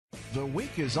The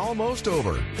week is almost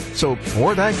over, so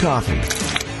pour that coffee.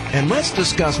 And let's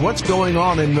discuss what's going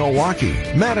on in Milwaukee,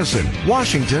 Madison,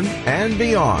 Washington, and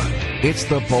beyond. It's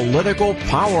the Political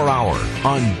Power Hour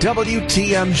on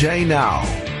WTMJ Now.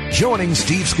 Joining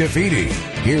Steve Scafidi,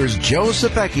 here's Joe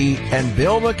Sapecki and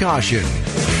Bill McCoshen.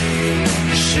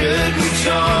 Should we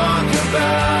talk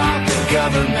about the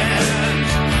government?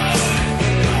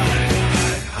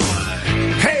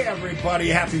 Hey, everybody.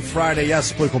 Happy Friday.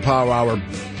 Yes, Political Power Hour.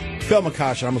 Bill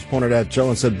McCoshen. I almost pointed at Joe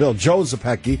and said, Bill. Joe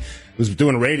Sapecki, who's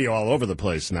doing radio all over the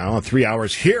place now. 3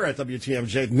 hours here at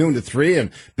WTMJ, noon to 3. And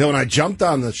Bill and I jumped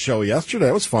on the show yesterday.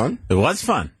 It was fun. It was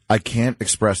fun. I can't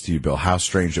express to you, Bill, how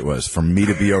strange it was for me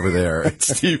to be over there and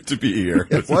Steve to be here.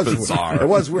 It was bizarre. It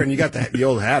was weird. And you got the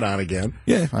old hat on again.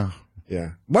 Yeah.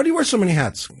 Yeah. Why do you wear so many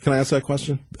hats? Can I ask that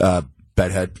question?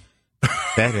 Bedhead.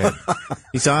 Bedhead.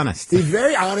 He's honest. He's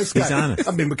very honest guy. He's honest.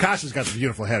 I mean, McCoshen's got the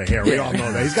beautiful head of hair. We all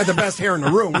know that. He's got the best hair in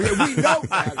the room. We know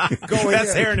that.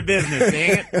 Best hair in the business,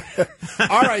 dang it.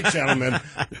 All right, gentlemen.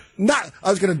 I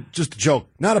was going to just joke.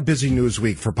 Not a busy news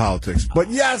week for politics. But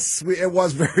yes, it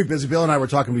was very busy. Bill and I were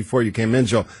talking before you came in,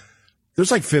 Joe. There's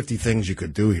like 50 things you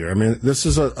could do here. I mean, this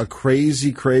is a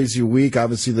crazy, crazy week.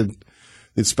 Obviously, the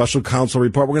special counsel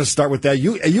report. We're going to start with that.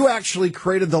 You actually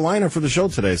created the lineup for the show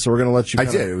today, so we're going to let you. I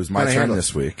did. It was my turn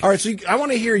this week. All right, so I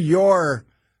want to hear your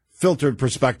filtered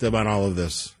perspective on all of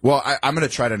this. Well, I'm going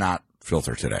to try to not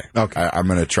filter today. Okay. I'm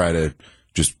going to try to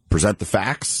just present the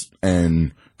facts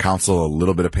and counsel a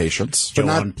little bit of patience. Joe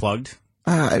unplugged.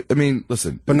 I mean,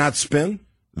 listen. But not spin?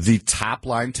 The top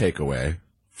line takeaway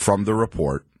from the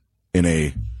report in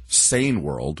a sane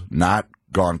world, not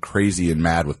gone crazy and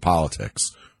mad with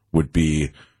politics, would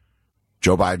be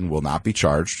Joe Biden will not be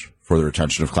charged for the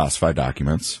retention of classified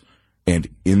documents. And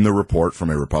in the report from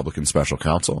a Republican special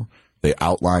counsel, they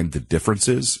outlined the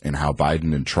differences in how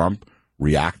Biden and Trump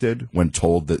reacted when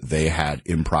told that they had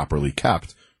improperly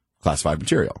kept classified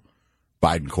material.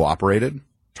 Biden cooperated,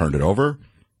 turned it over,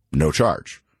 no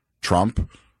charge. Trump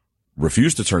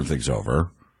refused to turn things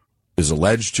over, is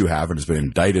alleged to have and has been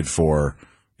indicted for,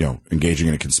 engaging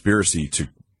in a conspiracy to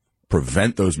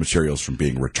prevent those materials from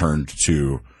being returned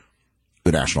to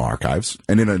the National Archives.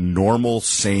 And in a normal,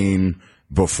 sane,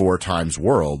 before times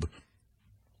world,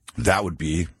 that would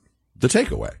be the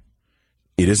takeaway.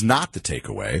 It is not the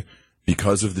takeaway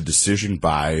because of the decision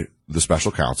by the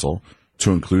special counsel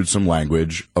to include some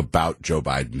language about Joe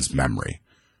Biden's memory.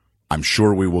 I'm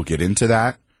sure we will get into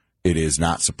that. It is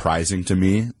not surprising to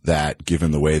me that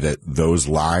given the way that those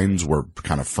lines were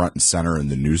kind of front and center in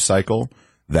the news cycle,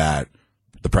 that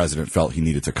the president felt he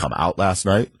needed to come out last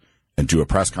night and do a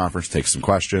press conference, take some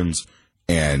questions.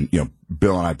 And,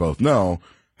 Bill and I both know,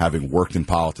 having worked in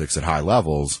politics at high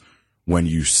levels, when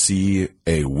you see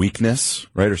a weakness,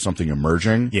 right, or something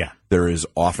emerging, there is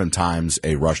oftentimes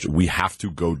a rush. We have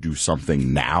to go do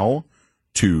something now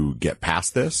to get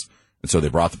past this. And so they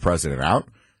brought the president out.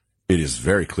 It is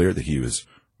very clear that he was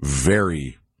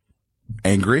very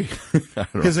angry.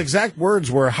 His exact words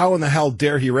were, how in the hell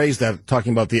dare he raise that,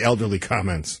 talking about the elderly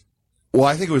comments? Well,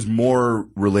 I think it was more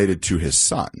related to his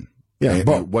son. Yeah,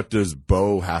 Bo. What does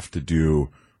Bo have to do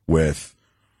with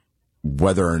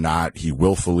whether or not he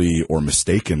willfully or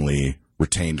mistakenly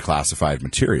retained classified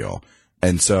material?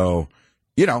 And so,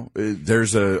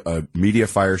 there's a media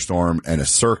firestorm and a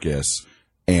circus.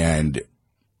 And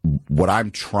what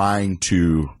I'm trying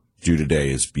to do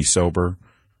today is be sober,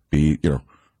 be,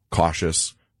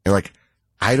 cautious. And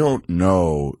I don't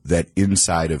know that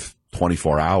inside of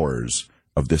 24 hours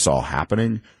of this all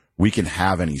happening, we can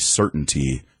have any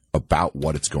certainty about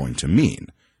what it's going to mean.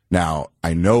 Now,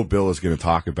 I know Bill is going to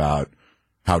talk about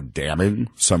how damning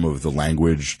some of the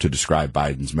language to describe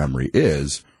Biden's memory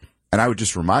is. And I would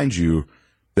just remind you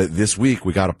that this week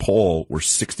we got a poll where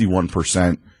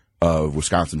 61% of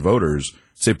Wisconsin voters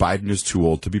say Biden is too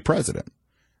old to be president.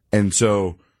 And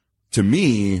so, to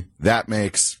me, that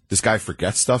makes this guy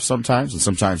forget stuff sometimes, and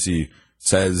sometimes he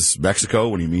says Mexico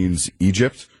when he means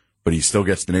Egypt, but he still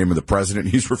gets the name of the president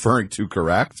he's referring to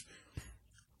correct.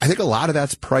 I think a lot of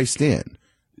that's priced in.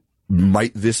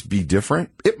 Might this be different?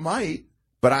 It might,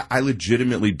 but I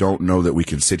legitimately don't know that we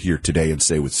can sit here today and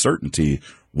say with certainty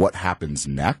what happens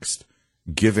next,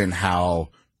 given how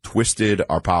twisted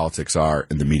our politics are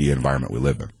in the media environment we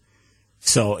live in.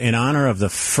 So, in honor of the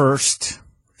first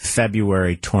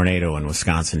February tornado in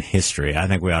Wisconsin history, I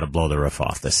think we ought to blow the roof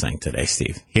off this thing today,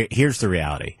 Steve. Here's the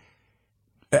reality.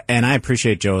 And I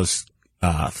appreciate Joe's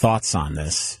thoughts on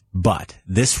this, but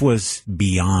this was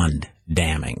beyond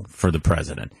damning for the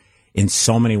president in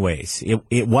so many ways.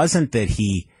 It wasn't that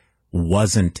he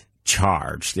wasn't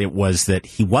charged. It was that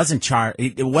he wasn't charged.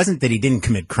 It wasn't that he didn't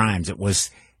commit crimes. It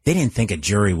was they didn't think a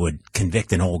jury would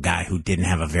convict an old guy who didn't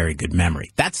have a very good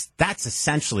memory. That's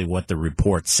essentially what the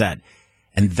report said.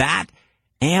 And that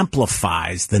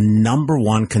amplifies the number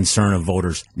one concern of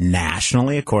voters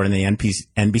nationally, according to the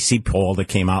NBC poll that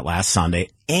came out last Sunday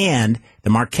and the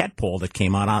Marquette poll that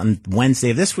came out on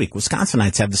Wednesday of this week.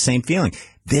 Wisconsinites have the same feeling.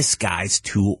 This guy's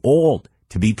too old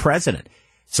to be president.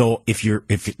 So if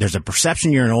there's a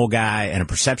perception you're an old guy and a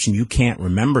perception you can't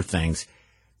remember things,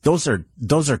 those are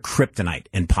kryptonite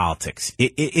in politics.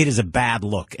 It is a bad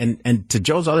look. And to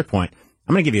Joe's other point,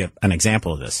 I'm going to give you an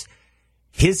example of this.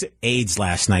 His aides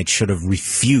last night should have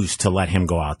refused to let him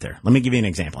go out there. Let me give you an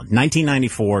example. In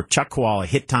 1994, Chuck Koala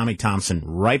hit Tommy Thompson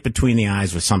right between the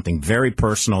eyes with something very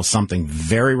personal, something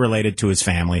very related to his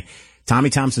family. Tommy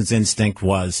Thompson's instinct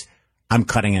was, I'm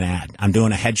cutting an ad. I'm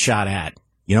doing a headshot ad.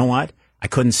 You know what? I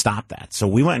couldn't stop that. So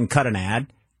we went and cut an ad.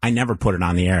 I never put it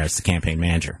on the air as the campaign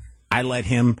manager. I let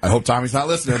him. I hope Tommy's not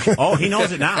listening. Oh, he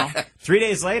knows it now. 3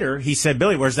 days later, he said,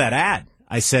 Billy, where's that ad?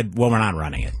 I said, well, we're not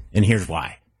running it. And here's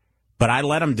why. But I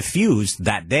let him diffuse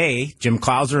that day. Jim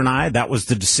Clouser and I, that was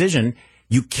the decision.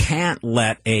 You can't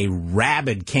let a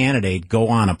rabid candidate go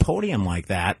on a podium like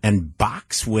that and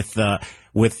box with the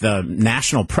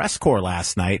National Press Corps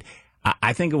last night.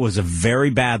 I think it was a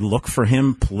very bad look for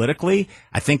him politically.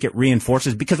 I think it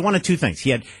reinforces, because one of two things.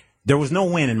 There was no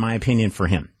win, in my opinion, for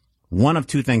him. One of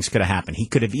two things could have happened. He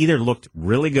could have either looked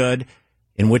really good,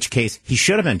 in which case he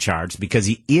should have been charged because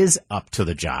he is up to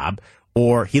the job,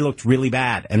 or he looked really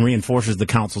bad and reinforces the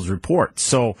council's report.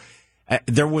 So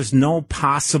there was no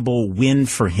possible win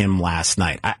for him last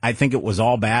night. I think it was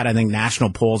all bad. I think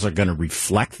national polls are going to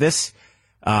reflect this.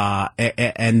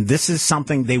 And this is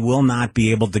something they will not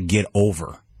be able to get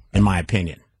over, in my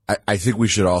opinion. I think we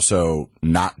should also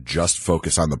not just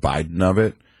focus on the Biden of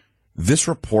it. This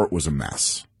report was a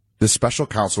mess. This special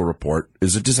counsel report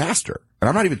is a disaster. And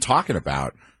I'm not even talking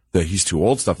about the he's too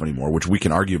old stuff anymore, which we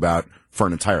can argue about for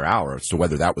an entire hour as to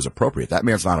whether that was appropriate. That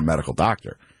man's not a medical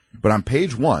doctor. But on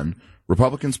page 1,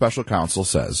 Republican special counsel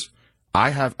says,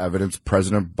 I have evidence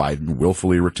President Biden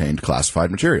willfully retained classified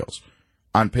materials.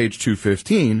 On page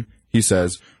 215, he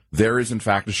says, there is in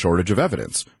fact a shortage of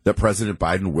evidence that President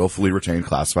Biden willfully retained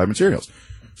classified materials.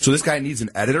 So this guy needs an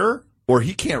editor, or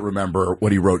he can't remember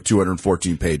what he wrote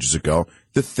 214 pages ago.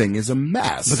 The thing is a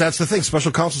mess. But that's the thing.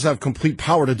 Special counsels have complete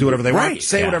power to do whatever they want,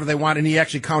 say whatever they want, and he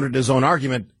actually countered his own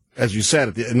argument, as you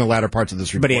said, in the latter parts of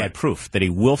this report. But he had proof that he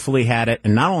willfully had it,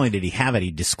 and not only did he have it,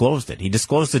 he disclosed it. He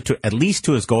disclosed it to at least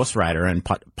to his ghostwriter, and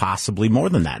possibly more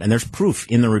than that. And there's proof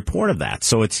in the report of that.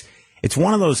 So it's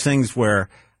one of those things where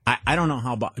I don't know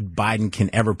how Biden can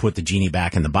ever put the genie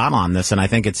back in the bottle on this, and I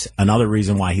think it's another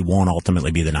reason why he won't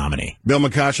ultimately be the nominee. Bill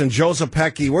McCoshen, Joe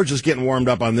Zepecki, we're just getting warmed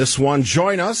up on this one.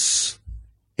 Join us,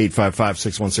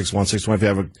 855-616-1661. If you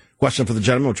have a question for the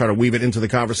gentleman, we'll try to weave it into the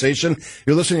conversation.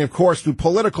 You're listening, of course, to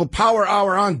Political Power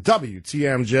Hour on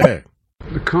WTMJ.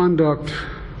 The conduct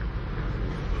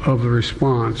of the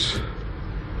response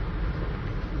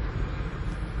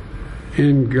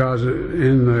in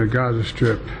the Gaza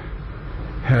Strip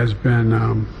has been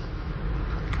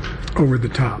over the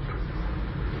top.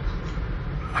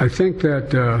 I think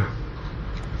that,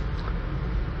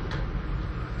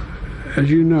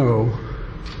 as you know,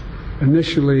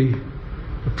 initially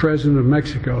the president of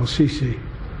Mexico, Sisi,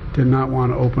 did not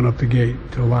want to open up the gate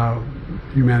to allow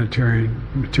humanitarian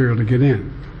material to get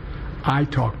in. I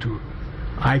talked to him.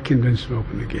 I convinced him to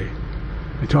open the gate.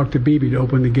 I talked to Bibi to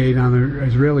open the gate on the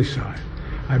Israeli side.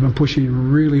 I've been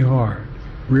pushing really hard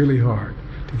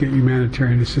to get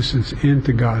humanitarian assistance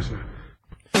into Gaza.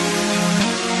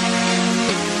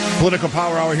 Political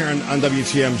Power Hour here on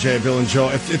WTMJ, Bill and Joe.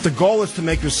 If the goal is to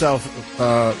make yourself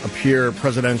appear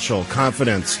presidential,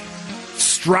 confident,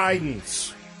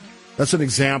 strident, that's an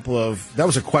example of, that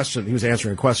was a question, he was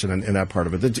answering a question in that part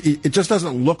of it. It just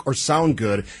doesn't look or sound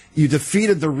good. You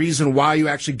defeated the reason why you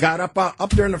actually got up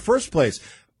there in the first place.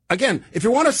 Again, if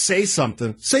you want to say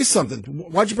something, say something.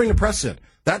 Why'd you bring the press in?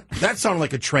 That sounded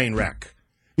like a train wreck.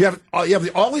 You have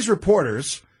all these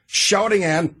reporters shouting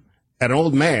at an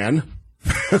old man.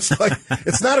 It's like,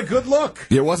 it's not a good look.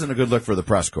 It wasn't a good look for the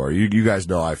press corps. You guys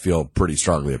know I feel pretty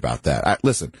strongly about that.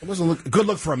 Listen. It wasn't a good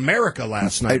look for America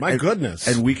last night. My goodness.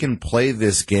 And we can play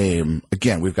this game.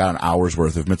 Again, we've got an hour's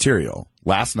worth of material.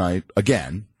 Last night,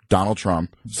 again, Donald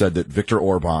Trump said that Viktor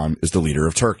Orban is the leader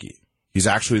of Turkey. He's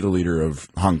actually the leader of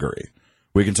Hungary.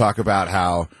 We can talk about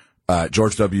how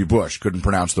George W. Bush couldn't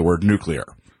pronounce the word nuclear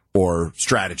or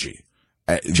strategy.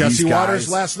 Jesse Waters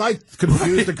last night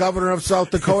confused the governor of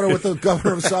South Dakota with the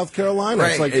governor of South Carolina.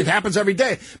 Right. It's like, it happens every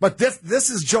day. But this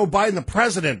is Joe Biden, the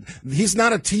president. He's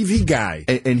not a TV guy.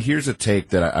 And here's a take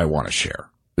that I want to share.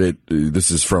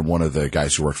 This is from one of the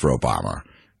guys who worked for Obama.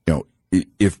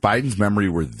 If Biden's memory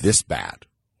were this bad,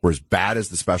 or as bad as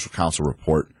the special counsel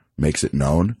report makes it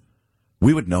known,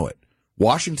 we would know it.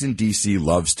 Washington, D.C.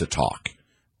 loves to talk.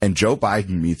 And Joe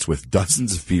Biden meets with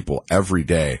dozens of people every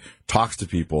day, talks to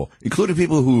people, including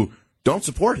people who don't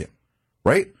support him,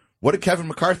 right? What did Kevin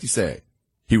McCarthy say?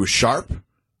 He was sharp.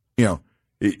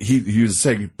 He was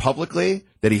saying publicly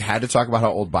that he had to talk about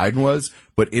how old Biden was,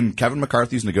 but in Kevin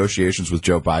McCarthy's negotiations with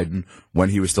Joe Biden when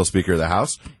he was still Speaker of the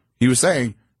House, he was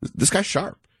saying, this guy's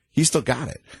sharp. He still got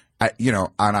it.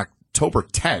 On October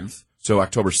 10th, so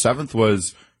October 7th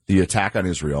was the attack on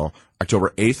Israel.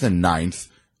 October 8th and 9th,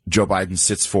 Joe Biden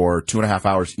sits for 2.5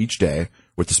 hours each day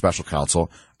with the special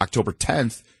counsel. October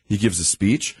 10th, he gives a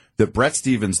speech that Brett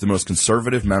Stevens, the most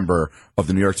conservative member of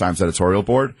the New York Times editorial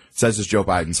board, says is Joe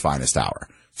Biden's finest hour.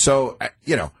 So,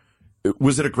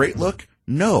 was it a great look?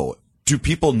 No. Do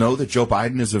people know that Joe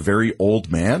Biden is a very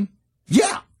old man?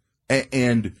 Yeah.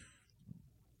 And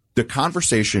the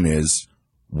conversation is,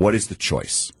 what is the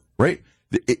choice, right?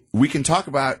 We can talk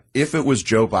about if it was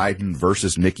Joe Biden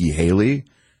versus Nikki Haley,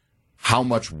 how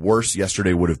much worse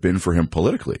yesterday would have been for him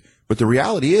politically. But the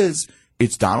reality is,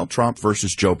 it's Donald Trump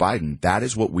versus Joe Biden. That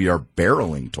is what we are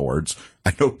barreling towards.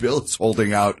 I know Bill is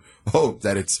holding out hope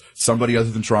that it's somebody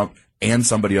other than Trump and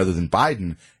somebody other than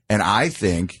Biden. And I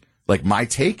think, my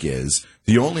take is,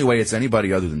 the only way it's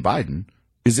anybody other than Biden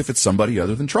is if it's somebody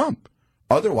other than Trump.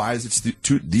 Otherwise, it's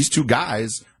these two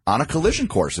guys on a collision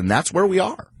course, and that's where we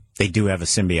are. They do have a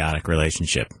symbiotic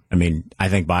relationship. I mean, I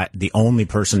think the only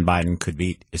person Biden could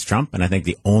beat is Trump, and I think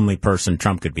the only person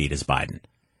Trump could beat is Biden.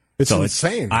 It's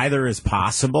insane. Either is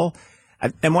possible.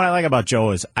 And what I like about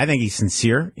Joe is I think he's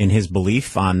sincere in his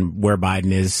belief on where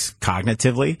Biden is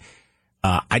cognitively.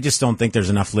 I just don't think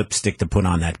there's enough lipstick to put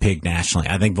on that pig nationally.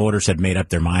 I think voters have made up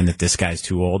their mind that this guy's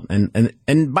too old.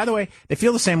 And by the way, they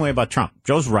feel the same way about Trump.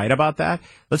 Joe's right about that.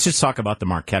 Let's just talk about the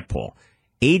Marquette poll.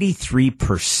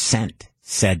 83%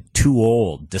 said too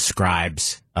old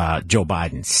describes Joe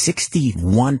Biden.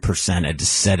 61% had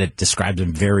said it describes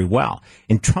him very well.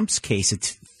 In Trump's case,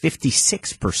 it's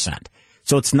 56%.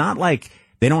 So it's not like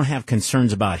they don't have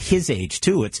concerns about his age,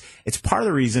 too. It's part of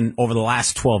the reason over the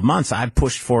last 12 months I've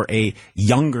pushed for a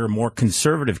younger, more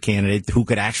conservative candidate who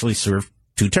could actually serve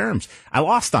 2 terms. I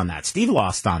lost on that. Steve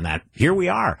lost on that. Here we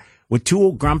are with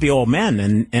 2 grumpy old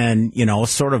men and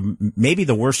sort of maybe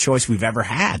the worst choice we've ever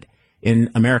had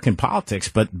in American politics,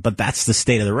 but that's the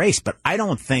state of the race. But I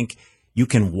don't think you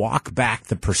can walk back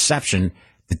the perception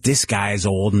that this guy is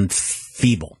old and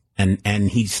feeble. And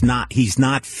he's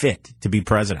not fit to be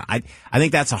president. I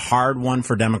think that's a hard one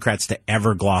for Democrats to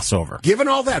ever gloss over. Given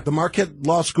all that, the Marquette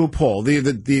Law School poll,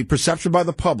 the perception by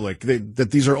the public that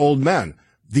these are old men,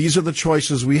 these are the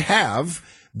choices we have.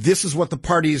 This is what the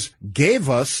parties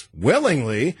gave us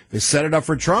willingly. They set it up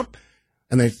for Trump,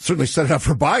 and they certainly set it up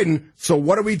for Biden. So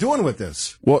what are we doing with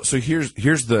this? Well, so here's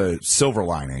the silver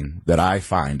lining that I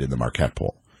find in the Marquette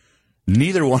poll.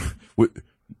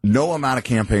 No amount of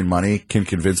campaign money can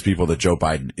convince people that Joe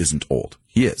Biden isn't old.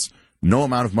 He is. No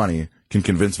amount of money can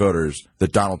convince voters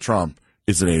that Donald Trump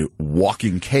is a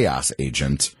walking chaos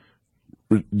agent.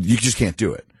 You just can't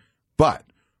do it. But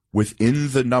within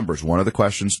the numbers, one of the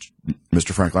questions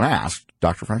Mr. Franklin asked,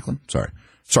 Dr. Franklin? Sorry,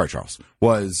 Charles,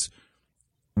 was,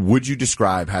 would you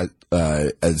describe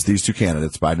as these 2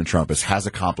 candidates, Biden and Trump, as has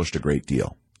accomplished a great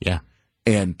deal? Yeah.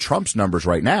 And Trump's numbers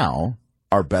right now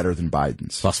are better than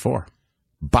Biden's. +4.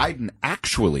 Biden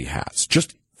actually has,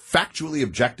 just factually,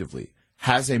 objectively,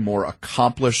 has a more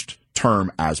accomplished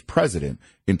term as president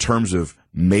in terms of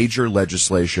major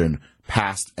legislation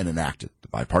passed and enacted. The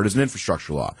bipartisan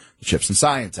infrastructure law, the CHIPS and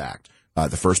Science Act,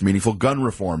 the first meaningful gun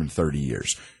reform in 30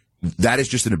 years. That is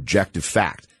just an objective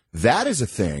fact. That is a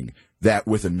thing that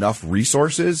with enough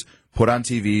resources put on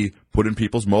TV, put in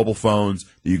people's mobile phones,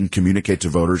 that you can communicate to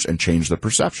voters and change the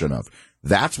perception of.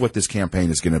 That's what this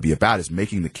campaign is going to be about, is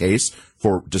making the case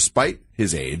for, despite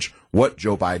his age, what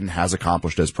Joe Biden has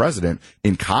accomplished as president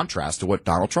in contrast to what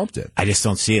Donald Trump did. I just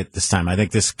don't see it this time. I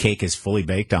think this cake is fully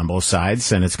baked on both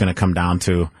sides, and it's going to come down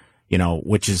to,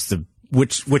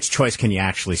 which choice can you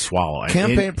actually swallow?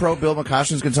 Campaign pro Bill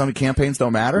McCoshen is going to tell me campaigns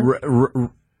don't matter?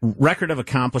 Record of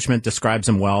accomplishment describes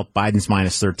him well. Biden's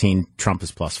 -13, Trump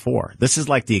is +4. This is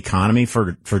like the economy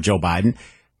for Joe Biden.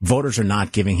 Voters are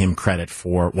not giving him credit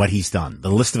for what he's done.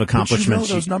 The list of accomplishments.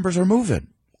 Those numbers are moving.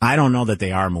 I don't know that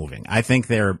they are moving. I think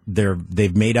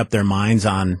they've made up their minds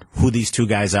on who these 2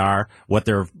 guys are, what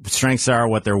their strengths are,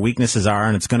 what their weaknesses are,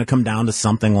 and it's going to come down to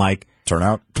something like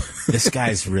turnout. This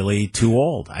guy's really too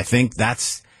old. I think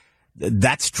that's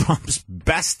Trump's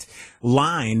best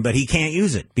line, but he can't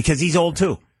use it because he's old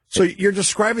too. So you're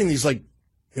describing these like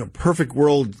perfect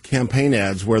world campaign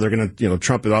ads where they're going to,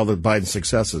 trumpet all the Biden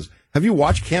successes. Have you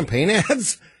watched campaign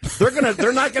ads? They're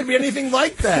not going to be anything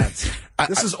like that.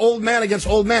 This is old man against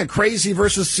old man, crazy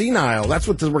versus senile. That's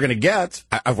what we're going to get.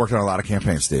 I've worked on a lot of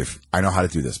campaigns, Steve. I know how to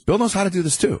do this. Bill knows how to do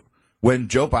this too. When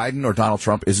Joe Biden or Donald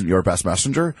Trump isn't your best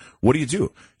messenger, what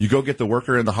do? You go get the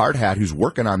worker in the hard hat who's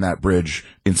working on that bridge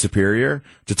in Superior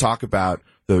to talk about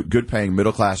the good-paying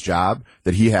middle-class job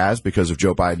that he has because of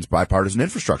Joe Biden's bipartisan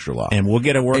infrastructure law. And we'll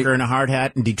get a worker in a hard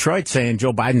hat in Detroit saying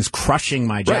Joe Biden's crushing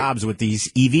my jobs with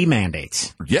these EV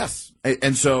mandates. Yes.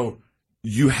 And so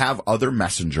you have other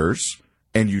messengers,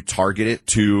 and you target it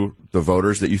to the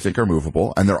voters that you think are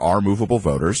movable, and there are movable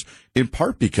voters, in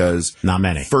part because not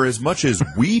many. For as much as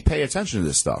we pay attention to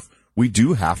this stuff, we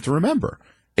do have to remember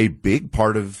a big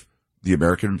part of the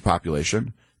American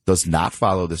population does not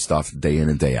follow this stuff day in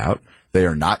and day out. They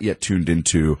are not yet tuned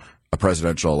into a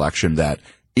presidential election that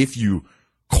if you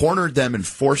cornered them and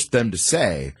forced them to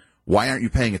say, why aren't you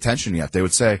paying attention yet? They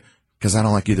would say, because I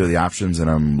don't like either of the options and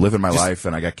I'm living my life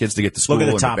and I got kids to get to school. Look at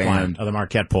the and top the band. line of the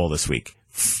Marquette poll this week.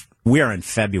 We are in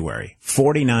February,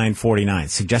 49-49,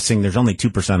 suggesting there's only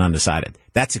 2% undecided.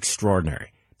 That's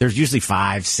extraordinary. There's usually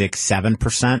 5, 6,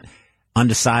 7%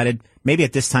 undecided. Maybe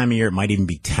at this time of year, it might even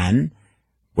be 10.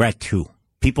 We're at 2.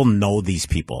 People know these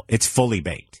people. It's fully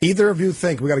baked. Either of you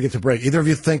think, we got to get to break, either of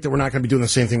you think that we're not going to be doing the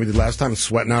same thing we did last time,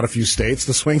 sweating out a few states,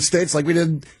 the swing states, like we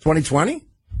did 2020?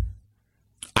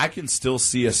 I can still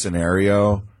see a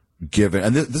scenario given,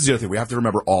 and this is the other thing, we have to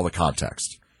remember all the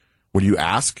context. When you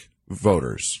ask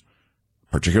voters,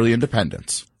 particularly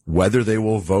independents, whether they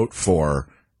will vote for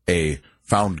a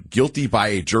found guilty by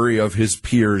a jury of his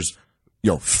peers,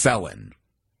 felon,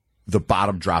 the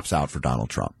bottom drops out for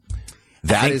Donald Trump.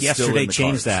 I think yesterday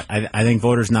changed that. I think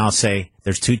voters now say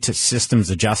there's two systems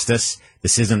of justice.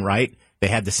 This isn't right. They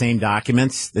had the same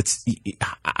documents.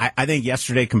 I think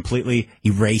yesterday completely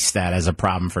erased that as a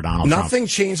problem for Donald Trump. Nothing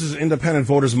changes an independent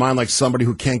voter's mind like somebody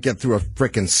who can't get through a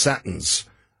frickin' sentence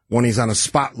when he's on a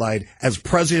spotlight as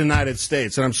president of the United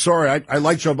States. And I'm sorry, I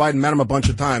like Joe Biden, met him a bunch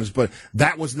of times, but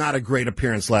that was not a great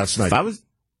appearance last night. If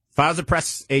I was a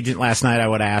press agent last night, I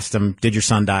would have asked him, did your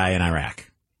son die in Iraq?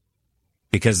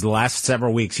 Because the last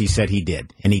several weeks he said he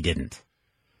did, and he didn't.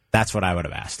 That's what I would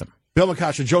have asked him. Bill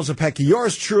McCoshen, Joseph Pecky,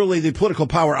 yours truly, the Political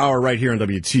Power Hour right here on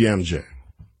WTMJ.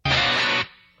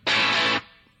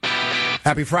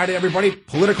 Happy Friday, everybody.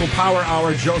 Political Power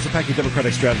Hour, Joseph Pecky,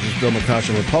 Democratic strategist, Bill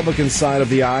McCoshen, Republican side of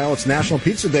the aisle. It's National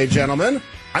Pizza Day, gentlemen.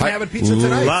 I'm having pizza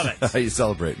tonight. Love it. How you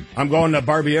celebrating? I'm going to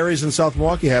Barbiere's in South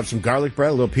Milwaukee, have some garlic bread,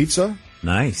 a little pizza.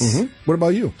 Nice. Mm-hmm. What about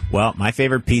you? Well, my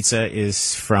favorite pizza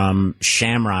is from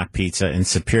Shamrock Pizza in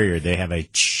Superior. They have a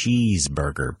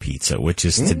cheeseburger pizza, which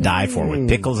is to die for, with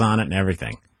pickles on it and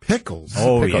everything. Pickles?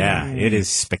 Oh, Pickle. yeah. It is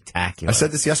spectacular. I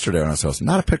said this yesterday when I was hosting.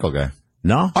 Not a pickle guy.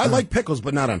 No? I like pickles,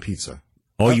 but not on pizza.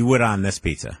 Oh, you would on this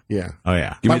pizza? Yeah. Oh,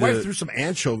 yeah. My wife threw some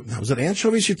anchovies. Was it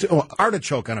anchovies?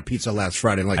 Artichoke on a pizza last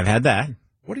Friday. I'm like, I've had that.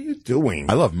 what are you doing?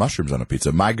 I love mushrooms on a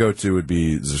pizza. My go-to would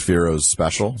be Zafiro's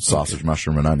special, sausage,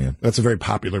 mushroom, and onion. That's a very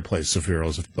popular place,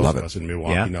 Zafiro's. Those Love of it. us in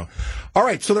Milwaukee Yeah. know. All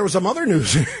right, so there was some other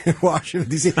news in Washington,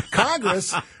 D.C.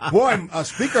 Congress, boy,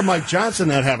 Speaker Mike Johnson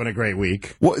not having a great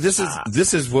week. Well, this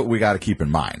is what we got to keep in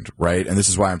mind, right? And this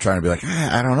is why I'm trying to be like,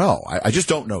 I don't know. I just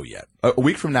don't know yet. A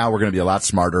week from now, we're going to be a lot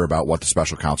smarter about what the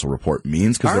special counsel report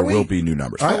means because there will be new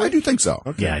numbers. I do think so.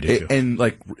 Okay. Yeah, I do too. And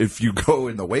like, if you go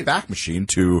in the Wayback Machine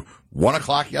to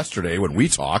 1:00 yesterday when we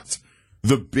talked,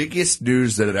 the biggest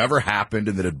news that had ever happened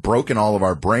and that had broken all of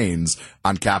our brains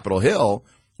on Capitol Hill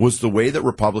was the way that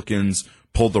Republicans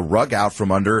pulled the rug out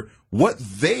from under what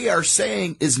they are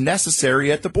saying is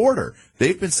necessary at the border.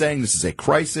 They've been saying this is a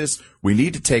crisis. We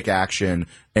need to take action,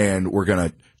 and we're going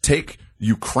to take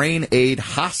Ukraine aid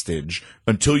hostage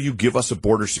until you give us a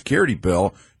border security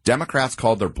bill. Democrats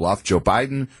called their bluff. Joe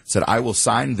Biden said, I will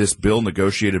sign this bill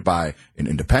negotiated by an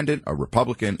independent, a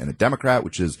Republican, and a Democrat,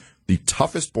 which is the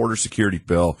toughest border security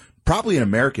bill probably in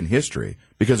American history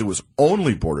because it was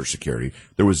only border security.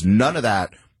 There was none of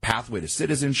that pathway to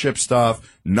citizenship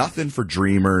stuff, nothing for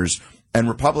dreamers. And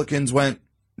Republicans went,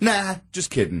 nah, just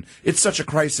kidding. It's such a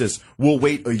crisis. We'll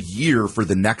wait a year for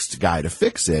the next guy to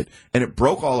fix it. And it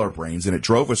broke all our brains and it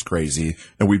drove us crazy.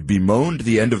 And we bemoaned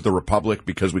the end of the republic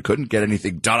because we couldn't get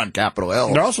anything done on Capitol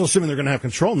Hill. They're also assuming they're going to have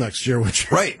control next year,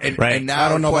 which Right. And, Right. and now, I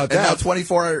don't know about that. Now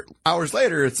 24 hours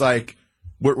later, it's like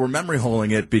we're memory holing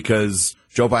it because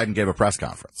Joe Biden gave a press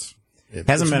conference. Hasn't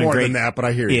it's been more a great, than that, but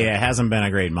I hear you. Yeah, it hasn't been a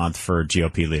great month for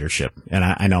GOP leadership. And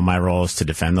I know my role is to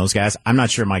defend those guys. I'm not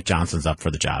sure Mike Johnson's up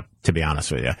for the job, to be honest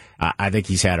with you. I think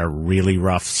he's had a really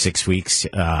rough 6 weeks.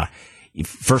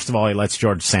 First of all, he lets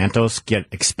George Santos get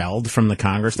expelled from the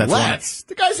Congress. That's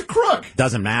the guy's a crook.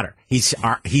 Doesn't matter. He's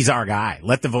our guy.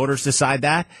 Let the voters decide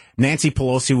that. Nancy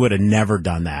Pelosi would have never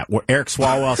done that. Where Eric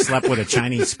Swalwell slept with a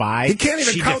Chinese spy. He can't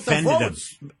even count the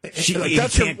votes.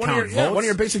 That's one of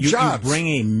your basic jobs. You bring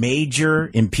a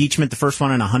major impeachment, the first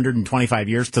one in 125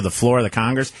 years, to the floor of the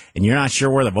Congress, and you're not sure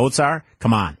where the votes are?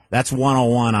 Come on. That's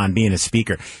 101 on being a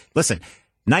speaker. Listen,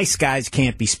 nice guys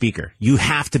can't be speaker. You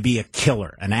have to be a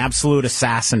killer, an absolute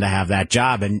assassin to have that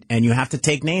job, and you have to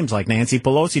take names like Nancy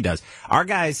Pelosi does. Our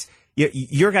guys...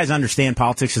 Your guys understand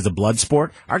politics is a blood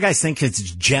sport. Our guys think it's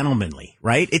gentlemanly,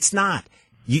 right? It's not.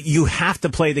 You have to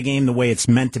play the game the way it's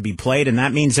meant to be played, and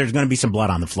that means there's going to be some blood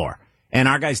on the floor. And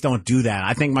our guys don't do that.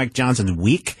 I think Mike Johnson's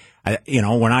weak. We're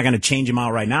not going to change him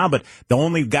out right now, but the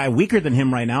only guy weaker than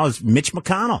him right now is Mitch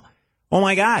McConnell. Oh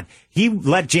my God. He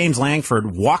let James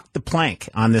Langford walk the plank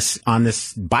on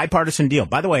this bipartisan deal.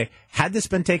 By the way, had this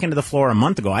been taken to the floor a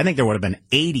month ago, I think there would have been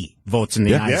 80 votes in the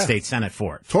United States Senate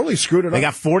for it. Totally screwed it up. They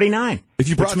got 49. If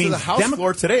you brought it to the House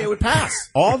floor today, it would pass.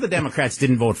 All the Democrats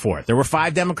didn't vote for it. There were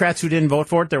 5 Democrats who didn't vote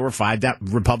for it. There were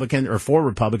 4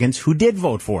 Republicans who did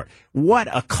vote for it.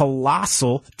 What a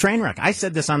colossal train wreck. I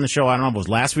said this on the show, I don't know if it was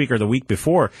last week or the week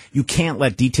before. You can't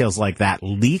let details like that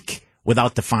leak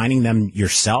without defining them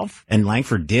yourself. And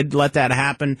Langford did let that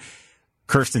happen.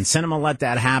 Kirsten Sinema let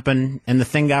that happen, and the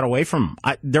thing got away from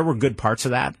him. There were good parts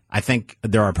of that. I think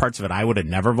there are parts of it I would have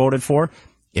never voted for.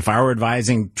 If I were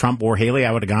advising Trump or Haley,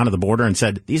 I would have gone to the border and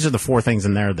said, these are the 4 things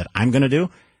in there that I'm going to do,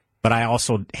 but I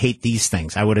also hate these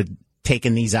things. I would have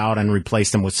taken these out and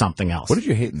replaced them with something else. What did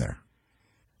you hate in there?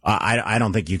 I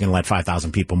don't think you can let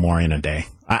 5,000 people more in a day.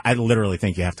 I literally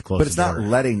think you have to close the border. But it's not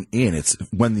letting in. It's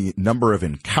when the number of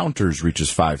encounters reaches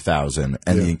 5,000,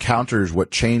 and the encounters,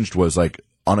 what changed was like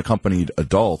unaccompanied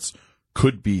adults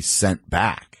could be sent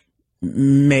back.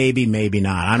 Maybe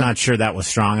not. I'm not sure that was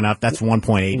strong enough. That's 1.8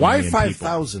 million. Why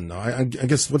 5,000 though? I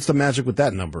guess what's the magic with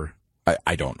that number?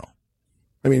 I don't know.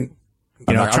 I mean,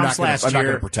 I'm not going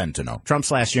to pretend to know. Trump's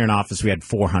last year in office, we had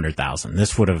 400,000.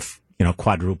 This would have,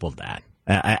 quadrupled that.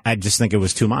 I just think it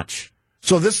was too much.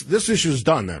 So this issue is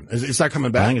done then? It's not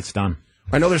coming back? I think it's done.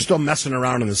 I know they're still messing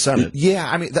around in the Senate. Yeah,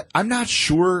 I mean, I'm not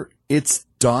sure it's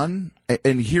done,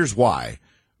 and here's why.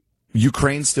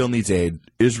 Ukraine still needs aid.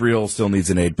 Israel still needs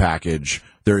an aid package.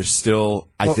 There is still,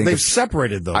 I think... They've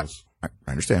separated those. I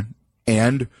understand.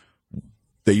 And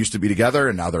they used to be together,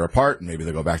 and now they're apart, and maybe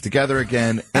they'll go back together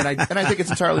again. And I think it's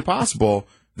entirely possible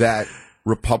that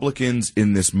Republicans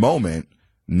in this moment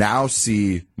now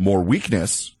see more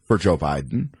weakness for Joe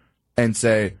Biden and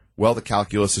say, well, the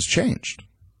calculus has changed.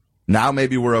 Now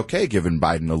maybe we're okay giving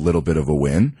Biden a little bit of a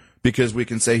win because we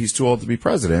can say he's too old to be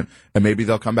president, and maybe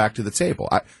they'll come back to the table.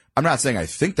 I'm not saying I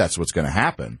think that's what's going to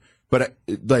happen, but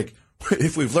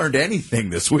if we've learned anything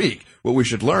this week, what we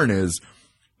should learn is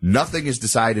nothing is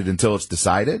decided until it's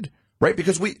decided, right?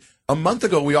 Because a month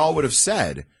ago, we all would have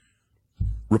said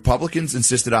Republicans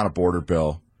insisted on a border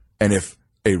bill, and if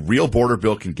a real border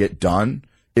bill can get done,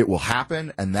 it will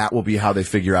happen, and that will be how they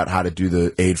figure out how to do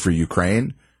the aid for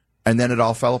Ukraine. And then it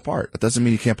all fell apart. That doesn't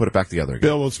mean you can't put it back together again.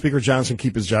 Bill, will Speaker Johnson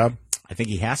keep his job? I think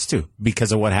he has to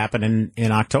because of what happened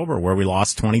in October where we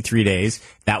lost 23 days.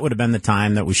 That would have been the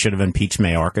time that we should have impeached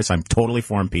Mayorkas. I'm totally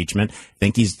for impeachment. I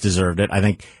think he's deserved it. I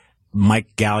think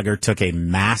Mike Gallagher took a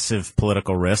massive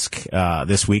political risk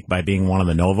this week by being one of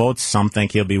the no votes. Some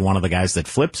think he'll be one of the guys that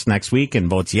flips next week and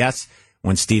votes yes.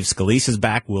 When Steve Scalise is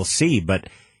back, we'll see. But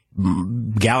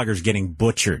Gallagher's getting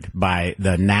butchered by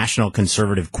the national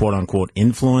conservative quote-unquote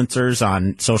influencers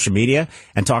on social media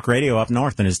and talk radio up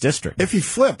north in his district. If he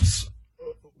flips,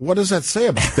 what does that say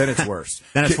about it? Then it's worse.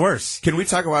 It's worse. Can we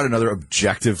talk about another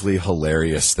objectively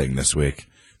hilarious thing this week?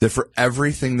 That for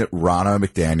everything that Ronna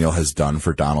McDaniel has done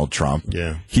for Donald Trump,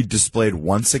 he displayed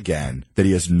once again that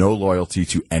he has no loyalty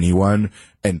to anyone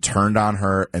and turned on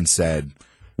her and said,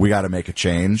 we got to make a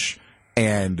change.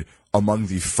 And among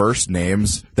the first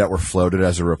names that were floated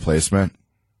as a replacement,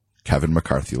 Kevin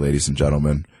McCarthy, ladies and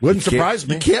gentlemen. Wouldn't surprise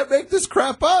me. You can't make this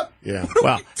crap up. Yeah. What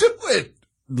are we doing?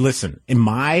 Listen, in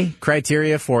my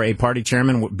criteria for a party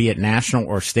chairman, be it national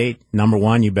or state, number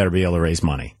one, you better be able to raise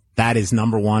money. That is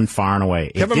number one, far and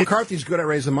away. Kevin McCarthy's good at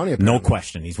raising money. Apparently. No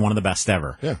question. He's one of the best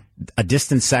ever. Yeah. A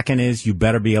distant second is you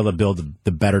better be able to build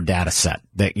the better data set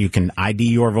that you can ID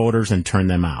your voters and turn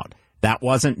them out. That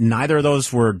wasn't, neither of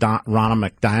those were Ronna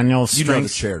McDaniel's strengths. You know the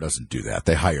chair doesn't do that.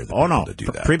 They hire the people to do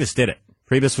that. Priebus did it.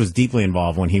 Priebus was deeply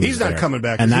involved when he was there. He's not coming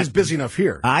back. And he's busy enough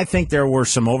here. I think there were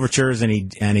some overtures, and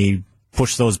he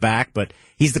push those back. But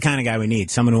he's the kind of guy we need,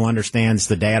 someone who understands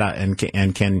the data and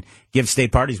can give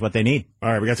state parties what they need. All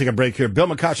right, we got to take a break here. Bill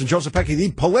McCutcheon and Joseph Pecky,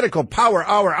 the Political Power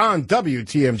Hour on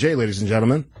WTMJ, ladies and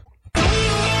gentlemen.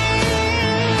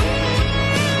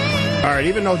 All right,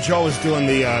 even though Joe is doing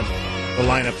the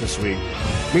lineup this week,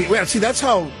 we see that's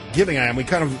how giving I am.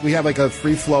 We have like a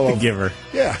free flow of giver.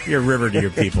 Yeah, you're a river to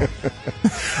your people. All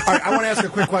right, I want to ask a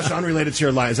quick question unrelated to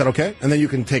your line. Is that okay? And then you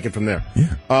can take it from there.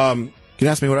 Yeah. You can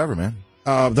ask me whatever, man.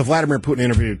 The Vladimir Putin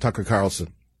interview, Tucker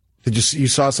Carlson. Did you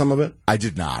saw some of it? I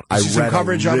did not. I read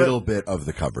coverage a little bit of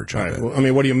the coverage of it. Well, I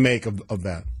mean, what do you make of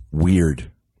that?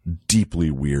 Weird.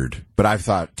 Deeply weird. But I've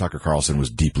thought Tucker Carlson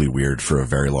was deeply weird for a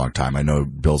very long time. I know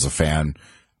Bill's a fan.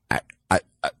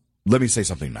 Let me say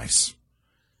something nice.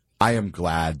 I am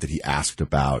glad that he asked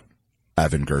about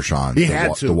Evan Gershon,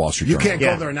 the Wall Street Journal. You can't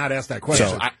go there and not ask that question.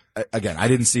 So, I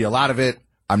didn't see a lot of it.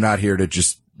 I'm not here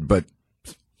to but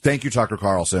thank you, Tucker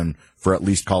Carlson, for at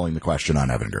least calling the question on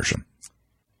Evan Gershon.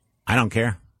 I don't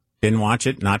care. Didn't watch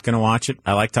it. Not going to watch it.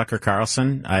 I like Tucker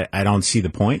Carlson. I don't see the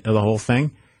point of the whole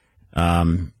thing.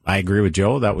 I agree with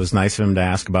Joe. That was nice of him to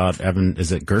ask about Evan.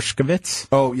 Is it Gershkovitz?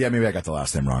 Oh, yeah, maybe I got the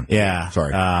last name wrong. Yeah.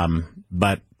 Sorry.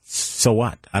 But so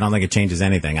what? I don't think it changes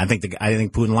anything. I think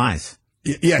Putin lies.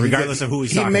 Yeah, regardless of who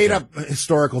he's talking to. He made up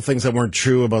historical things that weren't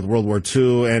true about World War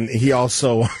II, and he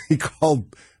also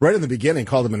called right in the beginning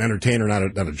called him an entertainer,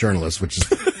 not a journalist, which is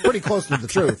pretty close to the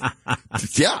truth.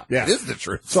 Yeah, it is the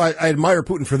truth. So I admire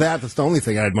Putin for that. That's the only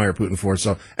thing I admire Putin for.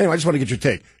 So anyway, I just want to get your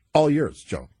take. All yours,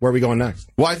 Joe. Where are we going next?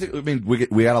 Well,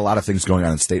 we got a lot of things going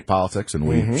on in state politics, and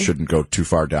we shouldn't go too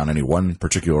far down any one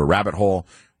particular rabbit hole.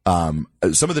 Some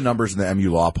of the numbers in the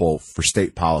MU Law poll for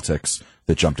state politics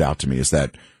that jumped out to me is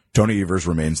that Tony Evers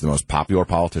remains the most popular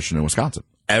politician in Wisconsin.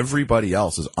 Everybody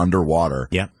else is underwater.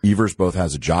 Yeah. Evers both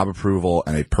has a job approval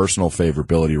and a personal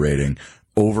favorability rating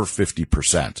over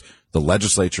 50%. The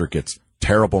legislature gets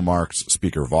terrible marks.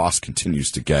 Speaker Voss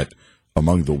continues to get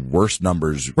among the worst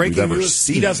numbers we've ever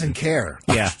seen. He doesn't care.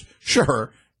 Yeah.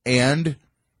 Sure. And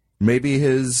maybe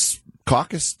his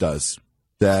caucus does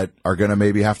that are going to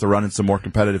maybe have to run in some more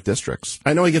competitive districts.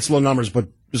 I know he gets low numbers, but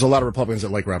there's a lot of Republicans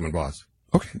that like Robin Voss.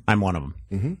 Okay. I'm one of them.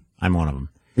 Mm-hmm. I'm one of them.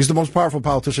 He's the most powerful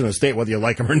politician in the state, whether you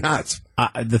like him or not.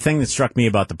 The thing that struck me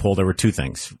about the poll, there were two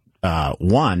things.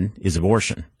 One is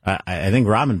abortion. I think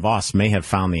Robin Voss may have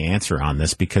found the answer on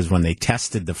this because when they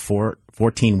tested the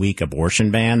 14-week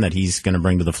abortion ban that he's going to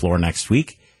bring to the floor next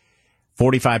week,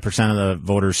 45% of the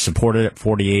voters supported it,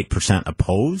 48%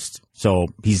 opposed. So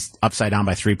he's upside down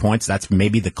by 3 points. That's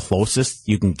maybe the closest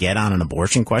you can get on an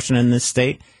abortion question in this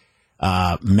state.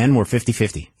 Men were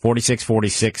 50-50,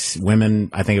 46-46. Women,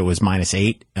 I think it was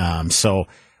 -8. So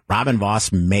Robin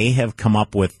Voss may have come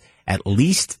up with at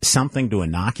least something to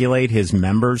inoculate his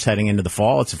members heading into the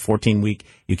fall. It's a 14-week.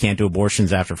 You can't do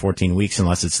abortions after 14 weeks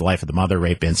unless it's the life of the mother,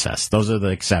 rape, incest. Those are the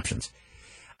exceptions.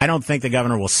 I don't think the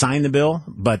governor will sign the bill,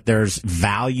 but there's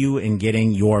value in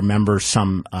getting your members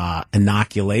some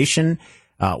inoculation.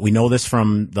 We know this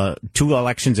from the 2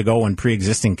 elections ago when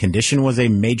pre-existing condition was a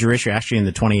major issue, actually in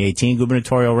the 2018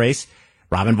 gubernatorial race.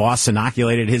 Robin Voss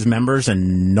inoculated his members,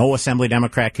 and no Assembly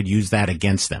Democrat could use that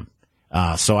against them.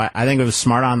 So I think it was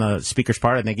smart on the speaker's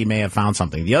part. I think he may have found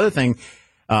something. The other thing,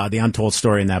 the untold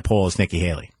story in that poll is Nikki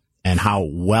Haley and how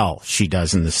well she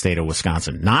does in the state of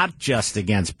Wisconsin, not just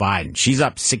against Biden. She's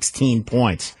up 16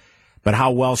 points, but how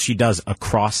well she does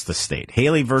across the state.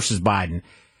 Haley versus Biden.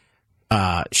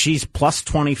 She's plus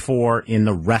 24 in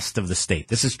the rest of the state.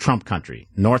 This is Trump country.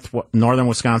 Northern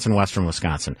Wisconsin, western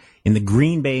Wisconsin. In the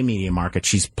Green Bay media market,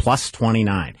 she's plus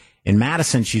 29. In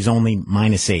Madison, she's only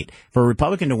 -8. For a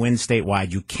Republican to win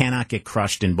statewide, you cannot get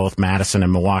crushed in both Madison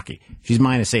and Milwaukee. She's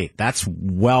 -8. That's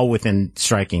well within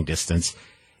striking distance.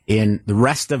 In the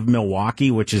rest of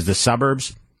Milwaukee, which is the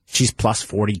suburbs, she's plus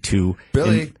 42.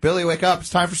 Billy, wake up. It's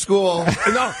time for school.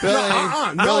 No,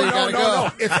 Billy,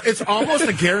 It's almost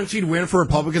a guaranteed win for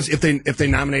Republicans if they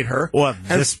nominate her. Well,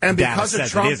 and because of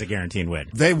Trump, it is a guaranteed win.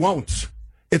 They won't.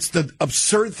 It's the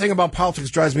absurd thing about politics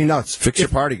drives me nuts. Fix your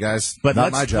party, guys. But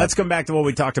not my job. Let's come back to what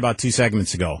we talked about 2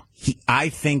 segments ago. I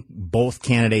think both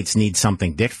candidates need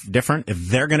something different. If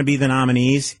they're going to be the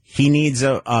nominees, he needs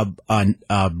a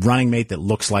running mate that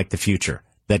looks like the future,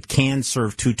 that can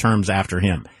serve 2 terms after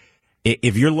him.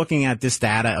 If you're looking at this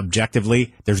data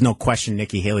objectively, there's no question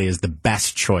Nikki Haley is the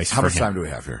best choice for him. How much time do we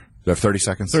have here? Do we have 30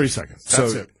 seconds? 30 seconds.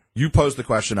 That's it. You posed the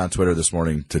question on Twitter this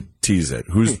morning to tease it.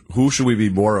 Who should we be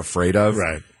more afraid of?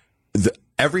 Right.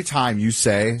 Every time you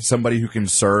say somebody who can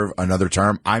serve another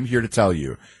term, I'm here to tell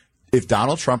you, if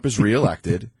Donald Trump is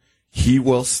reelected, he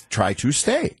will try to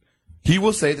stay. He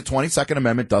will say the 22nd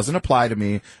Amendment doesn't apply to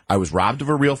me. I was robbed of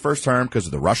a real first term because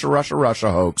of the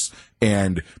Russia hoax.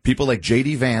 And people like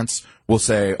J.D. Vance will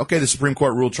say, okay, the Supreme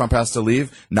Court ruled Trump has to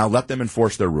leave. Now let them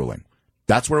enforce their ruling.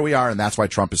 That's where we are, and that's why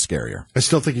Trump is scarier. I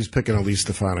still think he's picking Elise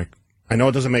Stefanik. I know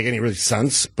it doesn't make any really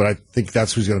sense, but I think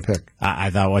that's who he's going to pick. I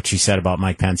thought what she said about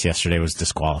Mike Pence yesterday was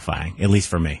disqualifying, at least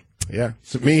for me. Yeah,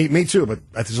 so me too, but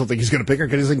I still think he's going to pick her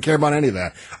because he doesn't care about any of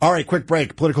that. All right, quick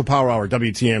break. Political Power Hour,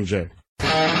 WTMJ.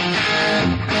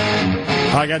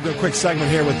 I got to do a quick segment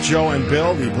here with Joe and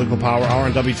Bill, the Political Power Hour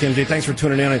on WTMJ. Thanks for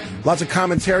tuning in. Lots of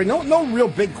commentary. No real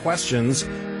big questions.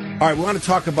 All right, we want to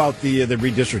talk about the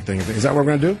redistricting. Is that what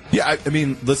we're going to do? Yeah, I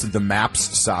mean, listen, the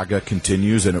maps saga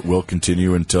continues, and it will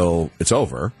continue until it's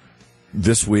over.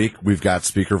 This week, we've got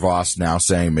Speaker Voss now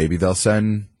saying maybe they'll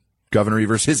send Governor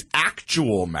Evers his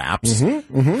actual maps.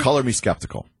 Color me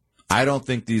skeptical. I don't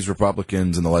think these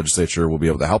Republicans in the legislature will be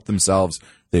able to help themselves.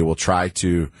 They will try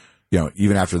to,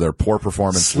 even after their poor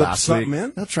performance Slip last something week,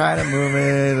 in? they'll try to move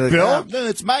it. Bill? No,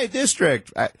 it's my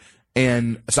district.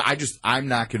 And so I'm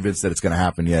not convinced that it's going to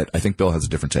happen yet. I think Bill has a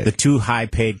different take. The two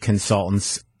high-paid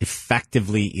consultants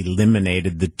effectively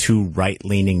eliminated the two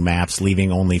right-leaning maps,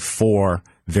 leaving only 4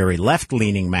 very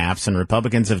left-leaning maps, and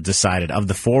Republicans have decided of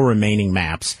the 4 remaining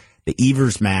maps, the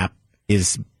Evers map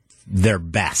is their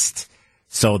best.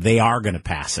 So they are going to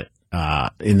pass it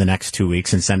in the next 2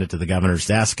 weeks and send it to the governor's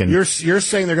desk. And You're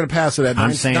saying they're going to pass it at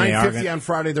 9:50 on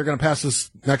Friday. They're going to pass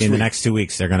this next week. In the next 2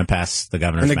 weeks, they're going to pass the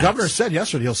governor's And the maps. governor said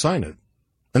yesterday he'll sign it.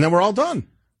 And then we're all done.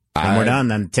 And we're done.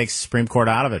 Then it takes the Supreme Court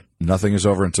out of it. Nothing is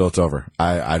over until it's over.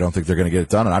 I don't think they're going to get it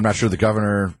done, and I'm not sure the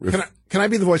governor. Can I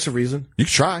be the voice of reason? You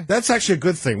can try. That's actually a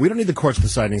good thing. We don't need the courts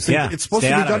deciding things. Yeah, it's supposed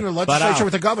stay to be out done of in the it. legislature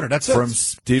with the governor. That's it. From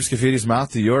Steve Scaffidi's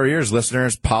mouth to your ears,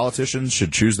 listeners, politicians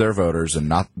should choose their voters and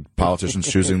not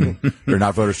politicians choosing, or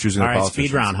not voters choosing All their right, politicians.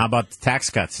 speed round. How about the tax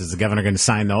cuts? Is the governor going to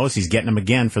sign those? He's getting them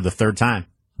again for the 3rd time.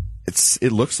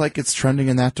 It looks like it's trending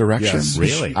in that direction. Yes.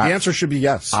 Really? The answer should be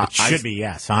yes. It should be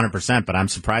yes, 100%, but I'm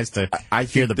surprised to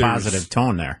hear the positive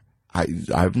tone there.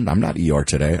 I'm not Eeyore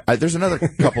today. There's another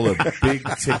couple of big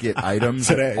ticket items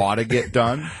that ought to get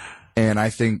done. And I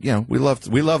think, we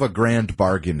love a grand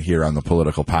bargain here on the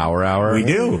Political Power Hour. We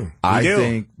do. I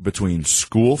think between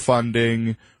school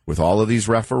funding, with all of these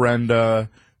referenda,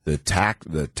 the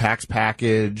tax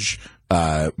package,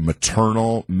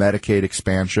 maternal Medicaid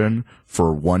expansion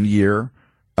for 1 year,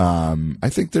 I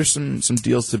think there's some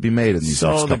deals to be made in these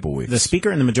next couple weeks. The Speaker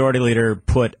and the Majority Leader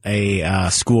put a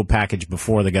school package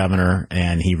before the governor,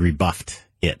 and he rebuffed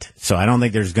it. So I don't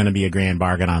think there's going to be a grand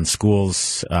bargain on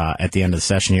schools at the end of the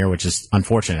session here, which is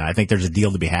unfortunate. I think there's a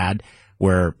deal to be had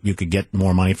where you could get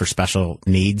more money for special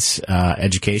needs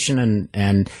education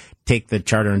and take the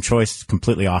charter and choice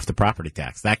completely off the property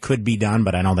tax. That could be done,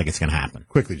 but I don't think it's going to happen.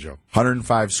 Quickly, Joe.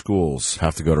 105 schools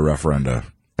have to go to referenda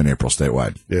in April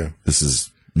statewide. Yeah. This is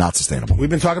not sustainable. We've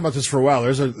been talking about this for a while.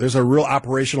 There's a real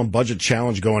operational budget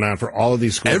challenge going on for all of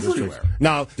these schools. Everywhere.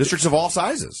 Now, Districts of all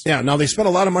sizes. yeah, now they spent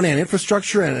a lot of money on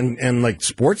infrastructure and like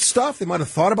sports stuff. They might have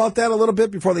thought about that a little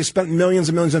bit before they spent millions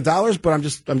and millions of dollars, but I'm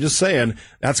just saying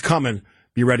that's coming.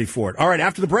 Be ready for it. All right,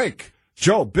 after the break,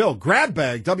 Joe, Bill, Grab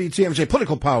Bag, WTMJ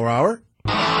Political Power Hour.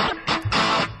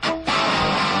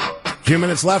 Few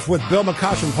minutes left with Bill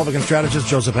McCoshen, Republican strategist,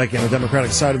 Joseph Heckey on the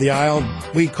Democratic side of the aisle.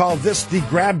 We call this the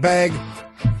Grab Bag.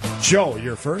 Joe,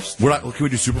 you're first. Can we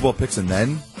do Super Bowl picks and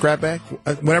then grab bag?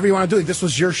 Whatever you want to do. This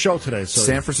was your show today. So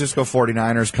San Francisco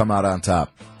 49ers come out on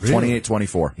top. Really?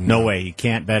 28-24. No way. You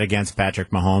can't bet against Patrick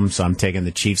Mahomes, so I'm taking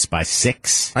the Chiefs by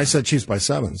 6. I said Chiefs by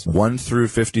 7. So. 1 through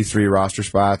 53 roster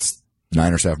spots.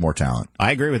 Niners have more talent.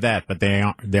 I agree with that, but they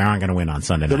aren't going to win on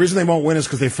Sunday night. The reason they won't win is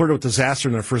because they flirted with disaster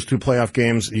in their first 2 playoff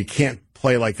games. You can't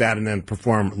play like that and then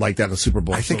perform like that in the Super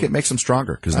Bowl. I think it makes them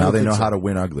stronger because now they know how to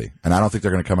win ugly. And I don't think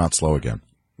they're going to come out slow again.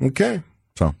 Okay.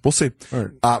 So we'll see. All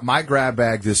right. My grab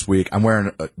bag this week, I'm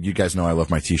wearing, you guys know I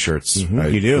love my T-shirts.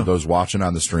 You do. For those watching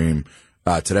on the stream,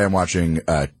 today I'm watching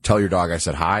Tell Your Dog I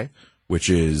Said Hi,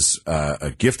 which is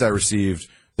a gift I received.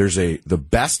 There's the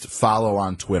best follow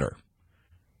on Twitter,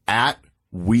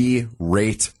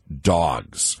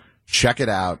 @WeRateDogs. Check it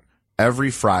out.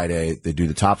 Every Friday, they do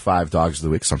the top 5 dogs of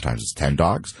the week. Sometimes it's 10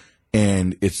 dogs.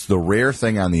 And it's the rare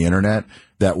thing on the internet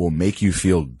that will make you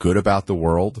feel good about the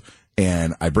world.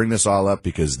 And I bring this all up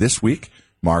because this week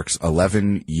marks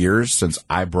 11 years since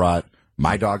I brought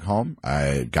my dog home.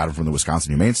 I got him from the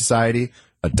Wisconsin Humane Society.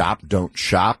 Adopt, don't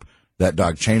shop. That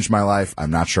dog changed my life. I'm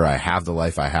not sure I have the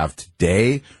life I have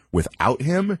today without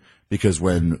him, because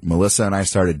when Melissa and I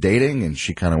started dating and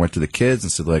she kind of went to the kids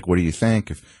and said, like, what do you think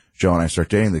if Joe and I start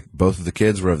dating? Both of the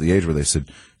kids were of the age where they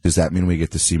said, does that mean we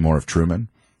get to see more of Truman?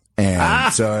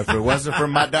 And so if it wasn't for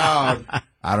my dog,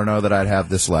 I don't know that I'd have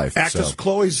this life. Actress So.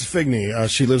 Chloe Sevigny,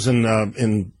 she lives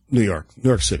in New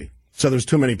York City. So there's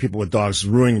too many people with dogs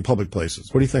ruining public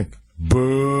places. What do you think?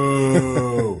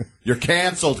 Boo! You're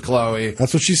canceled, Chloe.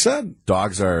 That's what she said.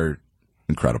 Dogs are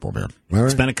incredible, man.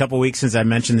 It's been a couple weeks since I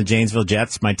mentioned the Janesville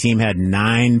Jets. My team had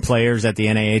 9 players at the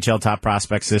NAHL Top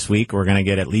Prospects this week. We're going to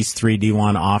get at least 3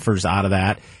 D1 offers out of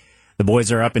that. The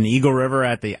boys are up in Eagle River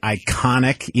at the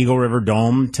iconic Eagle River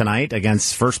Dome tonight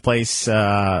against first place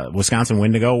Wisconsin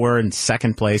Wendigo. We're in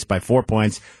second place by 4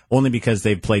 points, only because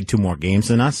they've played 2 more games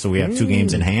than us, so we have 2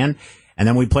 games in hand. And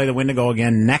then we play the Wendigo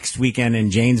again next weekend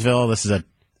in Janesville. This is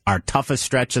our toughest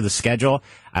stretch of the schedule.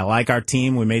 I like our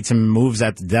team. We made some moves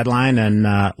at the deadline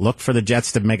and look for the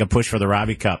Jets to make a push for the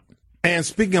Robbie Cup. And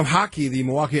speaking of hockey, the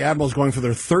Milwaukee Admirals going for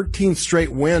their 13th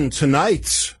straight win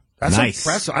tonight. That's Nice.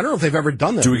 impressive. I don't know if they've ever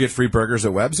done that. Do we get free burgers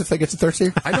at Webb's if they get to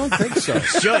 13? I don't think so.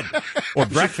 Should. Or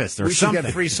breakfast or We should something.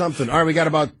 get free something. All right, we got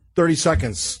about 30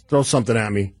 seconds. Throw something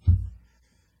at me.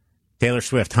 Taylor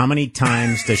Swift, how many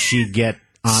times does she get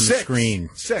on the 6. screen?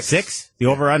 6. 6? The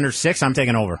over-under 6? I'm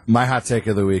taking over. My hot take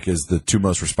of the week is the 2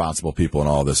 most responsible people in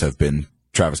all this have been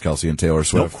Travis Kelce and Taylor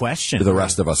Swift. No question. The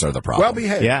rest of us are the problem. Well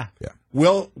behaved. Yeah.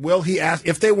 Will he ask,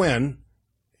 if they win,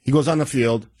 he goes on the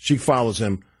field, she follows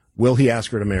him, will he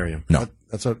ask her to marry him? No.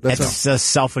 That's It's a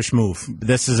selfish move.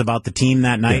 This is about the team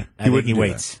that night. I think he do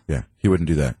waits. that. Yeah, he wouldn't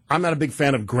do that. I'm not a big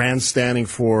fan of grandstanding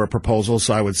for a proposal,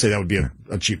 so I would say that would be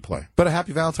a cheap play. But a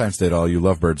happy Valentine's Day to all you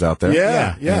lovebirds out there.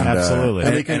 Yeah.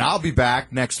 Absolutely. And I'll be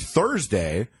back next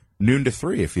Thursday, noon to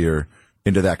 3, if you're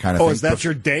into that kind of Oh, thing. is that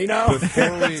your day now?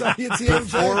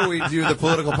 Before we do the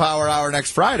Political Power Hour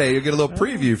next Friday, you'll get a little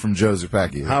preview from Joe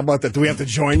Zupecki. How about that? Do we have to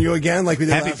join you again like we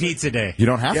did Happy last Pizza Day. You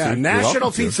don't have Yeah, to. You're National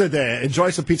welcome to. Pizza Day. Enjoy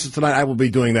some pizza tonight. I will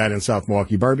be doing that in South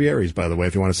Milwaukee. Barbieri's, by the way,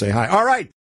 if you want to say hi. All right.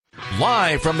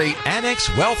 Live from the Annex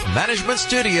Wealth Management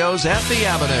Studios at the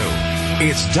Avenue,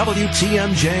 it's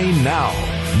WTMJ Now.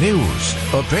 News,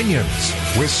 opinions,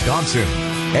 Wisconsin.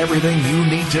 Everything you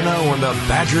need to know in the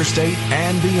Badger State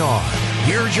and beyond.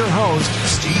 Here's your host,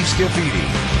 Steve Scafidi.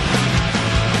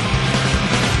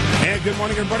 And good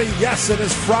morning, everybody. Yes, it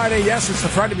is Friday. Yes, it's the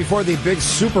Friday before the big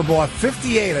Super Bowl.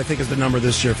 58, I think, is the number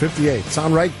this year. 58.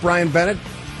 Sound right, Brian Bennett?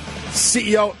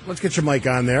 CEO, let's get your mic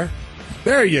on there.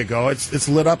 There you go. It's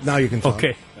lit up. Now you can talk.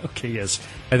 Okay, yes.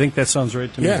 I think that sounds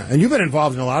right to me. Yeah, and you've been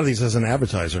involved in a lot of these as an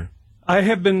advertiser. I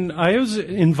was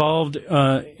involved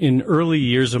in early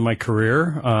years of my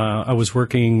career. I was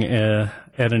working at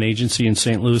an agency in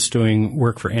St. Louis doing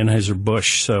work for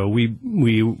Anheuser-Busch. So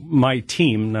my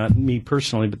team, not me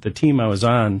personally, but the team I was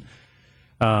on,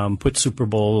 put Super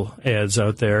Bowl ads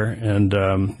out there,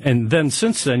 and then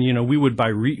since then, we would buy.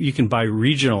 You can buy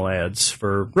regional ads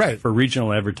for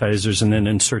regional advertisers, and then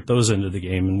insert those into the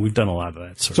game, and we've done a lot of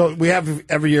that. So we have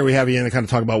every year we have you in to kind of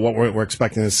talk about what we're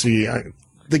expecting to see.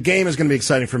 The game is going to be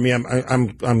exciting for me.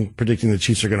 I'm predicting the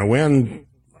Chiefs are going to win.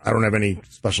 I don't have any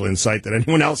special insight that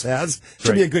anyone else has. It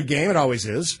should be a good game. It always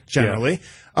is, generally.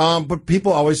 Yeah. But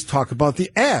people always talk about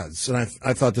the ads, and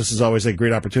I thought this is always a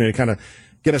great opportunity to kind of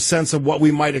get a sense of what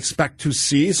we might expect to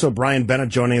see. So Brian Bennett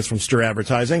joining us from Stir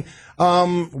Advertising.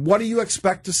 What do you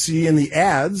expect to see in the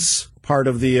ads, part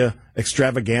of the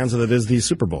extravaganza that is the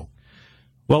Super Bowl?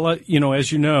 Well, as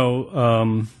you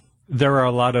know, there are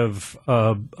a lot of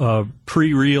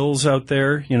pre-reels out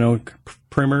there,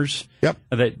 primers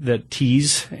that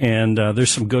tease, and there's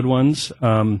some good ones.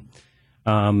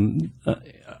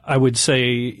 I would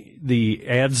say the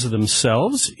ads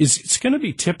themselves it's going to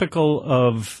be typical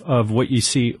of what you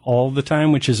see all the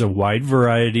time, which is a wide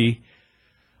variety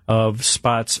of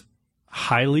spots,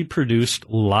 highly produced,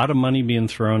 a lot of money being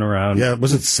thrown around. Yeah,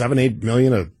 was it 7-8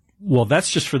 million? Well, that's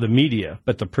just for the media,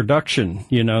 but the production,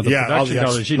 production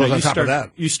dollars,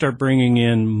 you start bringing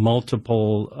in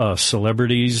multiple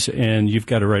celebrities, and you've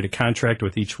got to write a contract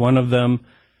with each one of them.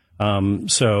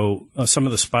 So some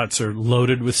of the spots are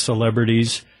loaded with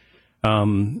celebrities.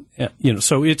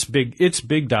 So it's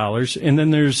big dollars. And then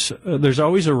there's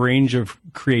always a range of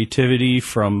creativity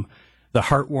from the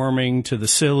heartwarming to the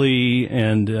silly.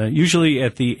 And, usually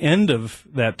at the end of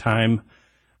that time,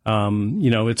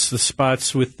 it's the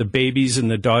spots with the babies and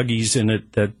the doggies in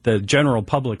it that the general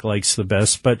public likes the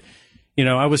best. But,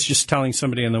 I was just telling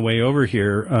somebody on the way over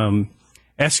here,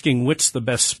 asking what's the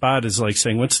best spot is like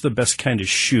saying, what's the best kind of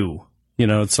shoe?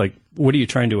 It's like, what are you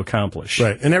trying to accomplish?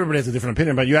 Right. And everybody has a different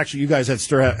opinion, but you guys at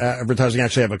Stir Advertising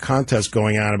actually have a contest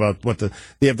going on about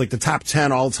they have like the top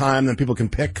 10 all time that people can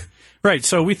pick. Right.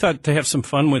 So we thought to have some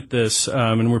fun with this,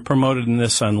 and we're promoting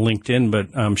this on LinkedIn, but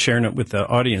I'm sharing it with the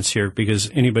audience here because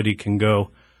anybody can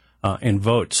go and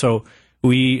vote. So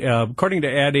we, according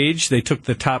to Ad Age, they took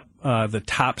the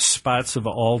top spots of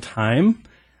all time.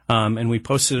 and we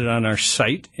posted it on our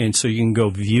site, and so you can go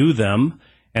view them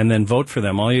and then vote for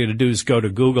them. All you got to do is go to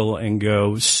Google and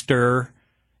go STIR,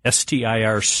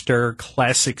 S-T-I-R, STIR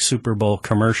Classic Super Bowl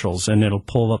commercials, and it'll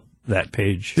pull up that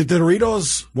page. Did the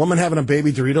Doritos, woman having a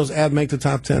baby Doritos ad make the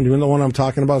top 10? Do you know the one I'm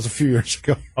talking about? It was a few years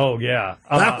ago. Oh, yeah.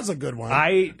 That was a good one.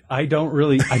 I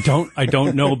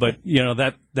don't know, but,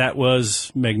 that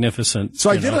was magnificent. So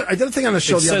I did a thing on the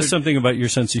show. It says something about your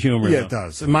sense of humor. Yeah, though. It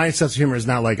does. My sense of humor is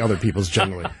not like other people's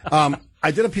generally. I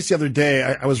did a piece the other day.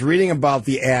 I was reading about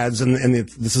the ads, and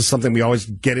this is something we always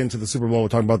get into the Super Bowl. We're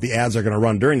talking about the ads are going to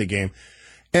run during the game.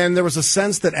 And there was a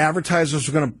sense that advertisers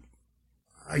were going to,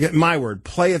 I get my word,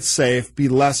 play it safe, be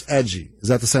less edgy. Is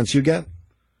that the sense you get?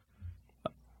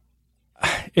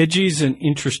 Edgy is an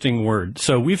interesting word.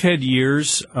 So we've had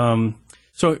years.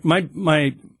 So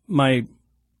my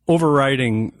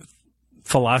overriding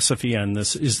philosophy on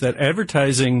this is that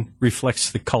advertising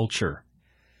reflects the culture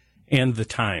and the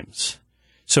times.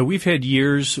 So we've had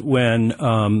years when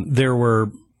there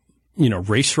were,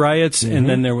 race riots, and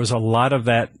then there was a lot of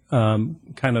that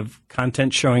kind of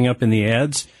content showing up in the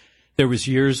ads. There was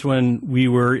years when we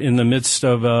were in the midst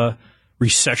of a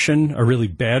recession, a really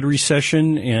bad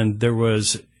recession, and there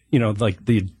was, like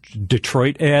the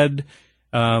Detroit ad,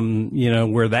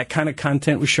 where that kind of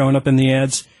content was showing up in the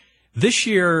ads. This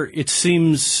year, it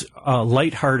seems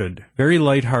lighthearted, very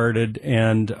lighthearted,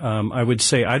 and I would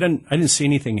say I didn't see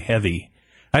anything heavy.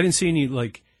 I didn't see any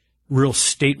real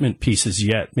statement pieces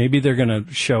yet. Maybe they're going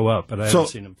to show up, but I haven't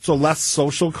seen them. So less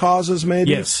social causes,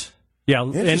 maybe. Yes. Yeah,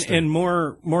 and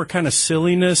more kind of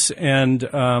silliness and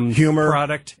humor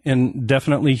product, and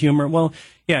definitely humor. Well,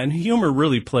 yeah, and humor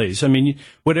really plays. I mean,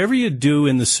 whatever you do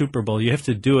in the Super Bowl, you have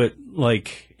to do it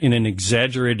in an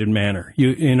exaggerated manner,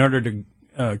 in order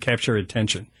to capture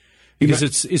attention, because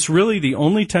it's really the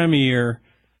only time of year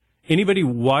anybody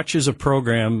watches a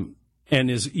program and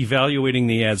is evaluating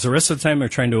the ads. The rest of the time, they're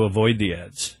trying to avoid the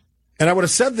ads. And I would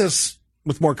have said this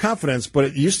with more confidence, but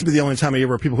it used to be the only time of year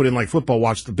where people who didn't like football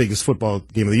watched the biggest football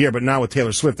game of the year. But now with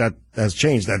Taylor Swift, that has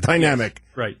changed that dynamic.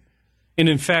 Right. And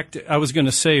in fact, I was going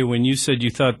to say, when you said you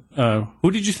thought,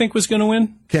 who did you think was going to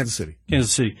win? Kansas City.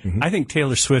 Kansas City. Mm-hmm. I think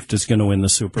Taylor Swift is going to win the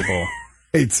Super Bowl.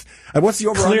 What's the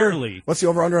over-under? Clearly. What's the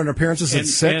over-under on appearances?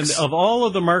 It's 6? And of all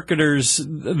of the marketers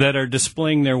that are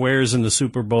displaying their wares in the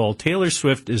Super Bowl, Taylor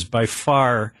Swift is by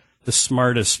far the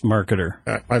smartest marketer.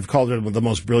 I've called her the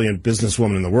most brilliant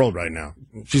businesswoman in the world right now.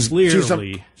 She's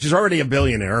already a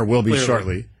billionaire, or will be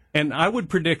shortly. And I would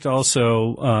predict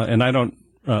also, and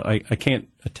I can't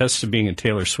attest to being a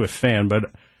Taylor Swift fan,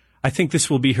 but I think this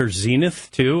will be her zenith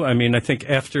too. I mean, I think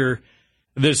after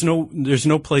there's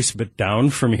no place but down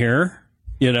from here.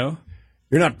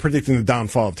 You're not predicting the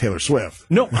downfall of Taylor Swift.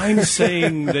 No, I'm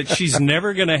saying that she's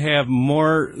never going to have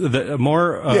more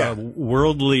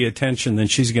worldly attention than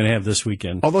she's going to have this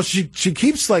weekend. Although she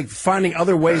keeps finding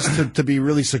other ways to be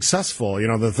really successful.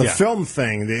 The film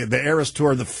thing, the Eras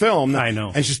Tour, the film. I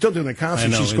know. And she's still doing the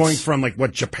concert. She's going from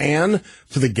Japan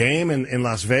to the game in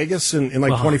Las Vegas in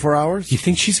 24 hours. You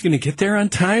think she's going to get there on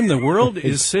time? The world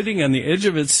is sitting on the edge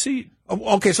of its seat.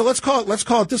 Okay, so let's call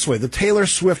it this way: the Taylor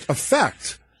Swift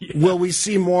effect. Yeah. Will we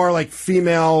see more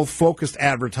female-focused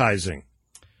advertising?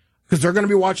 Because they're going to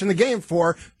be watching the game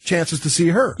for chances to see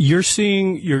her. You're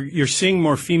seeing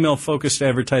more female-focused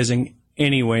advertising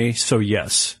anyway. So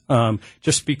yes,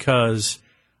 just because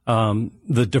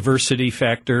the diversity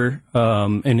factor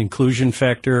and inclusion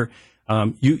factor.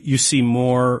 You see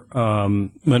more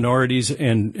minorities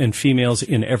and females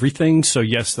in everything, so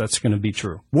yes, that's going to be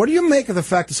true. What do you make of the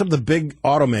fact that some of the big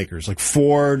automakers like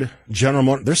Ford, General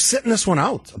Motors, they're sitting this one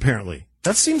out, apparently?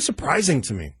 That seems surprising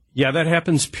to me. Yeah, that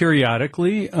happens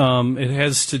periodically. It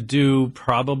has to do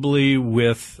probably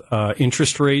with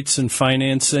interest rates and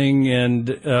financing and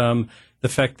the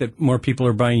fact that more people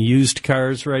are buying used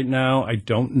cars right now. I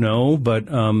don't know, but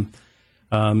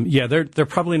they're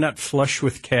probably not flush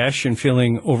with cash and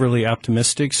feeling overly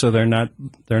optimistic, so they're not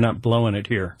blowing it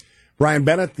here. Brian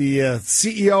Bennett, the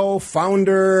CEO,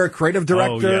 founder, creative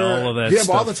director. Oh, yeah, all of that you have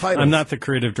stuff. all the titles. I'm not the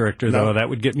creative director, though. That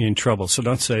would get me in trouble, so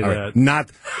don't say that. Right.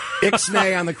 Not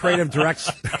Ixnay on the creative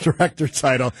director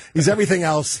title. He's everything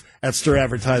else at Stir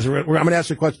Advertiser. I'm going to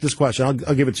ask you this question.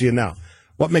 I'll give it to you now.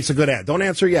 What makes a good ad? Don't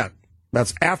answer yet.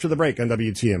 That's after the break on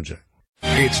WTMJ.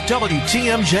 It's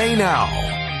WTMJ now.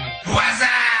 What's up?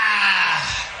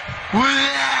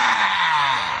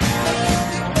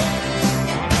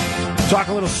 Talk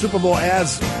a little Super Bowl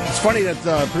ads. It's funny that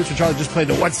producer Charlie just played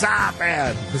the "What's Up"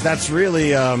 ad, because that's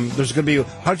really there's going to be,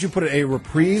 how did you put it, a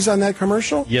reprise on that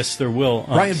commercial? Yes, there will.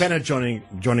 Ryan Bennett joining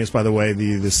us, by the way,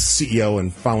 the CEO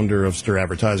and founder of Stir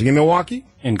Advertising in Milwaukee.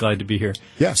 And glad to be here.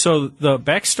 Yeah. So the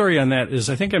backstory on that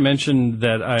is, I think I mentioned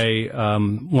that I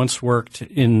once worked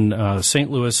in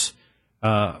St. Louis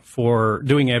for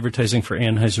doing advertising for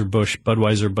Anheuser-Busch,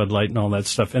 Budweiser, Bud Light, and all that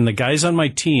stuff. And the guys on my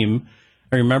team,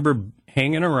 I remember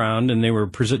hanging around, and they were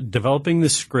developing the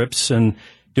scripts and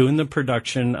doing the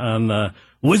production on the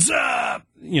 "What's Up?"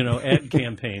 ad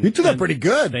campaign. You did that pretty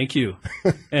good. Thank you.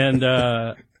 And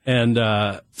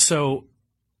so,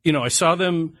 I saw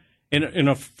them,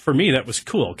 and for me that was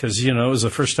cool, because it was the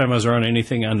first time I was around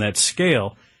anything on that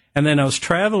scale. And then I was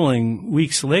traveling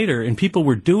weeks later, and people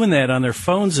were doing that on their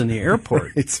phones in the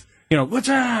airport. "What's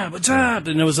up? What's up?"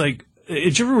 And it was like,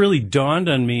 it never really dawned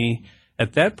on me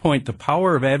at that point the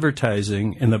power of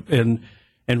advertising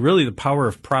and really the power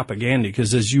of propaganda,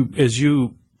 because as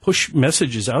you push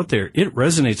messages out there, it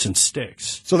resonates and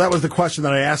sticks. So that was the question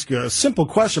that I asked you. A simple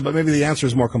question, but maybe the answer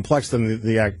is more complex than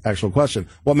the actual question.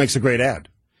 What makes a great ad?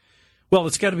 Well,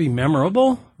 it's got to be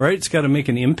memorable, right? It's got to make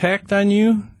an impact on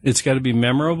you. It's got to be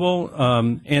memorable.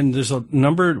 And there's a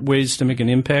number of ways to make an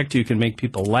impact. You can make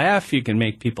people laugh. You can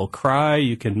make people cry.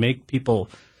 You can make people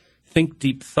think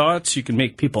deep thoughts. You can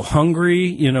make people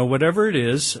hungry, whatever it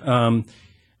is.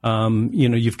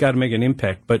 You've got to make an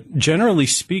impact. But generally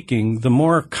speaking, the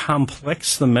more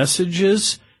complex the message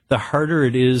is, the harder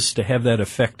it is to have that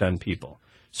effect on people.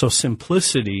 So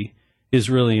simplicity is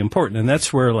really important. And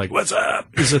that's where, like, "What's up?"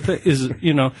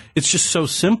 it's just so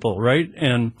simple, right?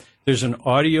 And there's an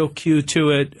audio cue to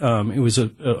it. It was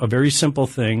a very simple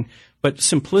thing, but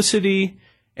simplicity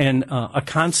and a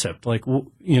concept, like,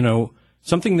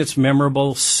 something that's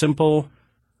memorable, simple,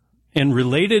 and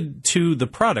related to the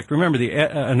product. Remember,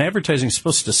 an advertising is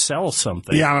supposed to sell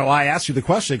something. Yeah, well, I asked you the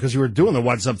question because you were doing the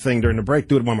 "What's Up" thing during the break.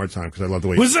 Do it one more time, because I love the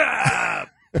way "What's up?"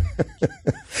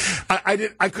 I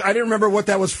didn't remember what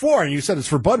that was for, and you said it's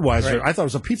for Budweiser. Right. I thought it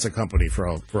was a pizza company for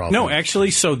all. No,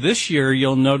 actually, so this year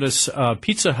you'll notice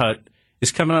Pizza Hut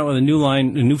is coming out with a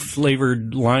new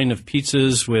flavored line of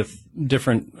pizzas with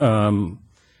different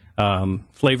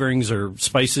flavorings or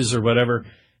spices or whatever,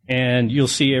 and you'll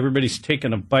see everybody's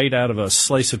taking a bite out of a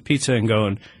slice of pizza and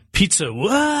going, "Pizza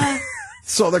what?"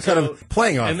 So they're kind of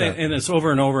playing off that. And it's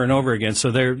over and over and over again.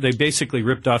 So they basically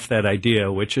ripped off that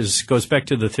idea, which goes back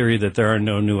to the theory that there are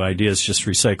no new ideas, just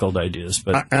recycled ideas.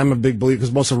 But I'm a big believer,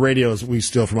 because most of radios we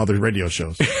steal from other radio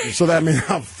shows. So that means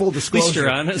full disclosure. At least you're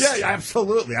honest. Yeah,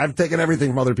 absolutely. I've taken everything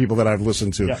from other people that I've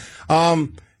listened to. Yeah.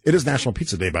 It is National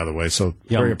Pizza Day, by the way, so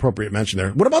very appropriate mention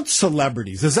there. What about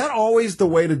celebrities? Is that always the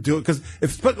way to do it? Because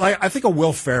I think of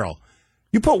Will Ferrell.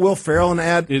 You put Will Ferrell in an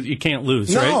ad, you can't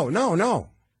lose, right? No.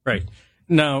 Right.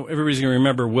 Now, everybody's going to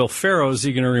remember Will Ferrell. Is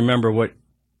he going to remember what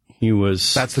he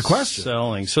was That's the question.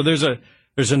 selling? So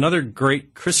there's another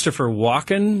great Christopher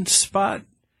Walken spot,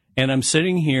 and I'm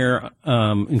sitting here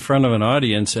in front of an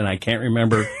audience, and I can't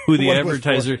remember who the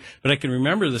advertiser, but I can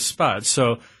remember the spot.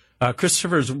 So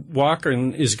Christopher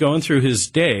Walken is going through his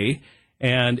day,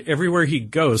 and everywhere he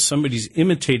goes, somebody's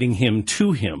imitating him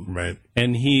to him. Right.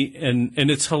 And and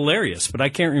it's hilarious, but I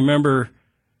can't remember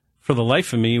for the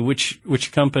life of me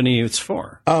which company it's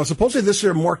for. Supposedly this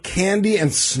year more candy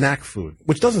and snack food,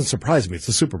 which doesn't surprise me. It's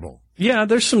the Super Bowl. Yeah,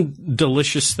 there's some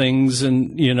delicious things,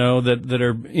 and that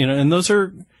are and those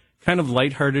are kind of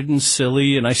lighthearted and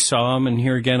silly. And I saw them, and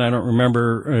here again, I don't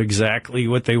remember exactly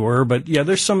what they were, but yeah,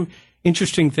 there's some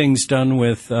interesting things done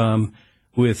with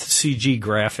CG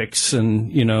graphics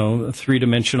and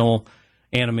 3-dimensional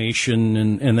animation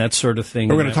and that sort of thing.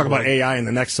 We're going to talk about AI in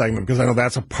the next segment, because I know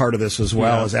that's a part of this as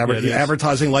well, as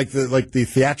advertising, like the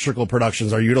theatrical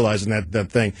productions are utilizing that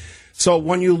thing. So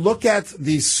when you look at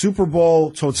the Super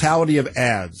Bowl totality of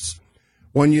ads,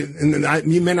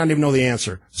 you may not even know the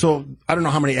answer. So I don't know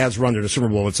how many ads run during the Super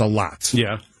Bowl. It's a lot.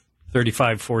 Yeah,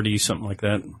 35, 40, something like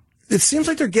that. It seems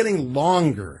like they're getting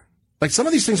longer. Like some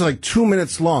of these things are like 2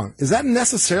 minutes long. Is that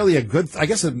necessarily a good? I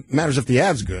guess it matters if the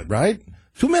ad's good, right?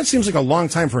 2 minutes seems like a long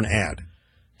time for an ad.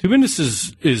 2 minutes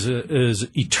is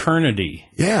eternity.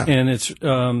 Yeah. And it's,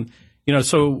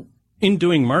 so in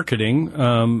doing marketing,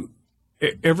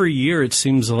 every year it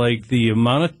seems like the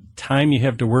amount of time you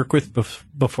have to work with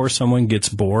before someone gets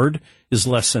bored is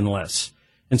less and less.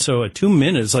 And so a 2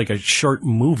 minutes is like a short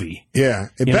movie. Yeah.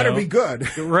 It better be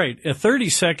good. Right. 30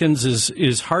 seconds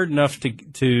is hard enough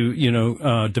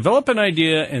to develop an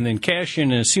idea and then cash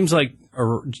in. And it seems like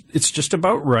it's just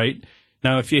about right.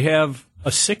 Now, if you have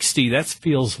a 60, that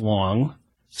feels long.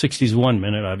 60 is 1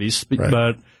 minute, obviously, right.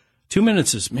 But 2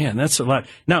 minutes is, man, that's a lot.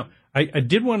 Now, I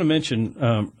did want to mention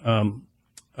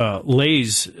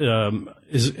Lay's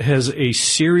has a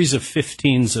series of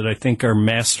 15s that I think are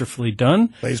masterfully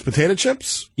done. Lay's potato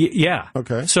chips? Yeah.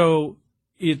 Okay. So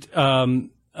it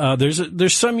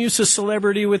there's some use of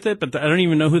celebrity with it, but I don't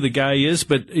even know who the guy is.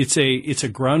 But it's a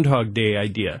Groundhog Day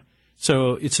idea.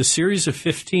 So it's a series of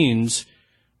 15s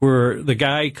where the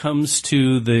guy comes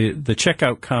to the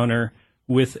checkout counter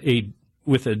with a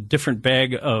different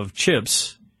bag of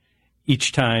chips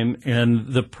each time, and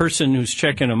the person who's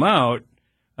checking him out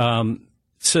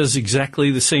says exactly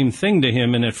the same thing to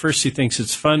him, and at first he thinks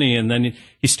it's funny, and then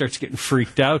he starts getting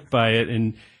freaked out by it,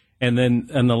 and then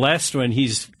the last one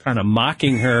he's kind of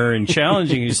mocking her and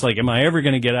challenging. He's like, "Am I ever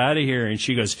going to get out of here?" And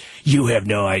she goes, "You have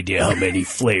no idea how many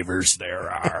flavors there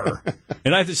are."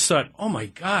 And I just thought, "Oh my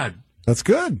God, that's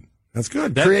good. That's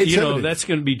good. Creativity. That's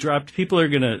going to be dropped. People are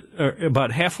going to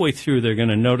about halfway through. They're going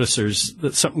to notice there's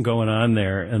something going on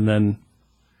there, and then."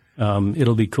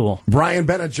 It'll be cool. Brian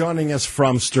Bennett joining us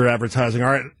from Stir Advertising.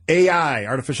 All right, AI,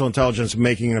 artificial intelligence,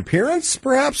 making an appearance,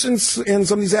 perhaps, in some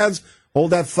of these ads. Hold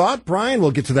that thought, Brian.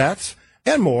 We'll get to that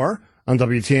and more on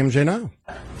WTMJ Now.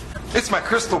 It's my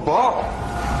crystal ball.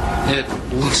 It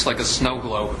looks like a snow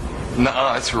globe.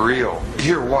 Nuh-uh, it's real.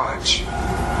 Here, watch.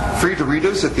 Free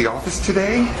Doritos at the office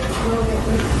today?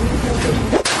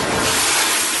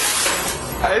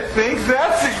 I think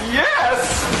that's a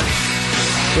yes!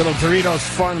 Little Doritos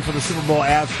fun for the Super Bowl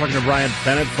ads. Talking to Brian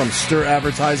Bennett from Stir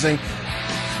Advertising.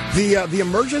 The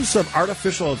emergence of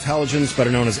artificial intelligence, better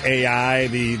known as AI,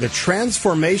 the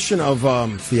transformation of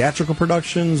theatrical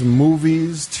productions,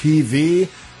 movies, TV,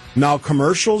 now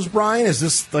commercials, Brian, is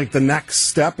this like the next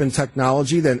step in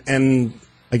technology? And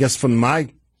I guess from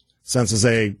my sense as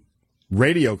a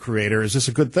radio creator, is this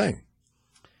a good thing?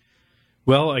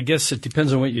 Well, I guess it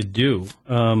depends on what you do.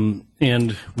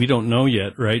 And we don't know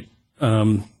yet, right?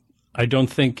 I don't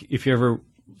think if you ever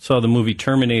saw the movie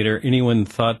Terminator, anyone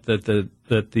thought that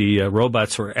the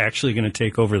robots were actually going to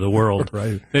take over the world.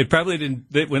 Right. They probably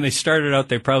didn't. When they started out,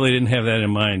 they probably didn't have that in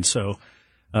mind. So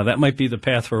that might be the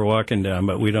path we're walking down,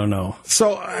 but we don't know.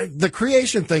 So the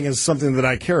creation thing is something that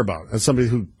I care about as somebody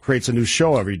who creates a new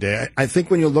show every day. I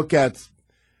think when you look at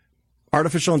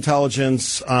artificial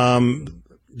intelligence,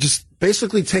 just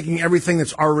basically taking everything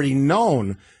that's already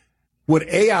known, would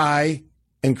AI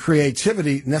and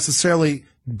creativity necessarily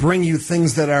bring you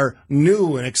things that are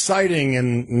new and exciting,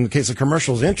 and in the case of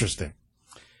commercials, interesting?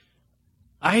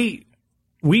 We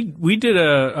did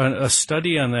a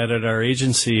study on that at our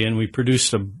agency, and we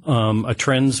produced a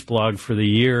trends blog for the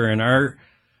year. And our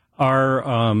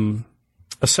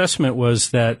assessment was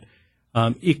that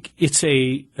it's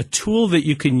a tool that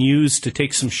you can use to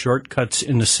take some shortcuts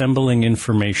in assembling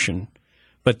information,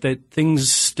 but that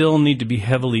things still need to be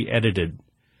heavily edited.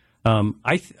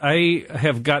 I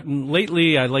have gotten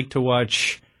lately. I like to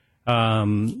watch,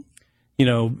 videos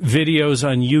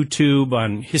on YouTube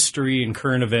on history and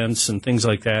current events and things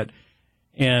like that.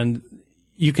 And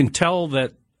you can tell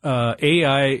that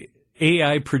AI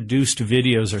produced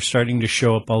videos are starting to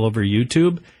show up all over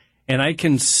YouTube. And I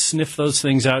can sniff those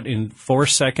things out in 4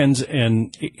 seconds,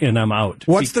 and I'm out.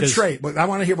 What's the trait? I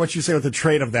want to hear what you say with the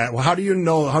trait of that. Well, how do you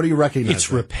know? How do you recognize it's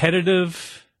that?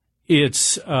 Repetitive.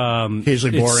 It's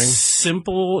occasionally boring. It's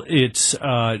simple.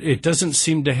 It doesn't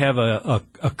seem to have a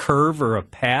curve or a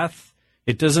path.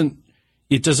 It doesn't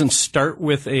start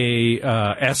with a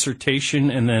assertion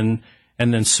and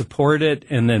then support it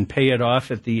and then pay it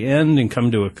off at the end and come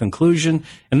to a conclusion.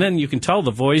 And then you can tell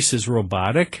the voice is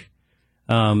robotic,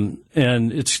 and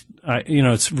it's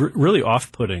really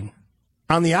off-putting.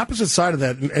 On the opposite side of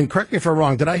that, and correct me if I'm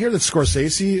wrong, did I hear that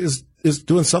Scorsese is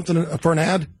doing something for an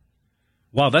ad?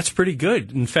 Wow, that's pretty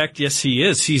good. In fact, yes, he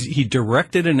is. He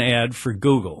directed an ad for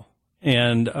Google,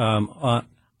 and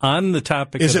on the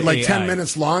topic. Is of it like AI, 10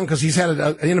 minutes long? Because he's had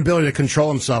an inability to control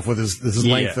himself with his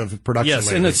length of production. Yes,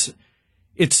 lately.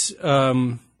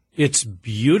 And it's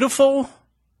beautiful,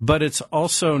 but it's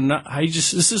also not.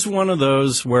 This is one of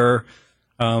those where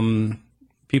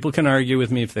people can argue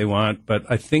with me if they want, but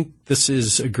I think this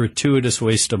is a gratuitous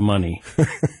waste of money.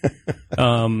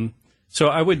 So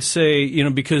I would say,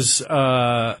 because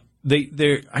I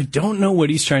don't know what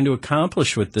he's trying to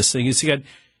accomplish with this thing.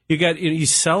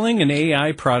 He's selling an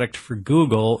AI product for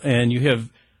Google, and you have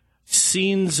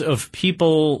scenes of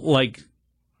people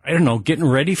getting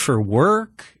ready for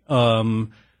work,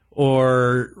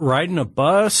 or riding a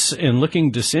bus and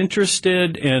looking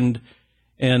disinterested, and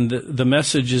the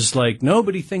message is like,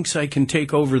 nobody thinks I can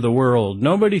take over the world.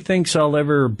 Nobody thinks I'll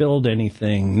ever build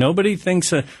anything. Nobody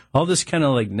thinks all this kind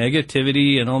of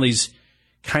negativity and all these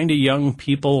kind of young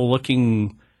people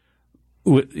looking,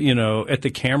 at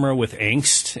the camera with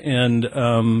angst.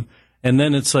 And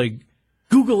then it's like,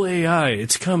 Google AI,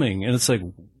 it's coming. And it's like,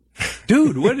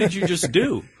 dude, what did you just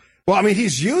do? Well, I mean,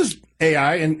 he's used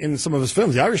AI in some of his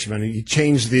films. The Irishman, he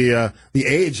changed the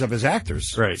age of his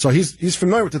actors. Right. So he's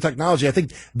familiar with the technology. I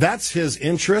think that's his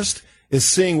interest, is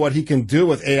seeing what he can do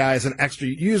with AI as an extra,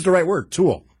 you used the right word,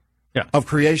 tool of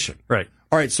creation. Right.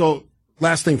 All right, so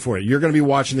last thing for you. You're going to be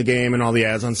watching the game and all the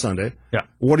ads on Sunday. Yeah.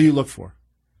 What do you look for?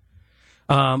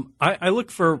 I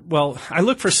look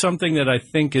for something that I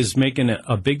think is making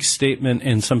a big statement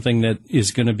and something that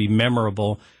is going to be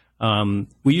memorable.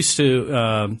 We used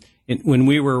to, when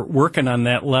we were working on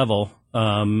that level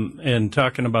and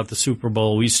talking about the Super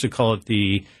Bowl, we used to call it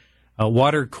the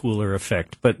water cooler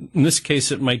effect. But in this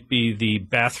case, it might be the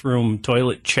bathroom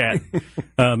toilet chat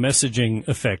messaging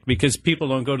effect, because people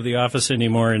don't go to the office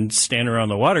anymore and stand around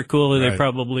the water cooler. Right. They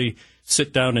probably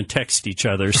sit down and text each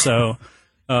other. So.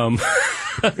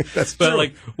 That's but true.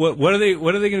 like, what are they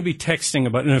going to be texting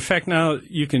about? And in fact, now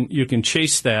you can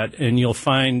chase that, and you'll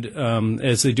find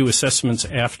as they do assessments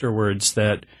afterwards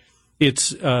that it's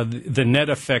the net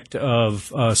effect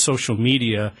of social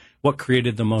media. What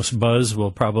created the most buzz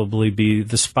will probably be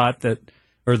the spot that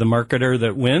or the marketer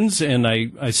that wins. And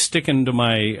I stick into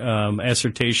my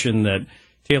assertion that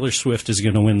Taylor Swift is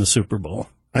going to win the Super Bowl.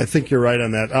 I think you're right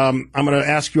on that. I'm going to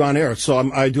ask you on air.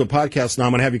 So I do a podcast now.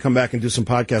 I'm going to have you come back and do some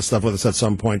podcast stuff with us at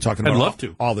some point, talking about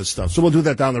all this stuff. So we'll do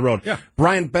that down the road. Yeah.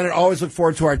 Brian Bennett, always look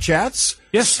forward to our chats.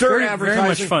 Yes, very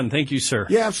much fun. Thank you, sir.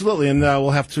 Yeah, absolutely. And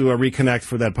we'll have to reconnect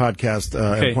for that podcast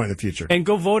at a point in the future. And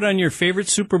go vote on your favorite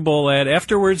Super Bowl ad.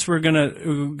 Afterwards, we're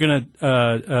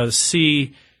gonna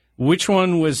see which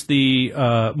one was the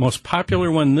most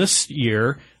popular one this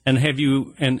year, and have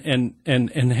you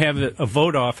and have a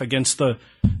vote off against the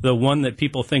one that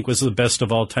people think was the best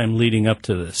of all time leading up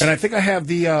to this. And I think I have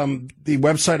the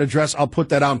website address. I'll put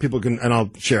that out, and people can, and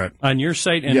I'll share it on your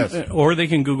site. And, yes. Or they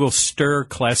can Google Stir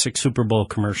Classic Super Bowl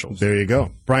commercials. There you go.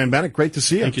 Brian Bennett, great to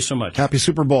see you. Thank you so much. Happy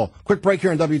Super Bowl. Quick break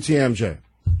here on WTMJ.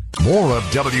 More of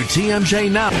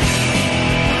WTMJ now.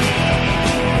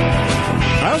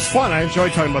 That was fun. I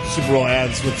enjoyed talking about the Super Bowl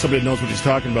ads with somebody that knows what he's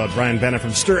talking about. Brian Bennett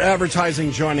from Stir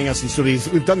Advertising joining us in studios.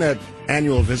 We've done that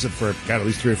annual visit for, at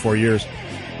least 3 or 4 years.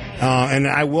 And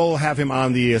I will have him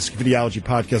on the Videology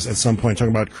podcast at some point,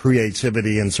 talking about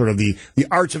creativity and sort of the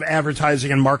arts of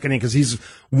advertising and marketing, because he's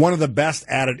one of the best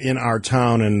at it in our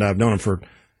town, and I've known him for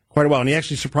quite a while. And he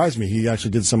actually surprised me. He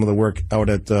actually did some of the work out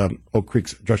at Oak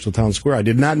Creek's Drexel Town Square. I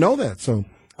did not know that, so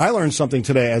I learned something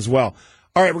today as well.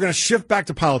 All right, we're going to shift back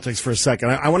to politics for a second.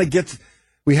 I want to get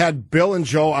we had Bill and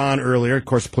Joe on earlier, of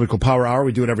course, Political Power Hour.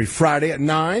 We do it every Friday at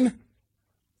 9.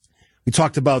 We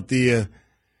talked about the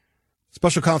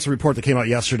special counsel report that came out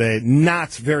yesterday.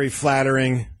 Not very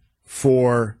flattering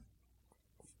for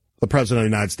the President of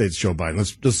the United States, Joe Biden.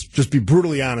 Let's just be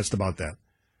brutally honest about that.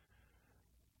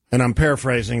 And I'm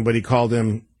paraphrasing, but he called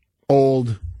him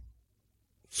old,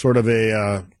 sort of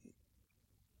a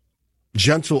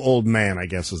gentle old man, I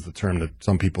guess is the term that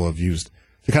some people have used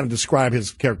to kind of describe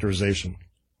his characterization.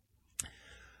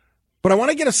 But I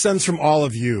want to get a sense from all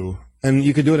of you, and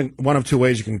you can do it in one of two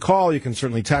ways. You can call, you can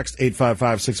certainly text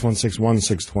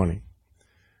 855-616-1620.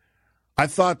 I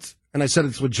thought, and I said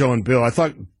it's with Joe and Bill, I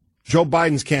thought Joe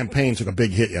Biden's campaign took a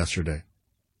big hit yesterday.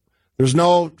 There's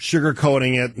no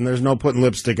sugarcoating it, and there's no putting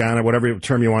lipstick on it, whatever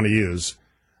term you want to use.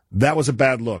 That was a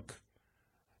bad look.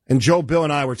 And Joe, Bill,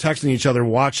 and I were texting each other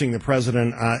watching the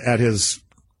president at his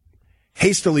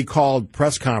hastily called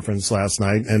press conference last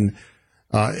night, and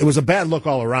it was a bad look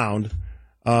all around.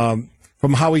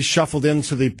 From how he shuffled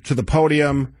into the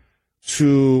podium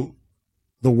to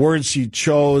the words he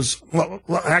chose. Well,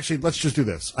 actually, let's just do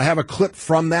this. I have a clip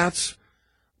from that.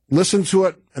 Listen to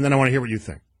it, and then I want to hear what you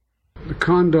think. The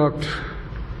conduct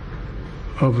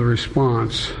of the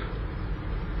response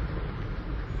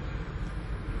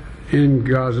in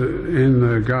Gaza, in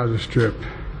the Gaza Strip,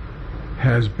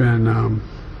 has been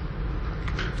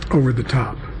over the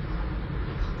top.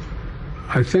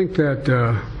 I think that,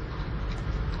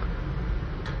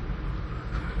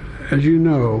 as you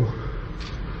know,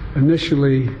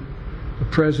 initially the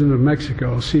president of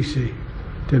Mexico, Sisi,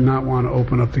 did not want to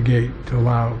open up the gate to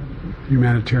allow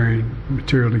humanitarian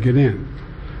material to get in.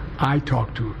 I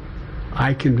talked to him.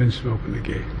 I convinced him to open the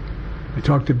gate. I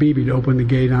talked to Bibi to open the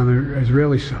gate on the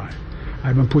Israeli side.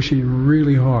 I've been pushing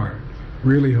really hard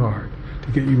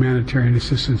to get humanitarian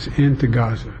assistance into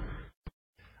Gaza.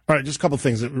 All right, just a couple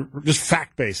things, just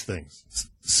fact-based things.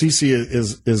 Sisi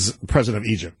is president of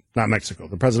Egypt, not Mexico.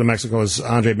 The president of Mexico is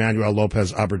Andre Manuel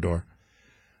Lopez Obrador.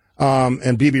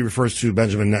 And Bibi refers to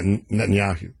Benjamin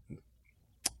Netanyahu.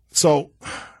 So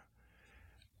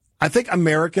I think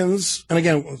Americans, and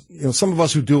again, some of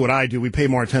us who do what I do, we pay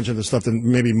more attention to this stuff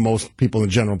than maybe most people in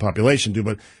the general population do,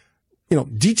 but,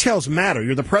 details matter.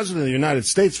 You're the president of the United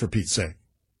States, for Pete's sake.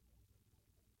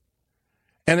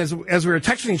 And as we were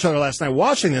texting each other last night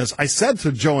watching this, I said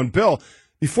to Joe and Bill,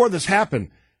 before this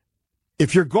happened,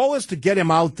 if your goal is to get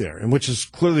him out there, and which is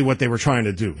clearly what they were trying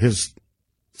to do, his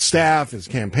staff, his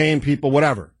campaign people,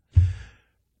 whatever,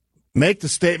 make the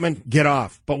statement, get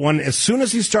off. But as soon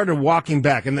as he started walking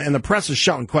back, and the press is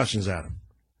shouting questions at him,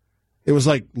 it was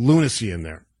like lunacy in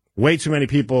there. Way too many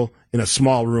people in a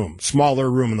smaller room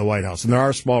in the White House. And there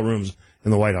are small rooms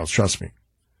in the White House, trust me.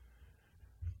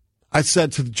 I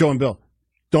said to Joe and Bill,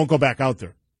 don't go back out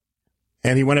there.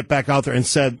 And he went back out there and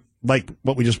said, like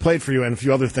what we just played for you and a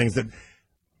few other things, that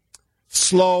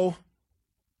slow,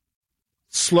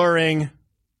 slurring,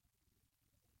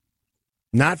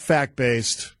 not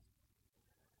fact-based,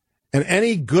 and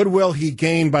any goodwill he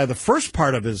gained by the first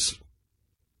part of his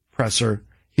presser,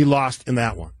 he lost in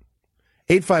that one.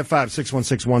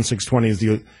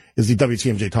 855-616-1620 is the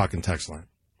WTMJ Talk and Text line.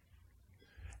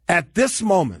 At this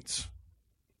moment,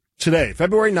 today,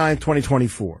 February 9th,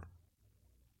 2024,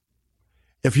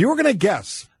 if you were going to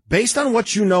guess, based on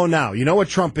what you know now, you know what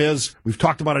Trump is, we've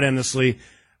talked about it endlessly,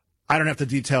 I don't have to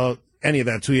detail any of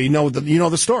that to you. You know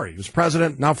the story. He was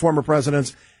president, now former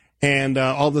president, and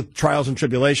all the trials and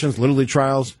tribulations, literally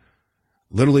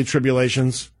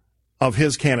tribulations of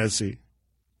his candidacy.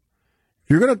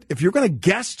 If you're gonna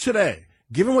guess today,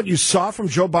 given what you saw from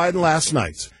Joe Biden last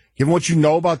night, given what you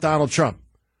know about Donald Trump,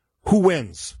 who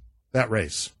wins that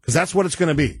race? Because that's what it's going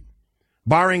to be.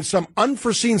 Barring some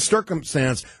unforeseen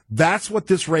circumstance, that's what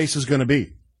this race is going to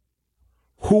be.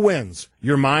 Who wins?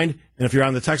 Your mind. And if you're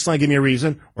on the text line, give me a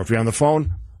reason. Or if you're on the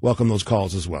phone, welcome those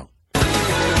calls as well.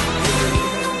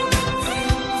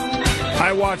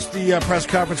 I watched the press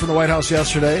conference from the White House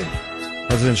yesterday.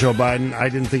 President Joe Biden, I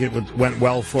didn't think it went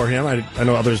well for him. I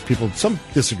know some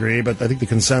disagree, but I think the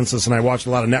consensus, and I watched a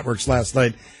lot of networks last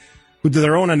night who did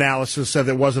their own analysis, said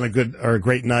it wasn't a good or a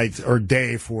great night or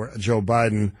day for Joe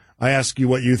Biden. I ask you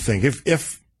what you think.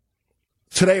 If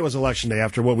today was Election Day,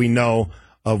 after what we know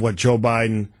of what Joe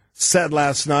Biden said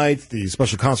last night, the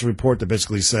special counsel report that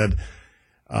basically said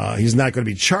he's not going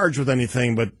to be charged with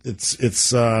anything, but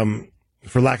it's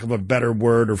for lack of a better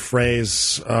word or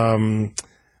phrase,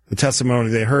 the testimony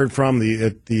they heard from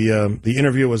the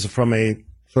interview was from a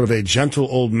sort of a gentle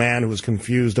old man who was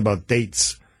confused about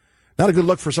dates. Not a good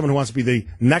look for someone who wants to be the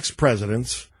next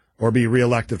president or be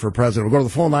reelected for president. We'll go to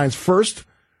the phone lines first.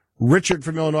 Richard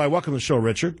from Illinois. Welcome to the show,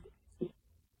 Richard.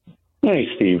 Hey,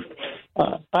 Steve.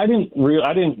 I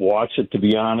didn't watch it, to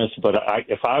be honest, but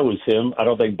if I was him, I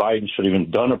don't think Biden should have even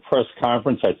done a press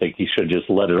conference. I think he should just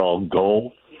let it all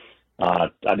go. I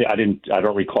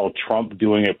don't recall Trump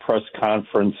doing a press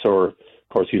conference, or of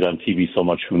course he's on TV so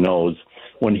much, who knows,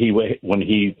 when he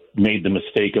made the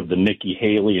mistake of the Nikki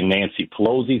Haley and Nancy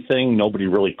Pelosi thing. Nobody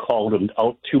really called him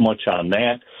out too much on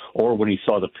that. Or when he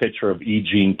saw the picture of E.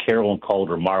 Jean Carroll and called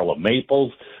her Marla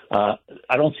Maples.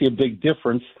 I don't see a big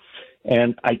difference.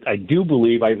 And I do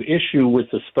believe I have issue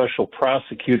with the special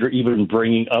prosecutor even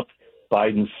bringing up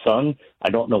Biden's son.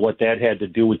 I don't know what that had to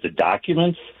do with the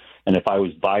documents. And if I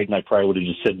was Biden, I probably would have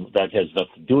just said that has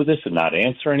nothing to do with this and not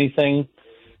answer anything.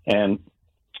 And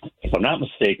if I'm not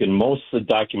mistaken, most of the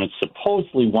documents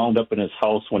supposedly wound up in his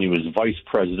house when he was vice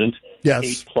president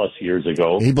 8+ years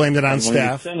ago. He blamed it on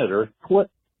staff. And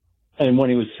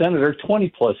when he was senator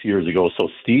 20+ years ago. So,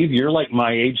 Steve, you're like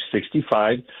my age,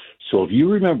 65. So if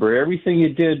you remember everything you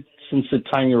did since the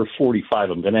time you were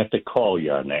 45, I'm going to have to call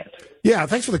you on that. Yeah,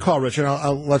 thanks for the call, Richard.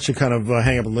 I'll let you kind of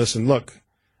hang up and listen. Look,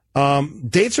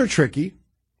 dates are tricky.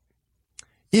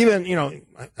 Even,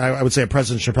 I would say a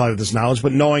president should probably have this knowledge,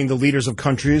 but knowing the leaders of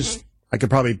countries, I could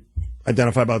probably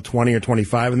identify about 20 or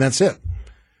 25, and that's it.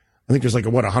 I think there's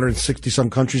 160-some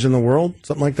countries in the world,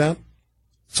 something like that.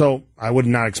 So I would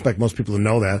not expect most people to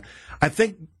know that. I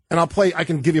think, and I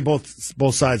can give you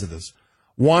both sides of this.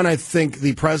 One, I think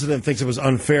the president thinks it was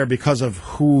unfair because of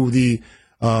who the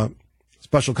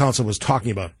special counsel was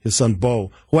talking about, his son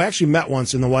Beau, who I actually met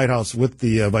once in the White House with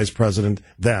the vice president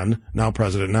then, now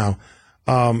president now,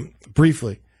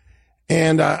 briefly.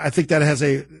 And I think that has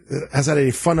had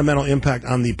a fundamental impact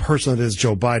on the person that is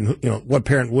Joe Biden. What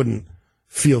parent wouldn't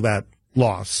feel that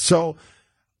loss? So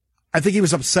I think he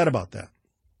was upset about that.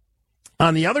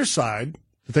 On the other side,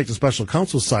 to take the special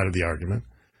counsel's side of the argument,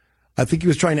 I think he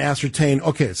was trying to ascertain,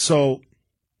 okay, so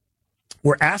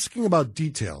we're asking about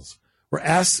details. We're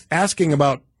asking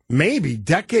about maybe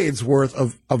decades worth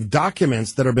of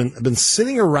documents that have been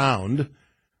sitting around. The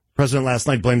president last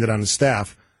night blamed it on his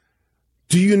staff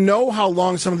Do you know how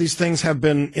long some of these things have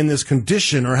been in this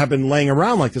condition or have been laying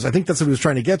around like this? I think that's what he was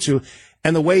trying to get to.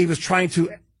 And the way he was trying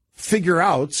to figure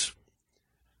out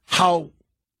how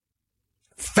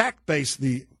fact-based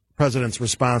the president's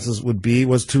responses would be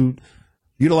was to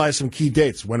utilize some key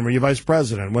dates. When were you vice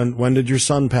president? When did your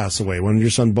son pass away? When did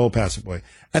your son Bo pass away?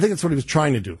 I think that's what he was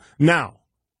trying to do. Now,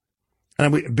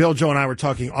 and Bill, Joe, and I were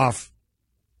talking off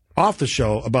the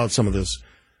show about some of this.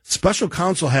 Special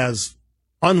counsel has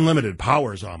unlimited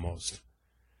powers almost.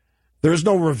 There's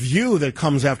no review that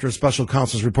comes after a special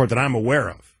counsel's report that I'm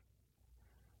aware of.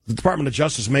 The Department of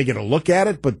Justice may get a look at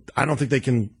it, but I don't think they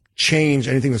can change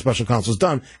anything the special counsel's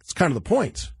done. It's kind of the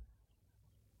point.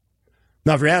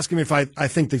 Now, if you're asking me if I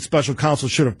think the special counsel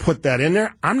should have put that in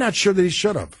there, I'm not sure that he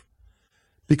should have.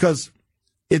 Because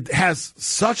it has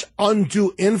such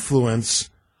undue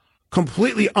influence,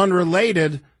 completely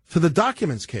unrelated to the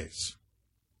documents case.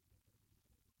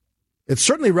 It's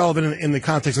certainly relevant in the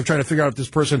context of trying to figure out if this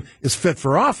person is fit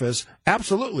for office.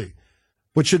 Absolutely.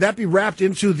 But should that be wrapped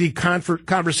into the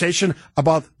conversation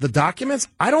about the documents?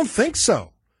 I don't think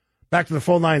so. Back to the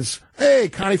phone lines. Hey,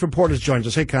 Connie from Portage joins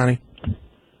us. Hey, Connie.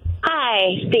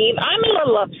 Hi, Steve. I'm a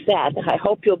little upset. I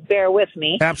hope you'll bear with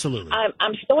me. Absolutely.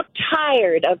 I'm so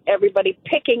tired of everybody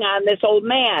picking on this old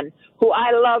man who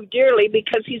I love dearly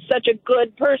because he's such a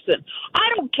good person. I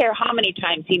don't care how many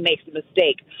times he makes a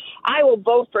mistake. I will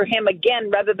vote for him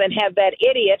again rather than have that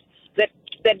idiot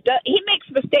he makes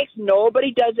mistakes.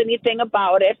 Nobody does anything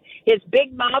about it. His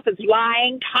big mouth is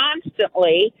lying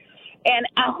constantly. And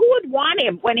who would want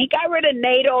him? When he got rid of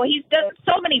NATO, he's done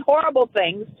so many horrible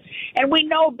things. And we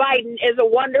know Biden is a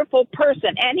wonderful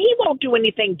person. And he won't do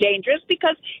anything dangerous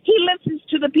because he listens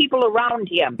to the people around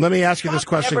him. Let me ask you this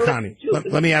question, Connie.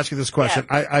 Let me ask you this question.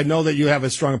 Yes. I know that you have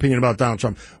a strong opinion about Donald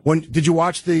Trump. Did you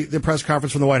watch the press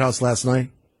conference from the White House last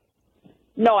night?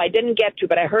 No, I didn't get to,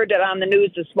 but I heard it on the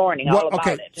news this morning all about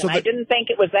it. And I didn't think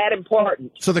it was that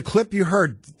important. So the clip you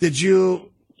heard,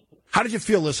 how did you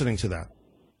feel listening to that?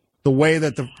 The way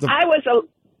that I was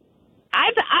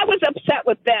upset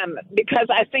with them because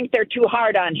I think they're too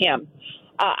hard on him.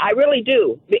 I really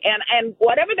do. And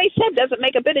whatever they said doesn't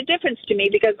make a bit of difference to me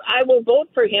because I will vote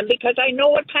for him because I know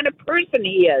what kind of person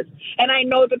he is. And I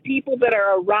know the people that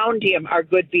are around him are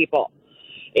good people.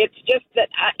 It's just that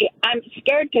I'm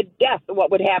scared to death of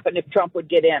what would happen if Trump would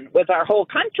get in with our whole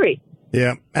country.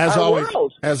 Yeah. As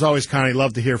always, Connie,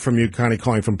 love to hear from you, Connie,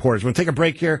 calling from Portage. We're going to take a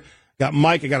break here. Got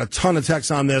Mike. I got a ton of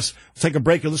texts on this. We'll take a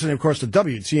break. You're listening, of course, to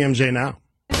WTMJ Now.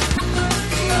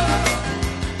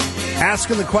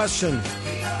 Asking the question,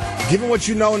 given what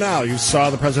you know now, you saw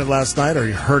the president last night or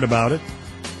you heard about it,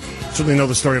 certainly know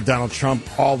the story of Donald Trump,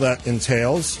 all that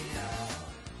entails.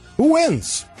 Who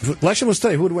wins? If the election was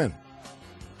today, who would win?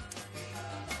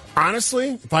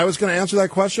 Honestly, if I was going to answer that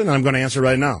question, and I'm going to answer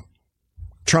right now,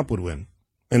 Trump would win.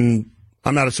 And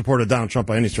I'm not a supporter of Donald Trump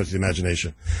by any stretch of the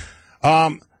imagination.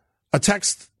 A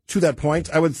text to that point,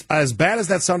 as bad as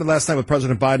that sounded last night with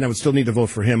President Biden, I would still need to vote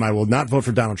for him. I will not vote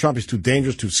for Donald Trump. He's too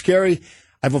dangerous, too scary.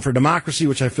 I vote for democracy,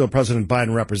 which I feel President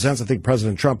Biden represents. I think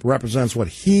President Trump represents what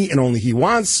he and only he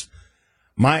wants.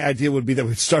 My idea would be that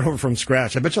we'd start over from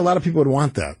scratch. I bet you a lot of people would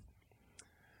want that.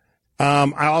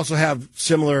 I also have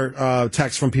similar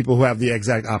texts from people who have the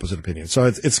exact opposite opinion. So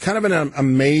it's kind of an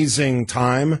amazing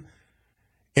time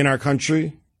in our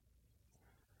country.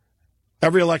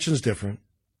 Every election is different,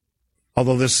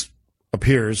 although this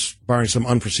appears, barring some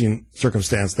unforeseen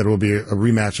circumstance, that it will be a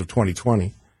rematch of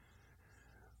 2020.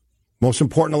 Most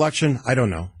important election? I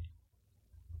don't know.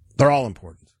 They're all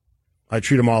important. I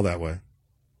treat them all that way.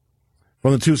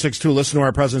 From the 262, listen to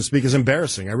our president speak is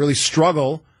embarrassing. I really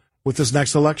struggle with this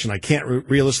next election. I can't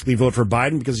realistically vote for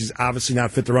Biden because he's obviously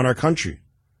not fit to run our country.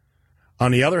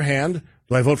 On the other hand,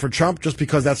 do I vote for Trump just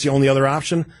because that's the only other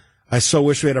option? I so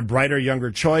wish we had a brighter, younger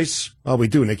choice. Well, we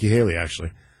do, Nikki Haley,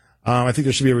 actually. I think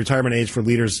there should be a retirement age for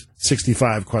leaders,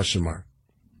 65, ?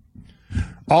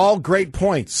 All great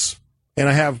points. And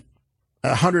I have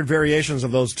 100 variations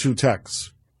of those two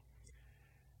texts.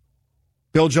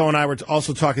 Bill, Joe, and I were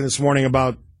also talking this morning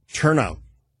about turnout.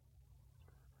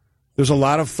 There's a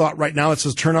lot of thought right now that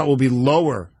says turnout will be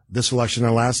lower this election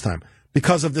than last time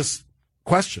because of this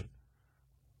question.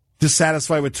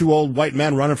 Dissatisfied with two old white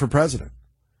men running for president.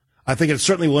 I think it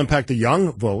certainly will impact the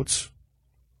young votes.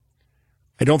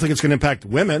 I don't think it's going to impact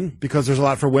women because there's a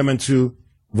lot for women to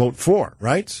vote for,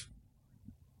 right?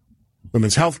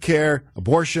 Women's health care,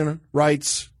 abortion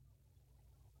rights.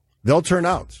 They'll turn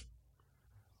out.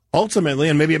 Ultimately,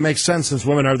 and maybe it makes sense since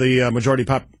women are the majority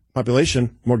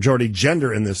population, majority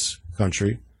gender in this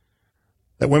country,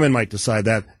 that women might decide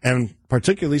that, and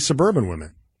particularly suburban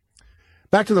women.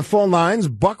 Back to the phone lines.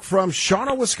 Buck from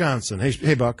Shawano, Wisconsin.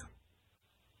 Hey, Buck.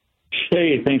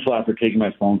 Hey, thanks a lot for taking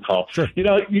my phone call. Sure.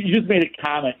 You just made a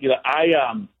comment.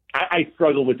 I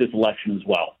struggle with this election as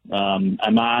well.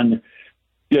 I'm on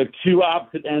two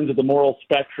opposite ends of the moral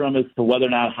spectrum as to whether or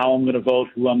not how I'm going to vote,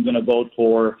 who I'm going to vote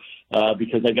for,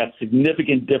 because I got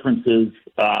significant differences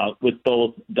with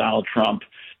both Donald Trump,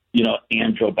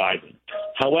 and Joe Biden.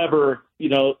 However,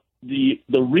 the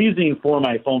reasoning for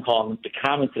my phone call and the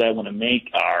comments that I want to make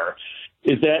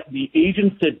is that the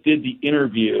agents that did the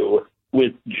interview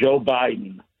with Joe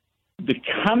Biden, the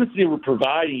comments they were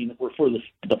providing were for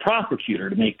the prosecutor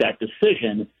to make that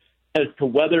decision as to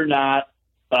whether or not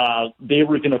they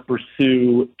were going to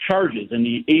pursue charges. And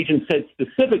the agent said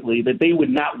specifically that they would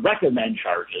not recommend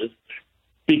charges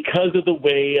because of the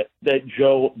way that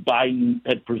Joe Biden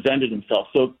had presented himself.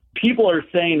 So people are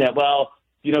saying that,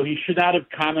 he should not have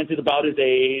commented about his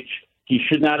age. He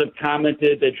should not have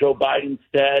commented that Joe Biden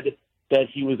said that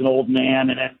he was an old man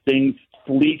and that things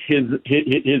fleet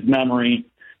his memory.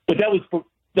 But that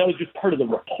was just part of the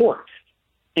report.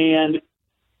 And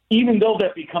even though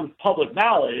that becomes public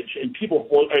knowledge and people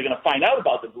are going to find out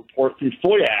about the report through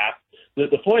FOIA Act,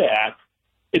 the FOIA Act,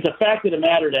 it's a fact of the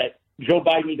matter that Joe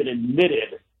Biden even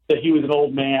admitted that he was an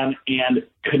old man and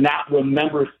could not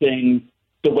remember things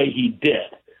the way he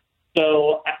did.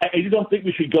 So I just don't think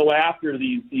we should go after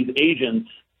these agents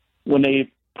when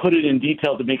they put it in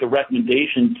detail to make a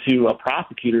recommendation to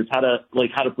prosecutors how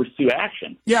to pursue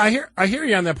action. Yeah, I hear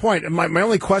you on that point. My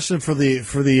only question for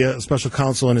the special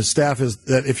counsel and his staff is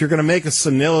that if you're going to make a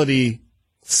senility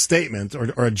statement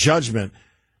or a judgment,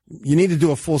 you need to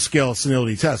do a full-scale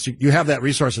senility test. You have that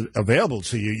resource available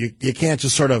to you. You can't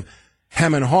just sort of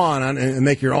hem and haw on and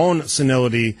make your own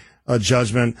senility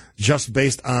judgment just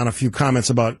based on a few comments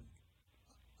about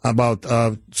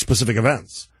specific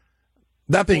events.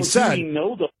 That being said,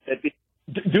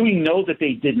 do we know that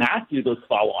they did not do those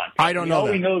follow-on? I don't know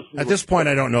that. At this point,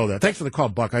 I don't know that. Thanks for the call,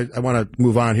 Buck. I want to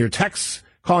move on here. Tex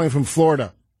calling from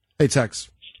Florida. Hey, Tex.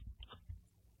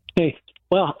 Hey.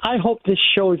 Well, I hope this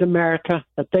shows America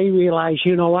that they realize,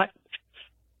 you know what?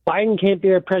 Biden can't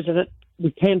be our president.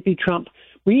 We can't be Trump.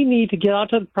 We need to get out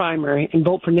to the primary and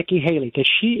vote for Nikki Haley because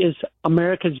she is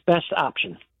America's best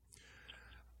option.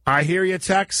 I hear you,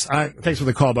 Tex. Thanks for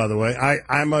the call, by the way.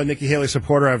 I'm a Nikki Haley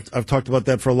supporter. I've talked about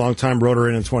that for a long time, wrote her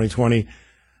in 2020.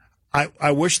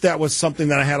 I wish that was something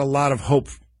that I had a lot of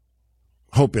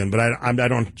hope in, but I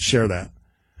don't share that.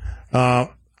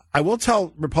 I will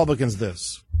tell Republicans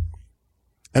this.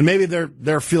 And maybe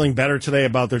they're feeling better today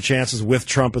about their chances with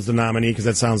Trump as the nominee because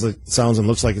that sounds and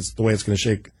looks like it's the way it's going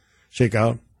to shake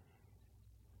out.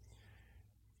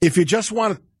 If you just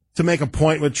want to make a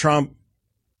point with Trump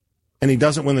and he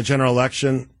doesn't win the general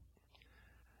election,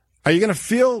 are you going to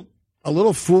feel a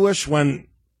little foolish when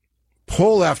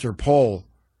poll after poll,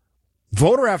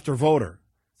 voter after voter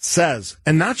says,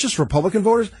 and not just Republican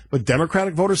voters, but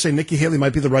Democratic voters say Nikki Haley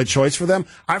might be the right choice for them?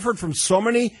 I've heard from so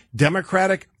many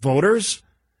Democratic voters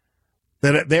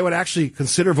that they would actually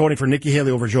consider voting for Nikki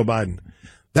Haley over Joe Biden.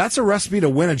 That's a recipe to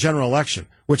win a general election,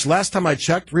 which last time I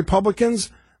checked,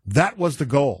 Republicans, that was the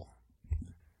goal.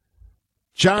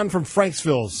 John from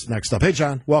Franksville's next up. Hey,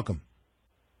 John, welcome.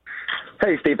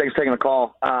 Hey, Steve, thanks for taking the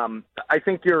call. I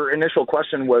think your initial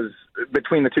question was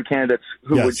between the two candidates,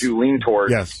 who would you lean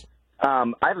towards? Yes.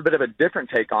 I have a bit of a different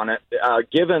take on it.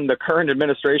 Given the current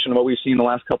administration and what we've seen the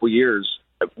last couple of years,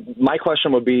 my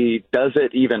question would be, does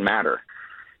it even matter?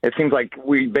 It seems like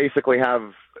we basically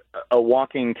have a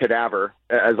walking cadaver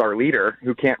as our leader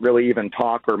who can't really even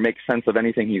talk or make sense of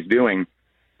anything he's doing.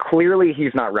 Clearly,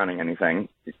 he's not running anything.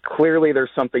 Clearly,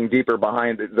 there's something deeper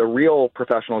behind it. The real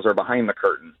professionals are behind the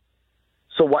curtain.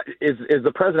 So what is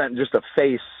the president just a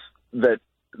face that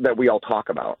we all talk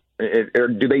about? Or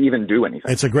do they even do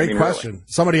anything? It's a great question. Really.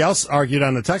 Somebody else argued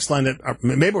on the text line that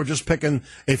maybe we're just picking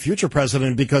a future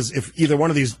president because if either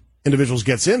one of these individuals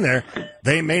gets in there,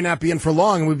 they may not be in for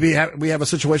long. We have a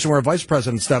situation where a vice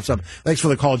president steps up. Thanks for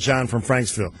the call, John from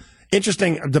Franksville.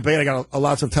 Interesting debate. I got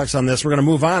lots of texts on this. We're going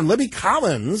to move on. Libby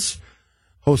Collins,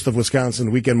 host of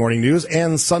Wisconsin Weekend Morning News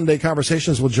and Sunday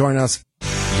Conversations, will join us.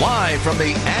 Live from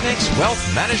the Annex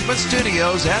Wealth Management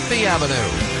Studios at the Avenue,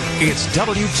 it's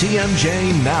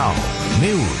WTMJ Now.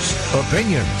 News,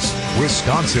 opinions,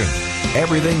 Wisconsin.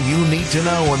 Everything you need to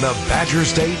know in the Badger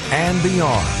State and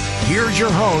beyond. Here's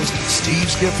your host, Steve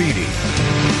Scafidi.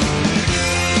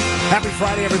 Happy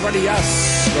Friday, everybody.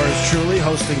 Yes, yours truly,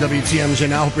 hosting WTMJ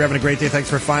Now. Hope you're having a great day. Thanks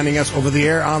for finding us over the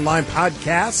air online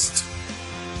podcast.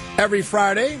 Every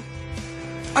Friday,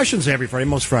 I shouldn't say every Friday,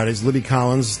 most Fridays, Libby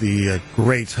Collins, the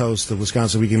great host of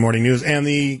Wisconsin Weekend Morning News, and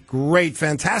the great,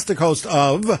 fantastic host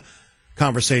of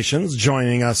Conversations,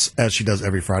 joining us as she does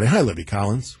every Friday. Hi, Libby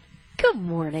Collins. Good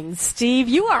morning, Steve.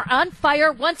 You are on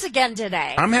fire once again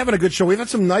today. I'm having a good show. We've had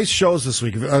some nice shows this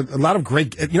week. A lot of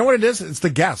great. You know what it is? It's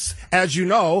the guests. As you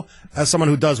know, as someone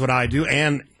who does what I do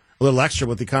and a little extra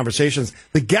with the conversations,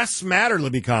 the guests matter,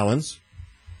 Libby Collins.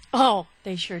 Oh,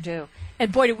 they sure do.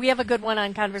 And boy, do we have a good one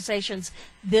on Conversations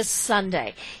this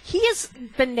Sunday. He has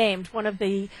been named one of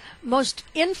the most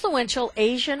influential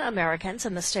Asian Americans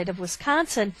in the state of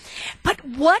Wisconsin. But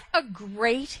what a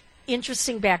great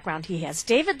interesting background he has.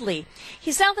 David Lee.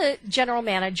 He's now the general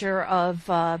manager of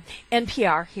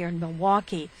NPR here in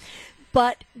Milwaukee.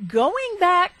 But going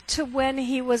back to when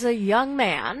he was a young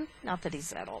man, not that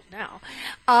he's that old now,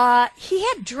 he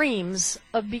had dreams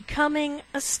of becoming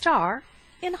a star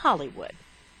in Hollywood.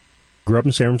 Grew up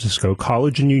in San Francisco,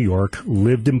 college in New York,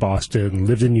 lived in Boston,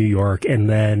 lived in New York, and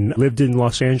then lived in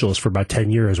Los Angeles for about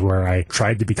 10 years where I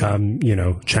tried to become,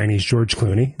 Chinese George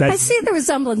Clooney. I see the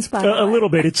resemblance, by the way. A little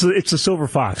bit. It's a silver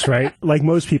fox, right? Like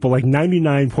most people, like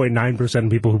 99.9% of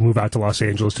people who move out to Los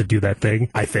Angeles to do that thing,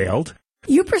 I failed.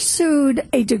 You pursued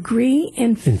a degree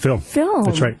in film.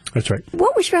 That's right.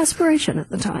 What was your aspiration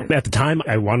at the time? At the time,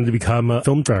 I wanted to become a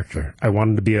film director. I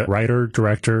wanted to be a writer,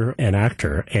 director, and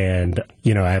actor. And,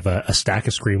 I have a stack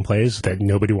of screenplays that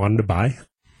nobody wanted to buy.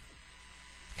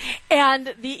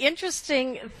 And the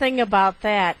interesting thing about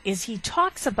that is he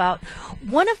talks about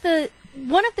one of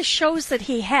the shows that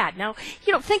he had. Now,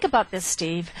 think about this,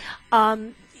 Steve.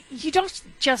 You don't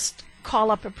just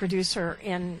call up a producer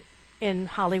in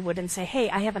Hollywood and say, hey,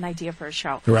 I have an idea for a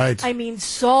show. Right. I mean,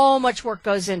 so much work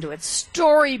goes into it.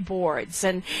 Storyboards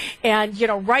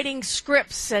and writing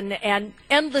scripts and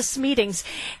endless meetings.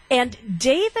 And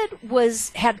David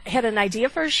had an idea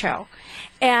for a show,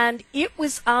 and it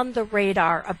was on the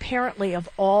radar, apparently, of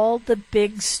all the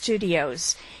big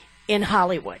studios in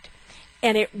Hollywood.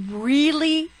 And it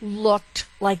really looked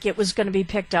like it was going to be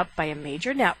picked up by a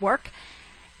major network.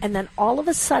 And then all of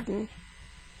a sudden,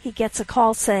 he gets a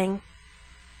call saying,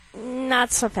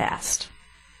 not so fast.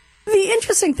 The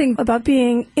interesting thing about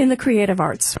being in the creative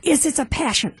arts is it's a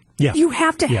passion. Yeah. You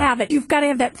have to have it. You've got to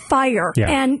have that fire. Yeah.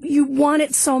 And you want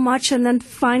it so much, and then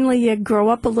finally you grow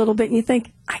up a little bit and you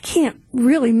think, I can't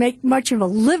really make much of a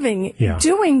living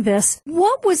doing this.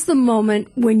 What was the moment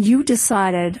when you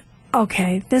decided,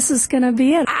 okay, this is going to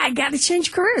be it. I got to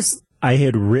change careers? I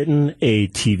had written a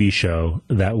TV show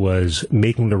that was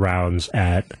making the rounds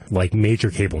at major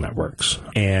cable networks.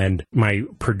 And my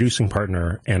producing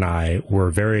partner and I were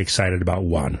very excited about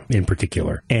one in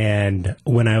particular. And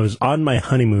when I was on my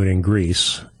honeymoon in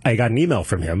Greece, I got an email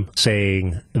from him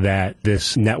saying that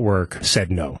this network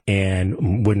said no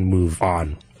and wouldn't move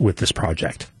on with this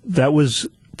project. That was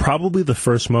probably the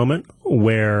first moment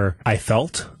where I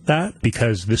felt that,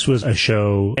 because this was a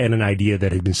show and an idea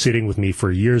that had been sitting with me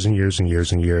for years and years and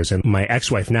years and years. And my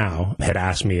ex-wife now had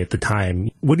asked me at the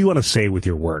time, what do you want to say with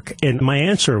your work? And my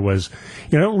answer was,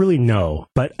 I don't really know,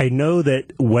 but I know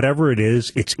that whatever it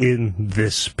is, it's in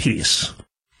this piece.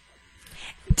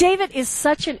 David is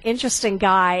such an interesting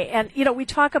guy, and we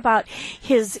talk about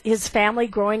his family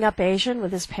growing up Asian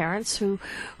with his parents who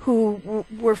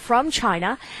were from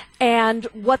China, and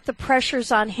what the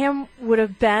pressures on him would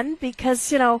have been,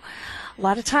 because a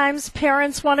lot of times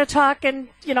parents want to talk and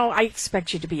I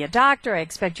expect you to be a doctor, I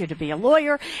expect you to be a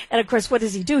lawyer, and of course what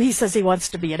does he do? He says he wants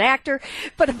to be an actor,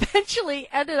 but eventually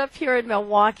ended up here in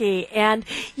Milwaukee, and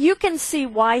you can see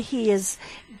why he is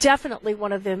definitely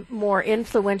one of the more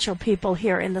influential people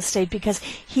here in the state, because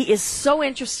he is so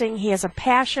interesting. He has a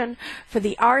passion for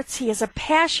the arts. He has a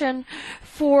passion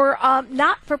for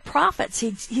not for profits.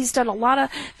 He's done a lot of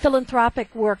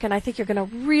philanthropic work, and I think you're going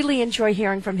to really enjoy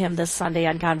hearing from him this Sunday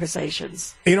on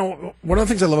Conversations. One of the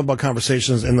things I love about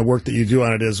Conversations and the work that you do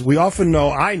on it is we often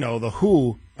know, I know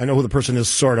who the person is,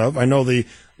 sort of. I know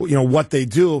what they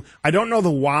do. I don't know the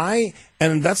why,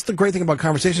 and that's the great thing about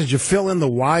Conversations. You fill in the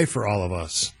why for all of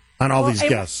us on all these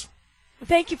guests.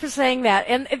 Thank you for saying that.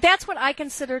 And that's what I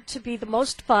consider to be the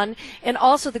most fun and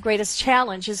also the greatest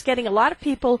challenge, is getting a lot of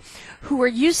people who are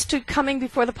used to coming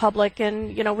before the public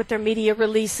and, with their media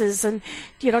releases and,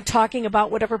 talking about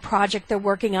whatever project they're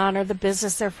working on or the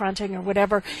business they're fronting or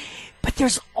whatever. But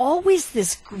there's always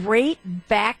this great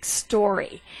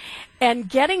backstory. And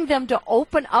getting them to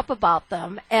open up about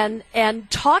them and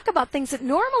talk about things that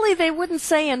normally they wouldn't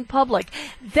say in public.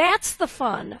 That's the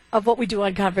fun of what we do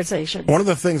on Conversations. One of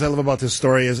the things I love about this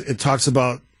story is it talks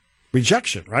about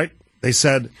rejection, right? They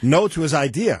said no to his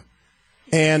idea.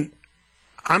 And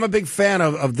I'm a big fan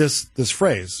of this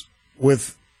phrase.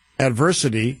 With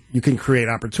adversity, you can create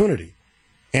opportunity.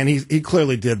 And he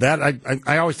clearly did that.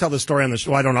 I always tell this story on the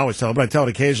show. I don't always tell it, but I tell it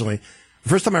occasionally. The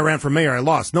first time I ran for mayor, I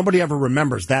lost. Nobody ever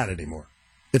remembers that anymore.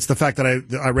 It's the fact that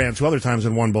I ran 2 other times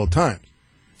and won both times.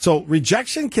 So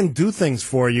rejection can do things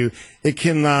for you. It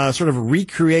can sort of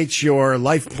recreate your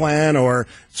life plan or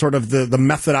sort of the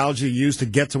methodology you use to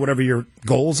get to whatever your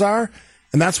goals are.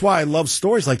 And that's why I love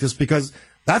stories like this, because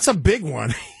that's a big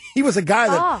one. He was a guy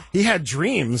that he had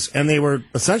dreams, and they were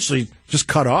essentially just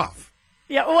cut off.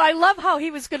 Yeah, well, I love how he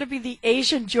was going to be the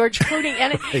Asian George Clooney,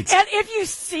 and Right. and if you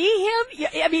see him,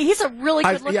 I mean, he's a really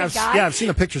good-looking guy. Yeah, I've seen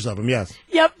the pictures of him. Yes.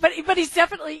 Yeah, but he's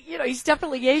definitely, he's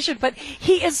definitely Asian, but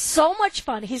he is so much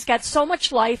fun. He's got so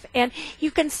much life, and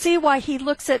you can see why he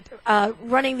looks at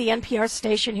running the NPR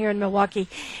station here in Milwaukee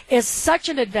is such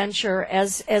an adventure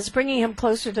as bringing him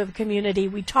closer to the community.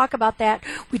 We talk about that.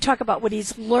 We talk about what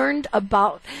he's learned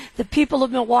about the people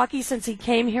of Milwaukee since he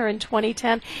came here in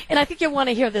 2010, and I think you'll want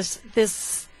to hear this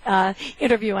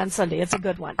interview on Sunday. It's a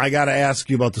good one. I got to ask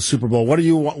you about the Super Bowl. What are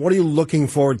you looking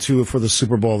forward to for the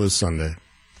Super Bowl this Sunday?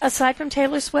 Aside from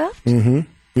Taylor Swift? Mm-hmm.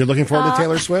 You're looking forward to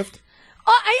Taylor Swift?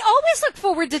 I always look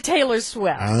forward to Taylor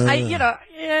Swift.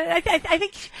 I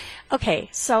think, okay,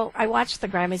 so I watched the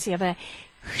Grammys the other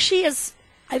day.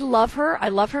 I love her. I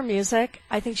love her music.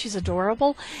 I think she's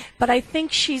adorable, but I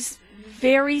think she's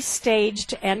very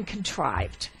staged and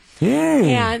contrived.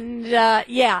 And,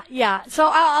 yeah. So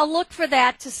I'll look for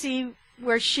that to see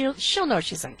where she'll know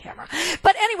she's on camera.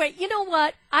 But anyway, you know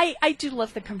what? I do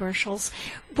love the commercials.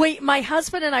 My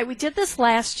husband and we did this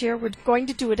last year. We're going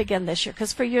to do it again this year,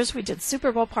 because for years we did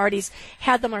Super Bowl parties,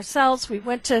 had them ourselves. We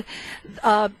went to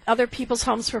other people's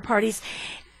homes for parties.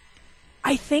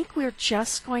 I think we're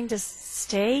just going to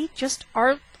stay just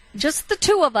the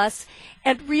two of us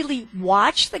and really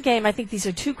watch the game. I think these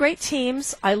are two great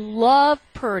teams. I love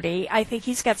Purdy. I think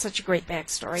he's got such a great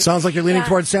backstory. Sounds like you're leaning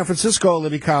towards San Francisco,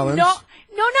 Libby Collins. No,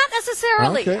 not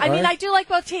necessarily. Okay, I mean, right. I do like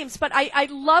both teams, but I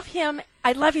love him.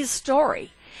 I love his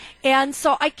story. And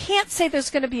so I can't say there's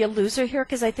going to be a loser here,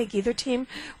 because I think either team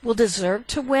will deserve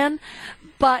to win.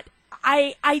 But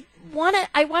I want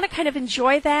to kind of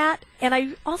enjoy that, and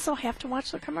I also have to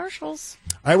watch the commercials.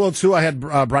 I will too. I had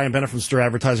Brian Bennett from Stir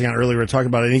Advertising on earlier. We were talking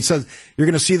about it, and he says you're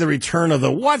going to see the return of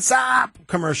the "What's Up"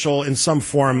 commercial in some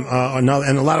form, and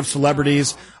a lot of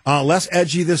celebrities. Less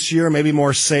edgy this year, maybe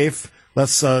more safe,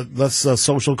 less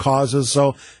social causes.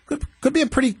 So could be a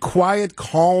pretty quiet,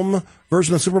 calm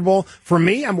version of the Super Bowl. For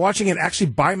me, I'm watching it actually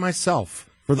by myself.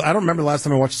 I don't remember the last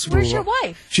time I watched the Super Bowl. Where's your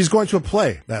wife? She's going to a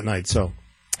play that night, so.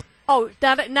 Oh,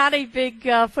 not a big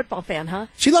football fan, huh?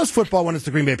 She loves football when it's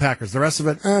the Green Bay Packers. The rest of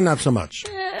it, not so much.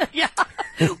 Yeah.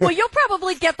 Well, you'll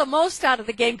probably get the most out of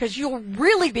the game, because you'll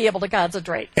really be able to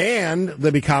concentrate. And,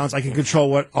 Libby Collins, I can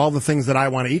control all the things that I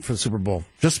want to eat for the Super Bowl.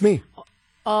 Just me.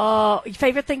 Your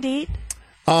favorite thing to eat?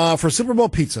 For Super Bowl,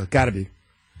 pizza. Gotta be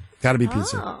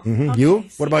pizza. Okay. You?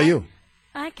 What about you?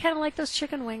 I kind of like those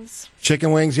chicken wings.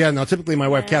 Chicken wings, yeah. No, typically my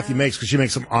wife Kathy makes, because she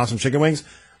makes some awesome chicken wings.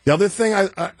 The other thing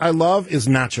I love is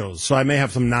nachos, so I may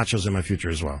have some nachos in my future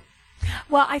as well.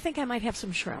 Well, I think I might have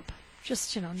some shrimp.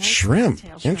 Just, nice shrimp.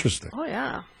 shrimp. Interesting. Oh,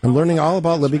 yeah. I'm learning all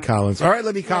about Libby Collins. All right,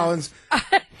 Libby Collins.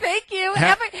 Thank you.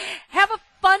 Have a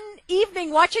fun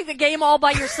evening watching the game all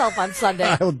by yourself on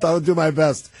Sunday. I'll do my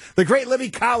best. The great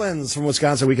Libby Collins from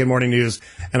Wisconsin Weekend Morning News,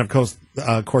 and of course,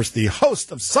 the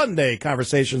host of Sunday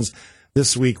Conversations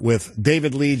this week with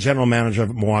David Lee, General Manager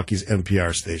of Milwaukee's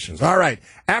NPR stations. All right,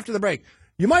 after the break,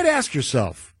 you might ask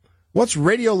yourself, what's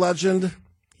radio legend?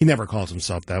 He never calls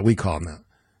himself that. We call him that.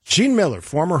 Gene Miller,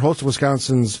 former host of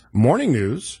Wisconsin's Morning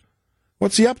News.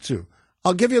 What's he up to?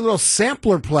 I'll give you a little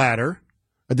sampler platter.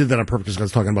 I did that on purpose because I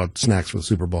was talking about snacks for the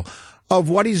Super Bowl. Of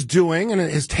what he's doing and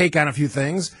his take on a few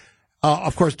things.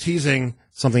 Of course, teasing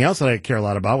something else that I care a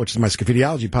lot about, which is my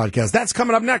Scafediology podcast. That's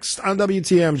coming up next on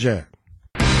WTMJ.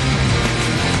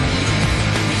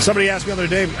 Somebody asked me the other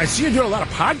day, I see you doing a lot of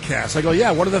podcasts. I go,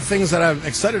 yeah, one of the things that I'm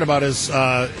excited about is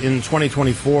in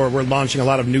 2024, we're launching a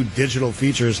lot of new digital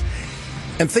features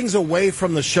and things away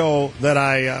from the show that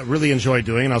I really enjoy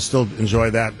doing, and I'll still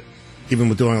enjoy that even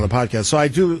with doing on the podcast. So I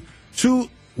do 2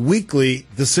 weekly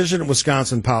Decision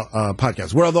Wisconsin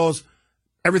podcasts. What are those?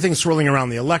 Everything swirling around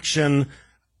the election,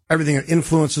 everything that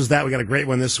influences that. We got a great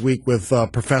one this week with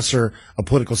Professor of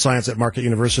Political Science at Marquette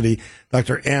University,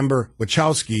 Dr. Amber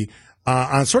Wachowski,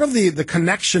 on sort of the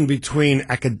connection between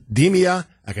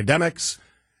academics,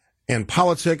 and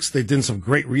politics. They did some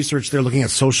great research there looking at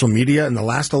social media in the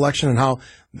last election and how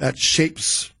that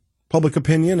shapes public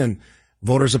opinion and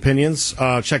voters' opinions.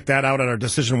 Check that out at our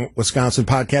Decision Wisconsin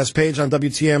podcast page on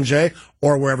WTMJ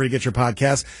or wherever you get your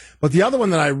podcasts. But the other one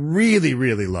that I really,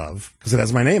 really love, because it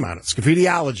has my name on it,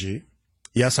 Scafediology,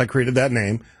 Yes, I created that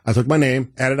name. I took my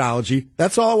name, added ology.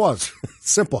 That's all it was.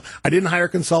 Simple. I didn't hire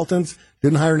consultants,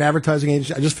 didn't hire an advertising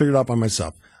agency. I just figured it out by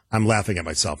myself. I'm laughing at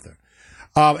myself there.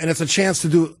 And it's a chance to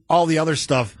do all the other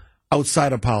stuff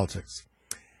outside of politics.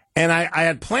 And I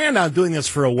had planned on doing this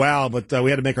for a while, but we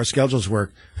had to make our schedules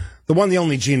work. The one, the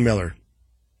only Gene Miller,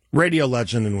 radio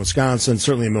legend in Wisconsin,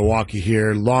 certainly in Milwaukee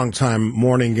here, longtime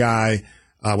morning guy,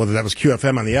 whether that was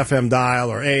QFM on the FM dial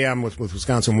or AM with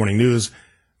Wisconsin Morning News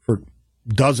for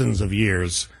dozens of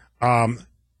years. And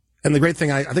the great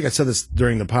thing, I think I said this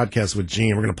during the podcast with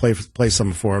Gene. We're going to play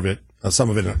some of it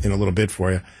in a little bit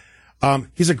for you.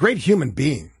 He's a great human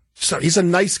being. So he's a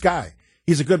nice guy.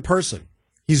 He's a good person.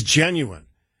 He's genuine.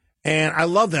 And I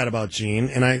love that about Gene.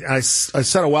 And I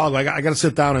said a while ago, I got to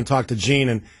sit down and talk to Gene.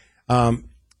 And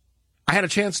I had a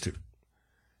chance to.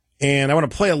 And I want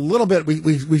to play a little bit.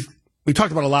 We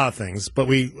talked about a lot of things, but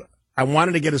I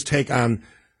wanted to get his take on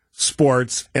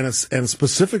sports and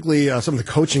specifically some of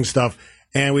the coaching stuff.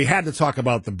 And we had to talk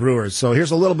about the Brewers. So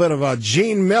here's a little bit of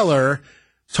Gene Miller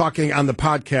talking on the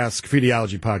podcast,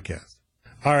 Graffitiology podcast.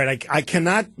 All right, I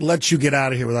cannot let you get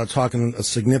out of here without talking a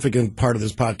significant part of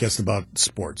this podcast about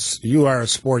sports. You are a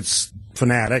sports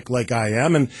fanatic like I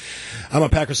am, and I'm a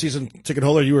Packers season ticket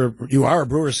holder. You are a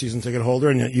Brewers season ticket holder,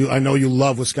 and I know you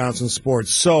love Wisconsin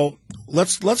sports. So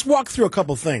let's walk through a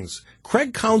couple things.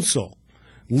 Craig Counsell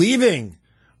leaving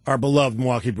our beloved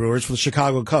Milwaukee Brewers for the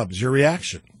Chicago Cubs. Your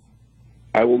reaction?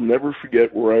 I will never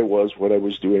forget where I was, what I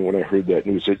was doing when I heard that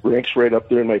news. It ranks right up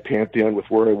there in my pantheon with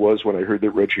where I was when I heard that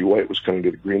Reggie White was coming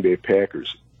to the Green Bay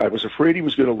Packers. I was afraid he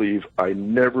was going to leave. I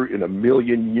never in a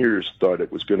million years thought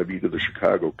it was going to be to the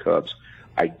Chicago Cubs.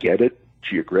 I get it.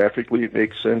 Geographically, it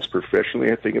makes sense. Professionally,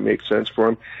 I think it makes sense for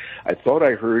him. I thought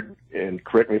I heard, and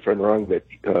correct me if I'm wrong, that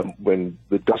when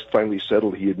the dust finally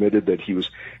settled, he admitted that he was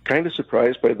kind of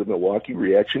surprised by the Milwaukee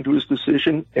reaction to his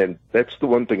decision, and that's the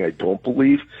one thing I don't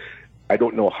believe. I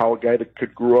don't know how a guy that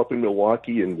could grow up in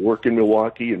Milwaukee and work in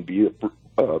Milwaukee and be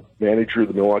a manager of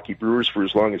the Milwaukee Brewers for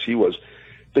as long as he was,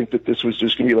 think that this was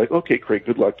just going to be like, okay, Craig,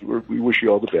 good luck. We wish you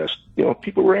all the best. You know,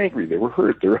 people were angry. They were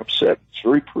hurt. They're upset. It's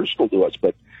very personal to us,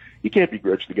 but you can't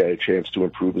begrudge the guy a chance to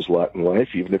improve his lot in life,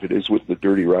 even if it is with the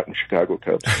dirty, rotten Chicago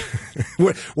Cubs.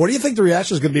 What do you think the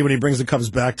reaction is going to be when he brings the Cubs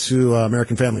back to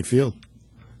American Family Field?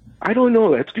 I don't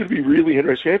know. That's going to be really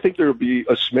interesting. I think there will be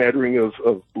a smattering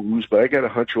of boos, but I got a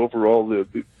hunch overall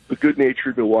the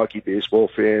good-natured Milwaukee baseball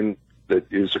fan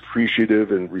that is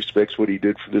appreciative and respects what he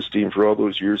did for this team for all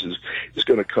those years is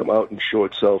going to come out and show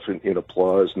itself in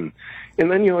applause. And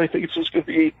then, I think it's just going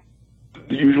to be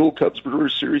the usual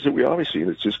Cubs-Brewers series that we always see.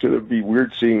 It's just going to be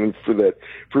weird seeing them for that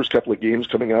first couple of games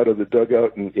coming out of the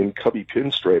dugout in Cubby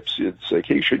pinstripes. It's like,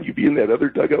 hey, shouldn't you be in that other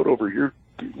dugout over here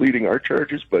leading our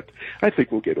charges? But I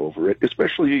think we'll get over it,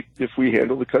 especially if we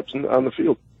handle the Cubs on the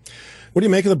field. What do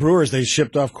you make of the Brewers? They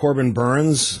shipped off Corbin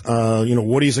Burns.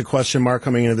 Woody's a question mark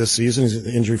coming into this season. He's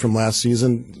an injury from last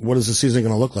season. What is the season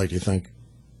going to look like, do you think?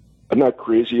 I'm not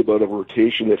crazy about a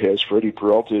rotation that has Freddie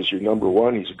Peralta as your number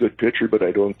one. He's a good pitcher, but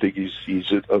I don't think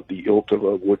he's of the ilk of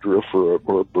a Woodruff or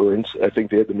a Burns. I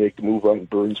think they had to make the move on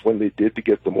Burns when they did to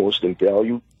get the most in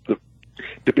value. The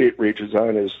debate rages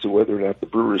on as to whether or not the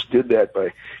Brewers did that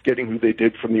by getting who they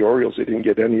did from the Orioles. They didn't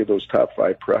get any of those top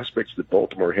five prospects that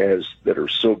Baltimore has that are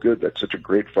so good. That's such a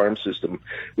great farm system.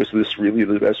 Was this really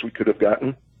the best we could have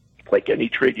gotten? Like any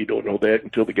trade, you don't know that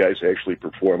until the guys actually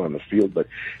perform on the field. But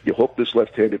you hope this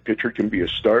left-handed pitcher can be a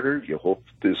starter. You hope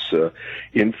this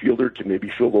infielder can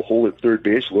maybe fill the hole at third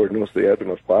base. Lord knows they have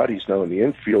enough bodies now in the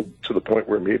infield to the point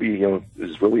where maybe,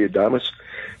 is Willie Adames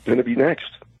going to be next?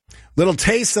 Little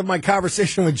taste of my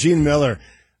conversation with Gene Miller.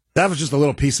 That was just a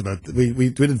little piece of it. We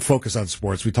didn't focus on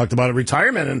sports. We talked about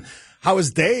retirement and how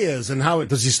his day is and how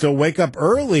does he still wake up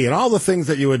early and all the things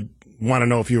that you would want to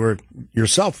know if you were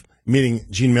yourself meeting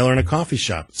Gene Miller in a coffee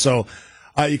shop. So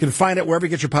you can find it wherever you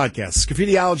get your podcasts.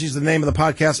 Graffitiology is the name of the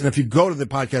podcast, and if you go to the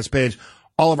podcast page,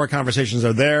 all of our conversations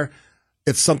are there.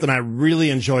 It's something I really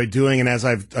enjoy doing, and as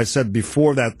I said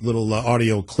before that little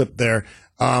audio clip there,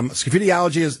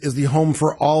 Graffitiology is the home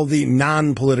for all the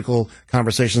non-political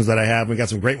conversations that I have. We've got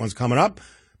some great ones coming up.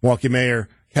 Milwaukee Mayor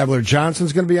Cavalier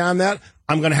Johnson's going to be on that.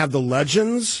 I'm going to have the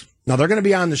Legends. Now, they're going to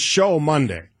be on the show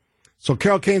Monday. So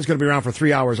Carol Kane's going to be around for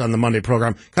 3 hours on the Monday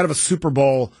program. Kind of a Super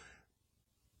Bowl,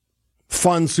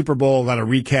 fun Super Bowl, got a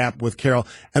recap with Carol.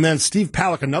 And then Steve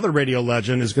Palick, another radio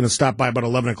legend, is going to stop by about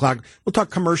 11 o'clock. We'll talk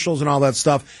commercials and all that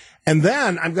stuff. And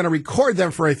then I'm going to record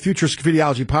them for a future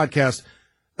Graffitiology podcast.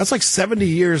 That's like 70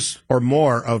 years or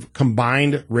more of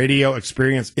combined radio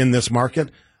experience in this market.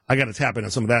 I got to tap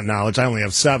into some of that knowledge. I only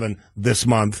have 7 this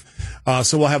month.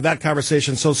 So we'll have that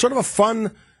conversation. So sort of a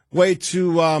fun way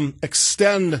to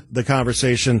extend the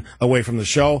conversation away from the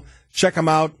show. Check them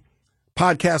out.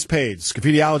 Podcast page,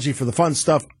 Scafediology, for the fun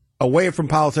stuff away from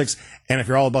politics. And if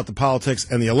you're all about the politics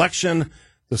and the election,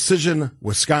 Decision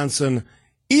Wisconsin,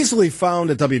 easily found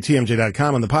at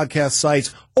WTMJ.com on the podcast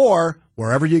sites or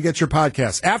wherever you get your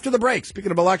podcasts. After the break,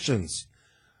 speaking of elections,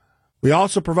 we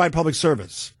also provide public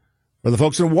service. For the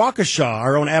folks in Waukesha,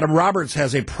 our own Adam Roberts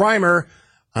has a primer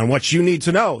on what you need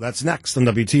to know. That's next on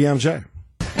WTMJ.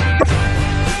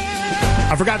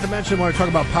 I forgot to mention when I talk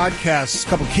about podcasts, a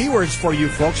couple keywords for you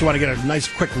folks who want to get a nice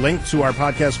quick link to our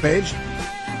podcast page.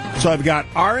 So I've got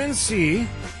RNC,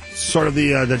 sort of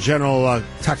the general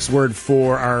text word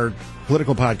for our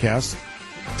political podcast.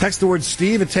 Text the word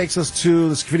Steve. It takes us to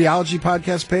the Scafediology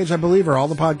podcast page, I believe, or all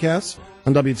the podcasts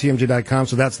on WTMJ.com.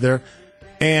 So that's there.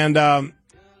 And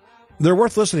they're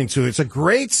worth listening to. It's a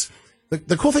great...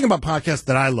 The cool thing about podcasts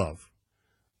that I love,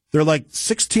 they're like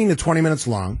 16 to 20 minutes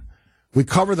long. We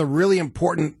cover the really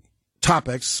important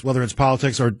topics, whether it's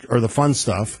politics or the fun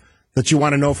stuff that you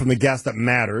want to know from the guest that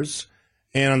matters.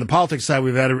 And on the politics side,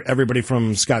 we've had everybody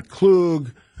from Scott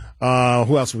Klug.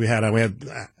 Who else have we had? We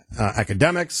had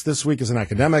academics. This week is an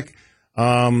academic.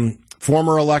 Former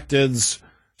electeds.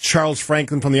 Charles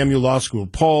Franklin from the MU Law School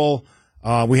poll.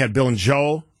 We had Bill and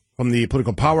Joe from the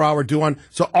Political Power Hour doing.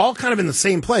 So all kind of in the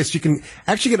same place. You can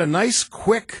actually get a nice,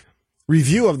 quick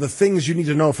review of the things you need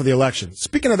to know for the election.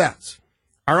 Speaking of that,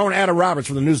 our own Adam Roberts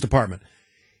from the news department.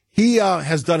 He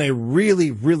has done a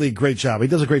really, really great job. He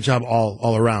does a great job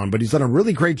all around, but he's done a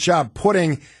really great job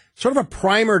putting sort of a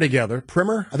primer together.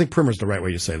 Primer? I think primer is the right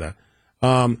way you say that.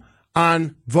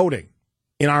 On voting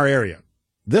in our area.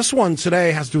 This one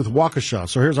today has to do with Waukesha.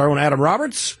 So here's our own Adam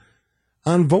Roberts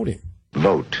on voting.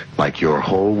 Vote like your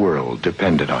whole world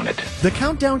depended on it. The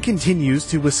countdown continues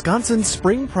to Wisconsin's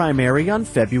spring primary on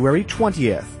February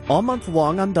 20th. All month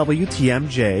long on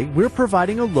WTMJ, we're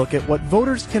providing a look at what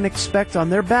voters can expect on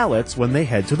their ballots when they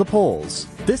head to the polls.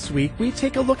 This week, we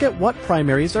take a look at what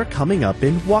primaries are coming up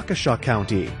in Waukesha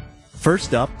County.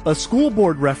 First up, a school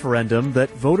board referendum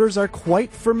that voters are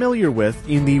quite familiar with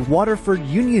in the Waterford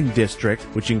Union District,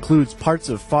 which includes parts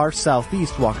of far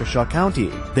southeast Waukesha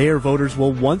County. There, voters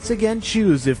will once again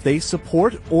choose if they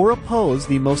support or oppose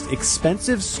the most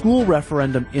expensive school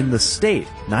referendum in the state.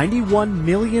 $91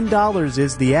 million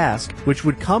is the ask, which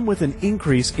would come with an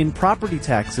increase in property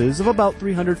taxes of about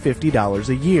 $350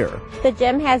 a year. The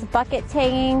gym has buckets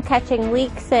hanging, catching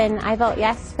leaks, and I vote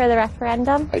yes for the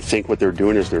referendum. I think what they're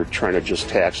doing is they're trying to just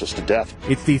tax us to death.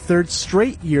 It's the third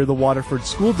straight year the Waterford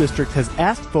School District has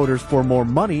asked voters for more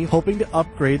money, hoping to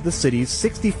upgrade the city's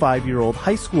 65-year-old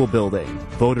high school building.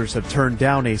 Voters have turned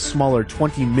down a smaller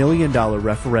 $20 million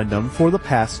referendum for the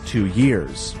past 2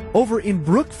 years. Over in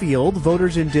Brookfield,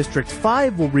 voters in District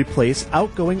 5 will replace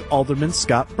outgoing Alderman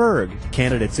Scott Berg.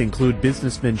 Candidates include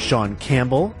businessman Sean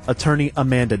Campbell, attorney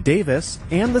Amanda Davis,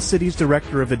 and the city's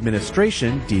Director of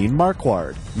Administration, Dean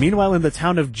Marquardt. Meanwhile, in the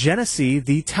town of Genesee,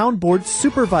 the town board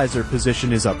supervisor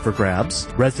position is up for grabs.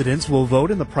 Residents will vote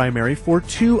in the primary for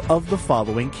 2 of the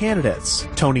following candidates: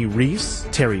 Tony Reese,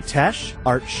 Terry Tesh,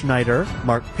 Art Schneider,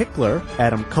 Mark Pickler,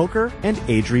 Adam Coker, and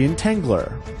Adrian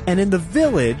Tengler. And in the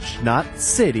village, not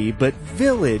city, but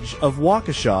village of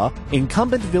Waukesha,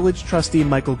 incumbent village trustee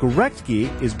Michael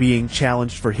Gorechtke is being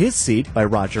challenged for his seat by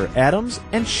Roger Adams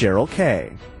and Cheryl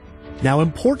Kay. Now,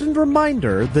 important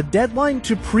reminder, the deadline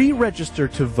to pre-register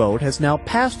to vote has now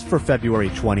passed for February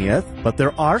 20th, but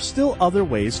there are still other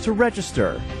ways to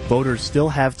register. Voters still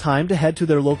have time to head to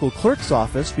their local clerk's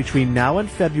office between now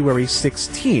and February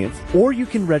 16th, or you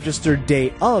can register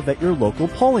day of at your local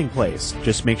polling place.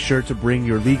 Just make sure to bring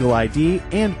your legal ID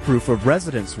and proof of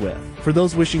residence with. For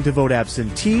those wishing to vote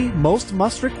absentee, most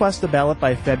must request a ballot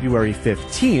by February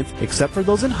 15th, except for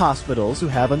those in hospitals who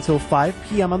have until 5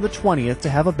 p.m. on the 20th to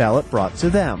have a ballot brought to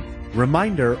them.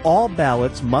 Reminder, all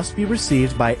ballots must be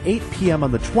received by 8 p.m.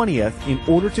 on the 20th in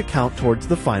order to count towards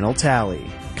the final tally.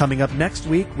 Coming up next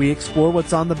week, we explore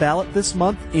what's on the ballot this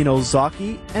month in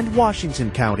Ozaukee and Washington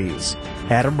counties.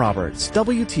 Adam Roberts,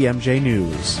 WTMJ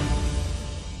News.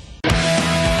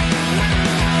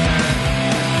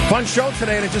 Fun show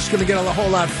today, and it's just going to get a whole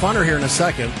lot funner here in a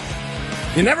second.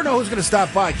 You never know who's going to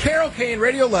stop by. Carol Kane,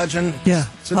 radio legend. Yeah.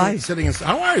 Sitting in,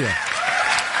 how are you?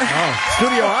 Oh,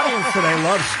 studio audience today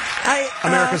loves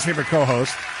America's favorite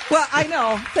co-host. Well, I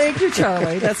know. Thank you,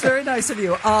 Charlie. That's very nice of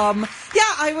you.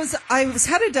 I was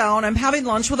headed down. I'm having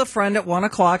lunch with a friend at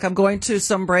 1:00. I'm going to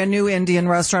some brand new Indian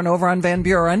restaurant over on Van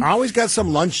Buren. I always got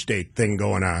some lunch date thing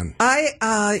going on.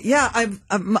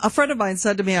 A friend of mine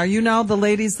said to me, "Are you now the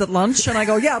ladies that lunch?" And I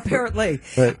go, "Yeah, apparently."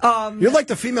 You're like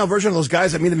the female version of those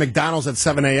guys that meet at McDonald's at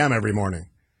 7 a.m. every morning.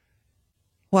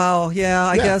 Wow, yeah,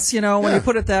 I guess, when you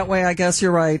put it that way, I guess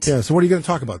you're right. Yeah, so what are you going to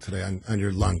talk about today on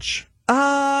your lunch?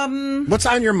 What's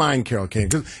on your mind, Carol Kane?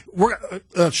 Because we're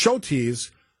show tease.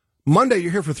 Monday,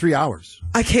 you're here for 3 hours.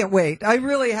 I can't wait. I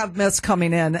really have missed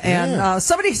coming in. And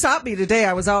somebody stopped me today.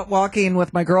 I was out walking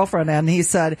with my girlfriend, and he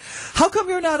said, "How come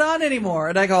you're not on anymore?"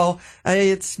 And I go,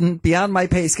 "It's beyond my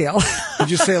pay scale."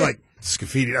 Did you say, like,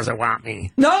 Scafidi doesn't want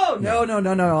me? No.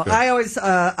 I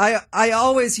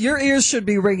always, your ears should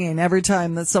be ringing every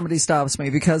time that somebody stops me,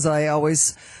 because I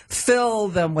always fill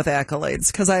them with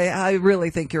accolades, because I really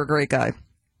think you're a great guy.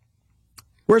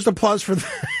 Where's the applause for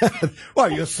that?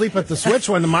 What, you asleep at the switch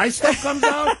when my stuff comes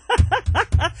out?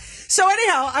 So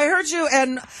anyhow, I heard you,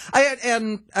 and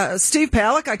Steve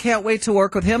Palick, I can't wait to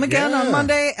work with him again on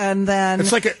Monday, and then...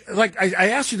 It's like I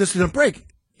asked you this in a break.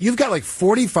 You've got like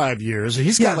 45 years, and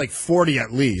he's got like 40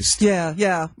 at least.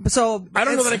 Yeah. So I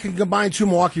don't know that I can combine two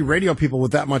Milwaukee radio people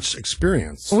with that much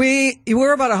experience.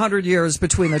 We're about 100 years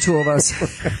between the two of us.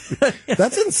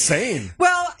 That's insane.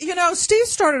 Well, Steve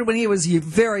started when he was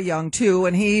very young too,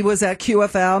 and he was at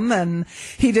QFM, and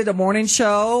he did a morning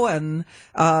show, and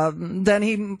then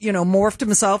he, morphed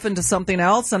himself into something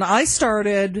else. And I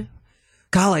started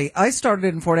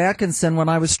in Fort Atkinson when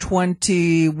I was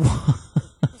 21.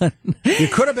 You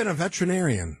could have been a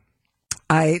veterinarian.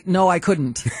 No, I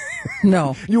couldn't.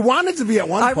 No. You wanted to be at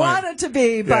one point. I wanted to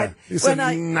be, but you said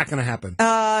not going to happen.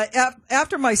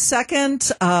 After my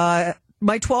second, my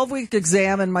 12-week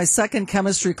exam in my second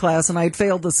chemistry class, and I'd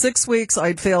failed the 6 weeks,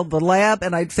 I'd failed the lab,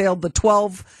 and I'd failed the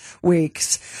 12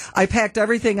 weeks. I packed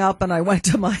everything up, and I went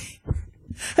to my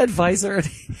advisor, and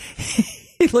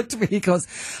he looked at me, he goes,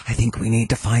 "I think we need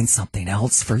to find something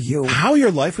else for you." How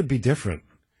your life would be different.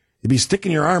 You'd be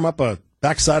sticking your arm up a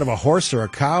backside of a horse or a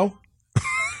cow?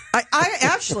 I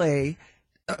actually,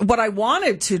 what I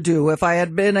wanted to do, if I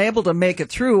had been able to make it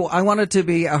through, I wanted to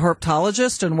be a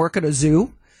herpetologist and work at a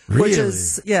zoo. Really? Which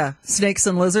is, snakes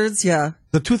and lizards,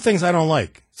 The two things I don't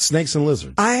like, snakes and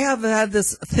lizards. I have had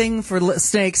this thing for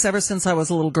snakes ever since I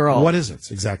was a little girl. What is it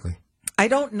exactly? I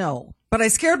don't know. But I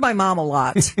scared my mom a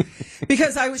lot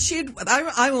because I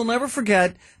will never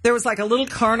forget, there was like a little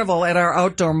carnival at our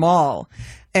outdoor mall.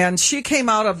 And she came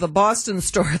out of the Boston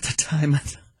store at the time.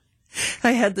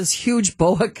 I had this huge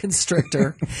boa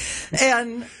constrictor,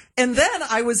 and then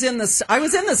I was in the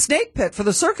snake pit for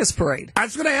the circus parade. I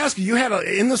was going to ask you.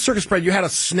 In the circus parade, you had a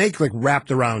snake like wrapped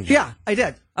around you. Yeah, I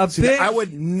did. I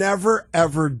would never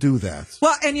ever do that.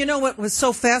 Well, and you know what was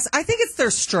so fast? I think it's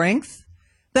their strength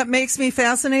that makes me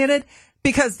fascinated.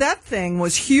 Because that thing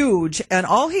was huge, and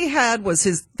all he had was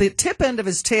the tip end of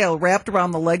his tail wrapped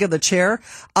around the leg of the chair.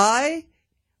 I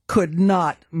could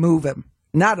not move him.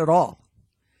 Not at all.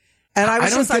 And I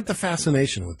don't get the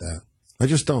fascination with that. I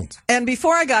just don't. And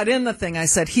before I got in the thing, I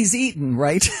said, "He's eaten,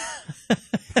 right?"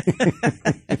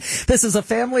 This is a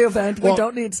family event. We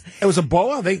don't need... It was a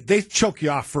boa? They choke you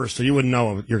off first, so you wouldn't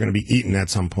know you're going to be eaten at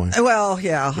some point. Well,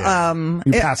 yeah.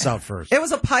 You pass out first. It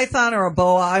was a python or a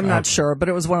boa. I'm not sure, but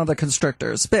it was one of the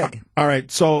constrictors. Big. All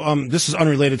right. So this is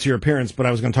unrelated to your appearance, but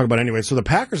I was going to talk about it anyway. So the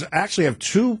Packers actually have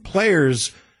two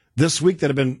players this week that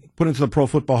have been put into the Pro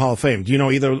Football Hall of Fame. Do you know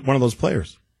either one of those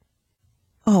players?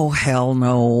 Oh, hell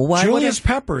no. Julius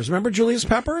Peppers. Remember Julius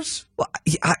Peppers? Well,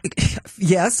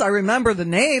 yes, I remember the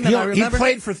name. He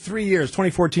played for 3 years,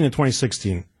 2014 and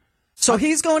 2016. So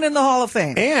he's going in the Hall of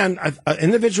Fame. And an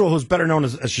individual who's better known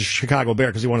as a Chicago Bear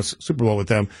because he won a Super Bowl with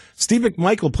them, Steve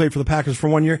McMichael played for the Packers for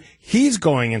 1 year. He's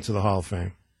going into the Hall of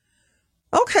Fame.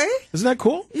 Okay. Isn't that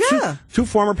cool? Yeah. Two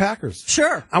former Packers.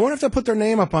 Sure. I wonder if they'll put their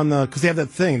name up on because they have that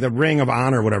thing, the Ring of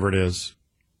Honor, whatever it is.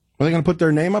 Are they going to put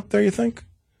their name up there, you think?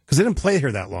 Because they didn't play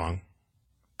here that long.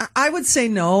 I would say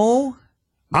no.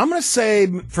 I'm going to say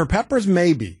for Peppers,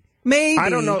 maybe. Maybe. I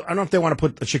don't know. I don't know if they want to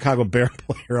put a Chicago Bear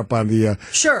player up on the...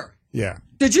 Sure. Yeah.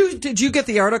 Did you get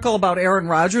the article about Aaron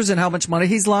Rodgers and how much money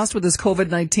he's lost with his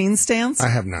COVID-19 stance? I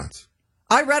have not.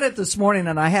 I read it this morning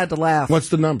and I had to laugh. What's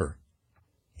the number?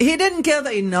 He didn't give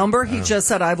a number. He just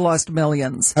said, "I've lost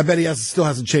millions." I bet he still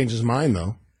hasn't changed his mind,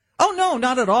 though. Oh, no,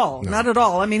 not at all. No. Not at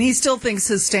all. I mean, he still thinks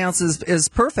his stance is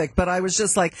perfect, but I was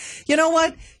just like, you know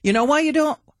what? You know why you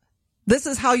don't? This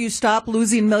is how you stop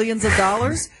losing millions of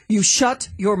dollars. You shut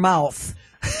your mouth.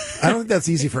 I don't think that's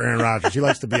easy for Aaron Rodgers. He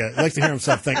likes to hear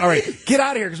himself think. All right, get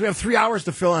out of here because we have 3 hours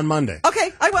to fill on Monday.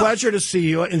 Okay, I will. Pleasure to see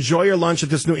you. Enjoy your lunch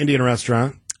at this new Indian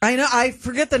restaurant. I know. I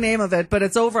forget the name of it, but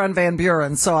it's over on Van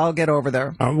Buren, so I'll get over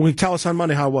there. Will you tell us on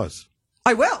Monday how it was?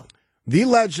 I will. the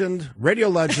legend, radio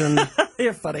legend.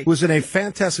 You're funny. Who's in a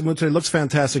fantastic mood today, looks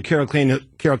fantastic. Carol Kane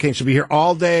should be here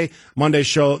all day. Monday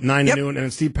show, 9 to noon.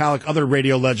 And Steve Palick, other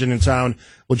radio legend in town,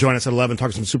 will join us at 11,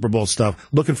 talk some Super Bowl stuff.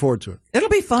 Looking forward to it. It'll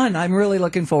be fun. I'm really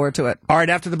looking forward to it. All right,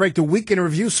 after the break, the Weekend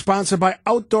Review, sponsored by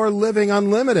Outdoor Living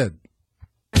Unlimited.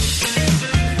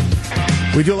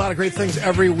 We do a lot of great things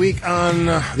every week on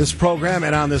this program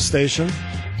and on this station.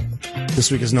 This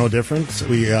week is no different.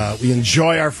 We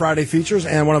enjoy our Friday features,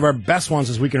 and one of our best ones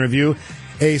is Weekend Review.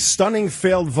 A stunning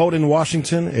failed vote in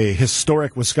Washington, a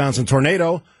historic Wisconsin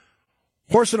tornado,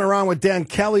 horsing around with Dan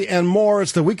Kelly, and more.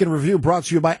 It's the Weekend Review, brought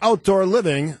to you by Outdoor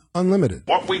Living Unlimited.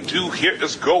 What we do here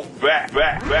is go back.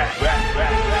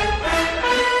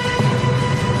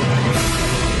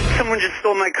 Someone just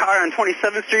stole my car on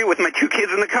 27th Street with my 2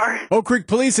 kids in the car. Oak Creek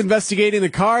Police investigating the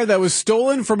car that was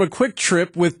stolen from a Quick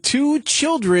Trip with 2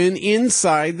 children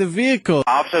inside the vehicle.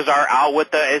 Officers are out with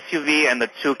the SUV and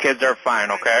the 2 kids are fine,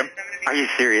 okay? Are you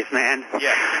serious, man?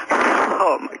 Yeah.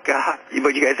 Oh, my God.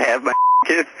 But you guys have my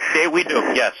kids? Yeah, we do,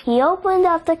 yes. He opened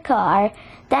up the car,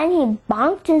 then he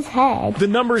bonked his head. The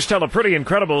numbers tell a pretty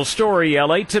incredible story.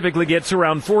 L.A. typically gets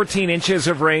around 14 inches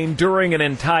of rain during an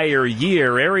entire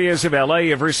year. Areas of L.A.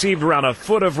 have received around a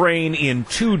foot of rain in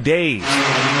 2 days.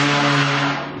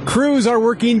 Crews are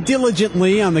working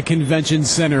diligently on the convention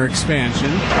center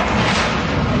expansion.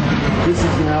 This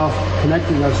is now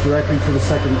connecting us directly to the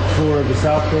second floor of the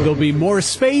South Building. There'll be more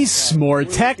space, more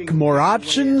tech, more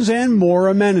options, and more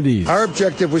amenities. Our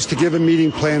objective was to give a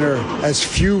meeting planner as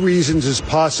few reasons as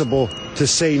possible to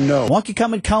say no. Milwaukee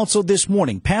Common Council this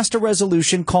morning passed a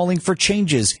resolution calling for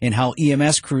changes in how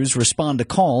EMS crews respond to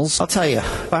calls. I'll tell you,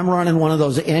 if I'm running one of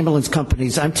those ambulance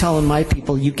companies, I'm telling my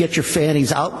people, you get your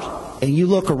fannies out and you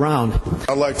look around.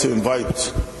 I'd like to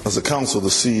invite, as a council, the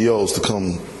CEOs to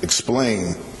come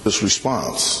explain this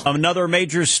response. Another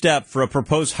major step for a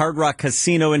proposed Hard Rock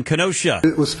casino in Kenosha.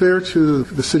 It was fair to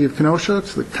the city of Kenosha,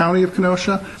 to the county of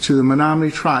Kenosha, to the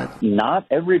Menominee tribe. Not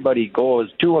everybody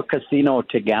goes to a casino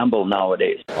to gamble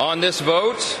nowadays. On this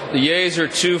vote, the yeas are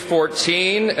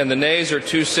 214 and the nays are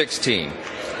 216.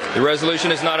 The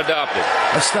resolution is not adopted.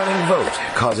 A stunning vote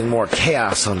causing more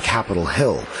chaos on Capitol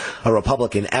Hill. A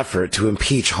Republican effort to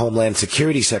impeach Homeland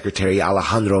Security Secretary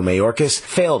Alejandro Mayorkas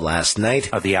failed last night.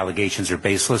 The allegations are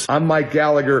baseless. I'm Mike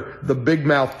Gallagher, the big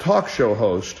mouth talk show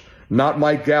host, not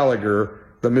Mike Gallagher,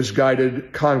 the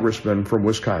misguided congressman from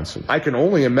Wisconsin. I can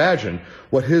only imagine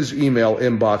what his email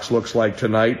inbox looks like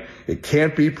tonight. It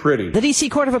can't be pretty. The D.C.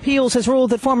 Court of Appeals has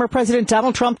ruled that former President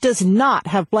Donald Trump does not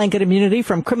have blanket immunity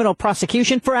from criminal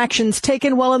prosecution for actions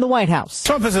taken while in the White House.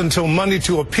 Trump has until Monday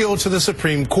to appeal to the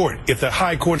Supreme Court. If the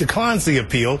High Court declines the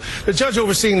appeal, the judge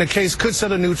overseeing the case could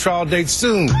set a new trial date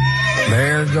soon.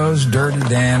 There goes dirty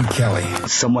Dan Kelly.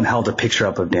 Someone held a picture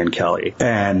up of Dan Kelly,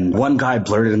 and one guy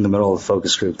blurted in the middle of the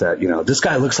focus group that, this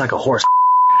guy looks like a horse.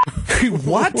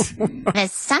 What?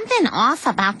 There's something off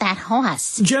about that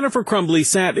horse. Jennifer Crumbly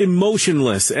sat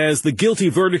emotionless as the guilty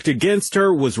verdict against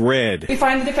her was read. We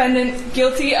find the defendant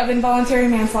guilty of involuntary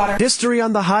manslaughter. History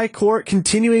on the High Court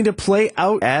continuing to play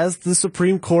out as the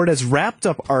Supreme Court has wrapped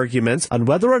up arguments on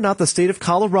whether or not the state of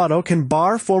Colorado can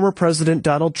bar former President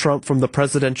Donald Trump from the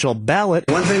presidential ballot.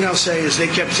 One thing I'll say is they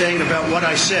kept saying about what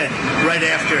I said right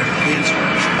after the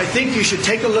insurrection. I think you should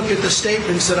take a look at the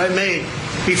statements that I made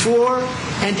before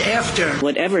and after.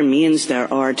 Whatever means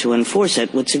there are to enforce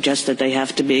it would suggest that they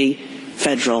have to be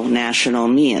federal, national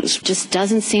means. Just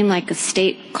doesn't seem like a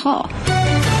state call.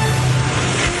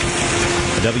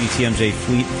 WTMJ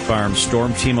Fleet Farm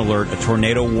Storm Team Alert, a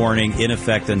tornado warning in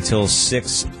effect until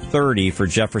 6:30 for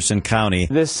Jefferson County.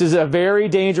 This is a very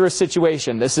dangerous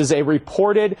situation. This is a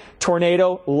reported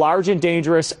tornado, large and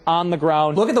dangerous, on the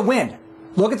ground. Look at the wind.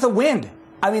 Look at the wind.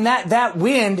 I mean, that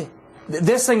wind,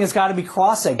 this thing has got to be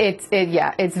crossing. It's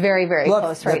very, very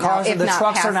close right now. The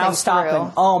trucks are now stopping.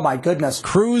 Through. Oh, my goodness.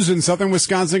 Crews in southern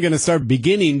Wisconsin are going to start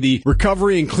beginning the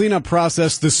recovery and cleanup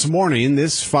process this morning.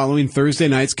 This following Thursday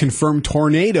night's confirmed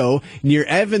tornado near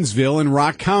Evansville in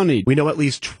Rock County. We know at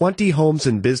least 20 homes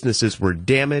and businesses were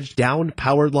damaged, downed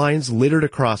power lines littered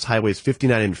across highways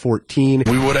 59 and 14.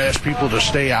 We would ask people to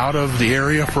stay out of the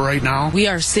area for right now. We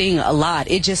are seeing a lot.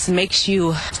 It just makes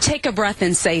you take a breath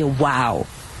and say, wow.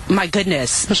 My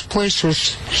goodness. This place was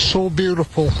so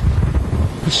beautiful.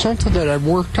 It's something that I've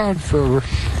worked on for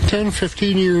 10,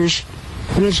 15 years.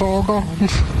 and it's all gone.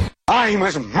 I'm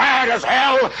as mad as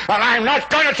hell, and I'm not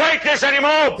going to take this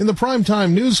anymore! In the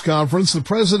primetime news conference, the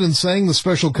president saying the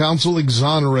special counsel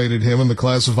exonerated him in the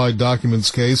classified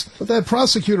documents case, but that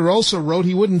prosecutor also wrote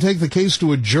he wouldn't take the case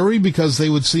to a jury because they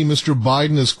would see Mr.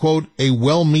 Biden as, quote, a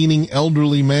well-meaning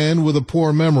elderly man with a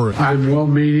poor memory. I'm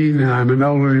well-meaning, and I'm an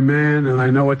elderly man, and I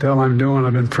know what the hell I'm doing.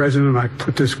 I've been president. I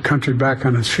put this country back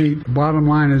on its feet. The bottom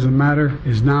line is the matter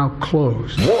is now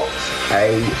closed. What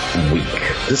a week.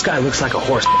 This guy looks like a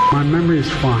horse. My memory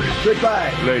is fine.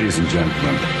 Goodbye. Ladies and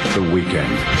gentlemen, The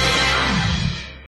Weeknd.